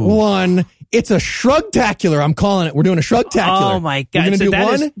 Part 1. It's a Shrugtacular. I'm calling it. We're doing a Shrugtacular. Oh, my God. We're going to do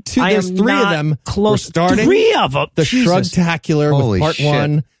 1, 2, there's 3 of them. Close. We're starting 3 of them. the Shrugtacular with part shit.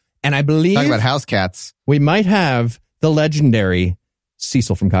 1. And I believe Talk about house cats. We might have the legendary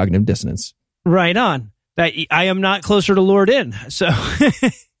Cecil from Cognitive Dissonance. Right on. That I am not closer to lured in. So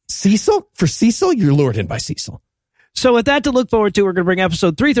Cecil? For Cecil, you're lured in by Cecil. So with that to look forward to, we're going to bring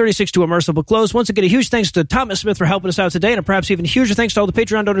episode 336 to a merciful close. Once again, a huge thanks to Thomas Smith for helping us out today, and perhaps even huger thanks to all the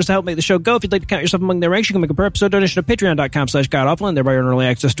Patreon donors to help make the show go. If you'd like to count yourself among their ranks, you can make a per episode donation at patreon.com/godawful, and thereby earn early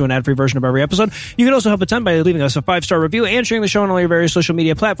access to an ad-free version of every episode. You can also help a ton by leaving us a 5-star review and sharing the show on all your various social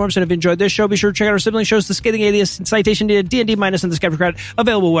media platforms. And if you enjoyed this show, be sure to check out our sibling shows, The Scathing Atheist, Citation Needed, D&D Minus, and The Skeptic Crowd,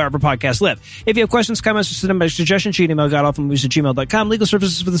 available wherever podcasts live. If you have questions, comments, or cinematic suggestions, you can email godawfulmovies@gmail.com. Legal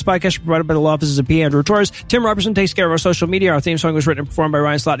services for this podcast are provided by the law offices of P. Andrew Torres. Tim Robertson takes care of our social media. Our theme song was written and performed by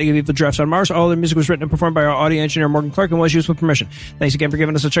Ryan Slotnick of Evil Drafts on Mars. All the music was written and performed by our audio engineer Morgan Clark and was used with permission. Thanks again for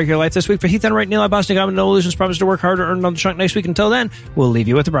giving us a check of your life this week. For Heath Enright, Neil Boston, I'm No Illusions. Promise to work hard to earn another chunk next week. Until then, we'll leave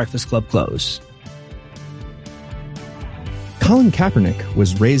you with the Breakfast Club close. Colin Kaepernick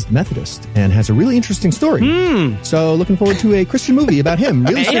was raised Methodist and has a really interesting story. So looking forward to a Christian movie about him.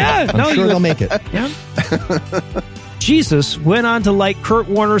 Really soon. I'm sure they'll make it. Yeah. Jesus went on to like Kurt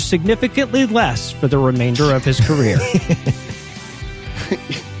Warner significantly less for the remainder of his career.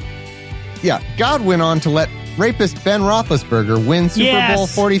 Yeah, God went on to let rapist Ben Roethlisberger win Super Bowl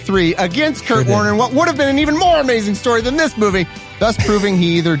 43 against Kurt Warner in what would have been an even more amazing story than this movie, thus proving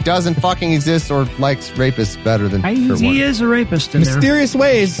he either doesn't fucking exist or likes rapists better than Kurt Warner. He is a rapist in Mysterious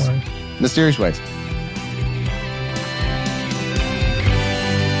ways. Mysterious ways.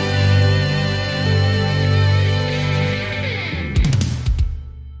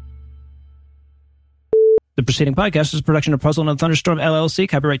 The preceding podcast is a production of Puzzle and Thunderstorm LLC,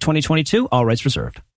 copyright 2022, all rights reserved.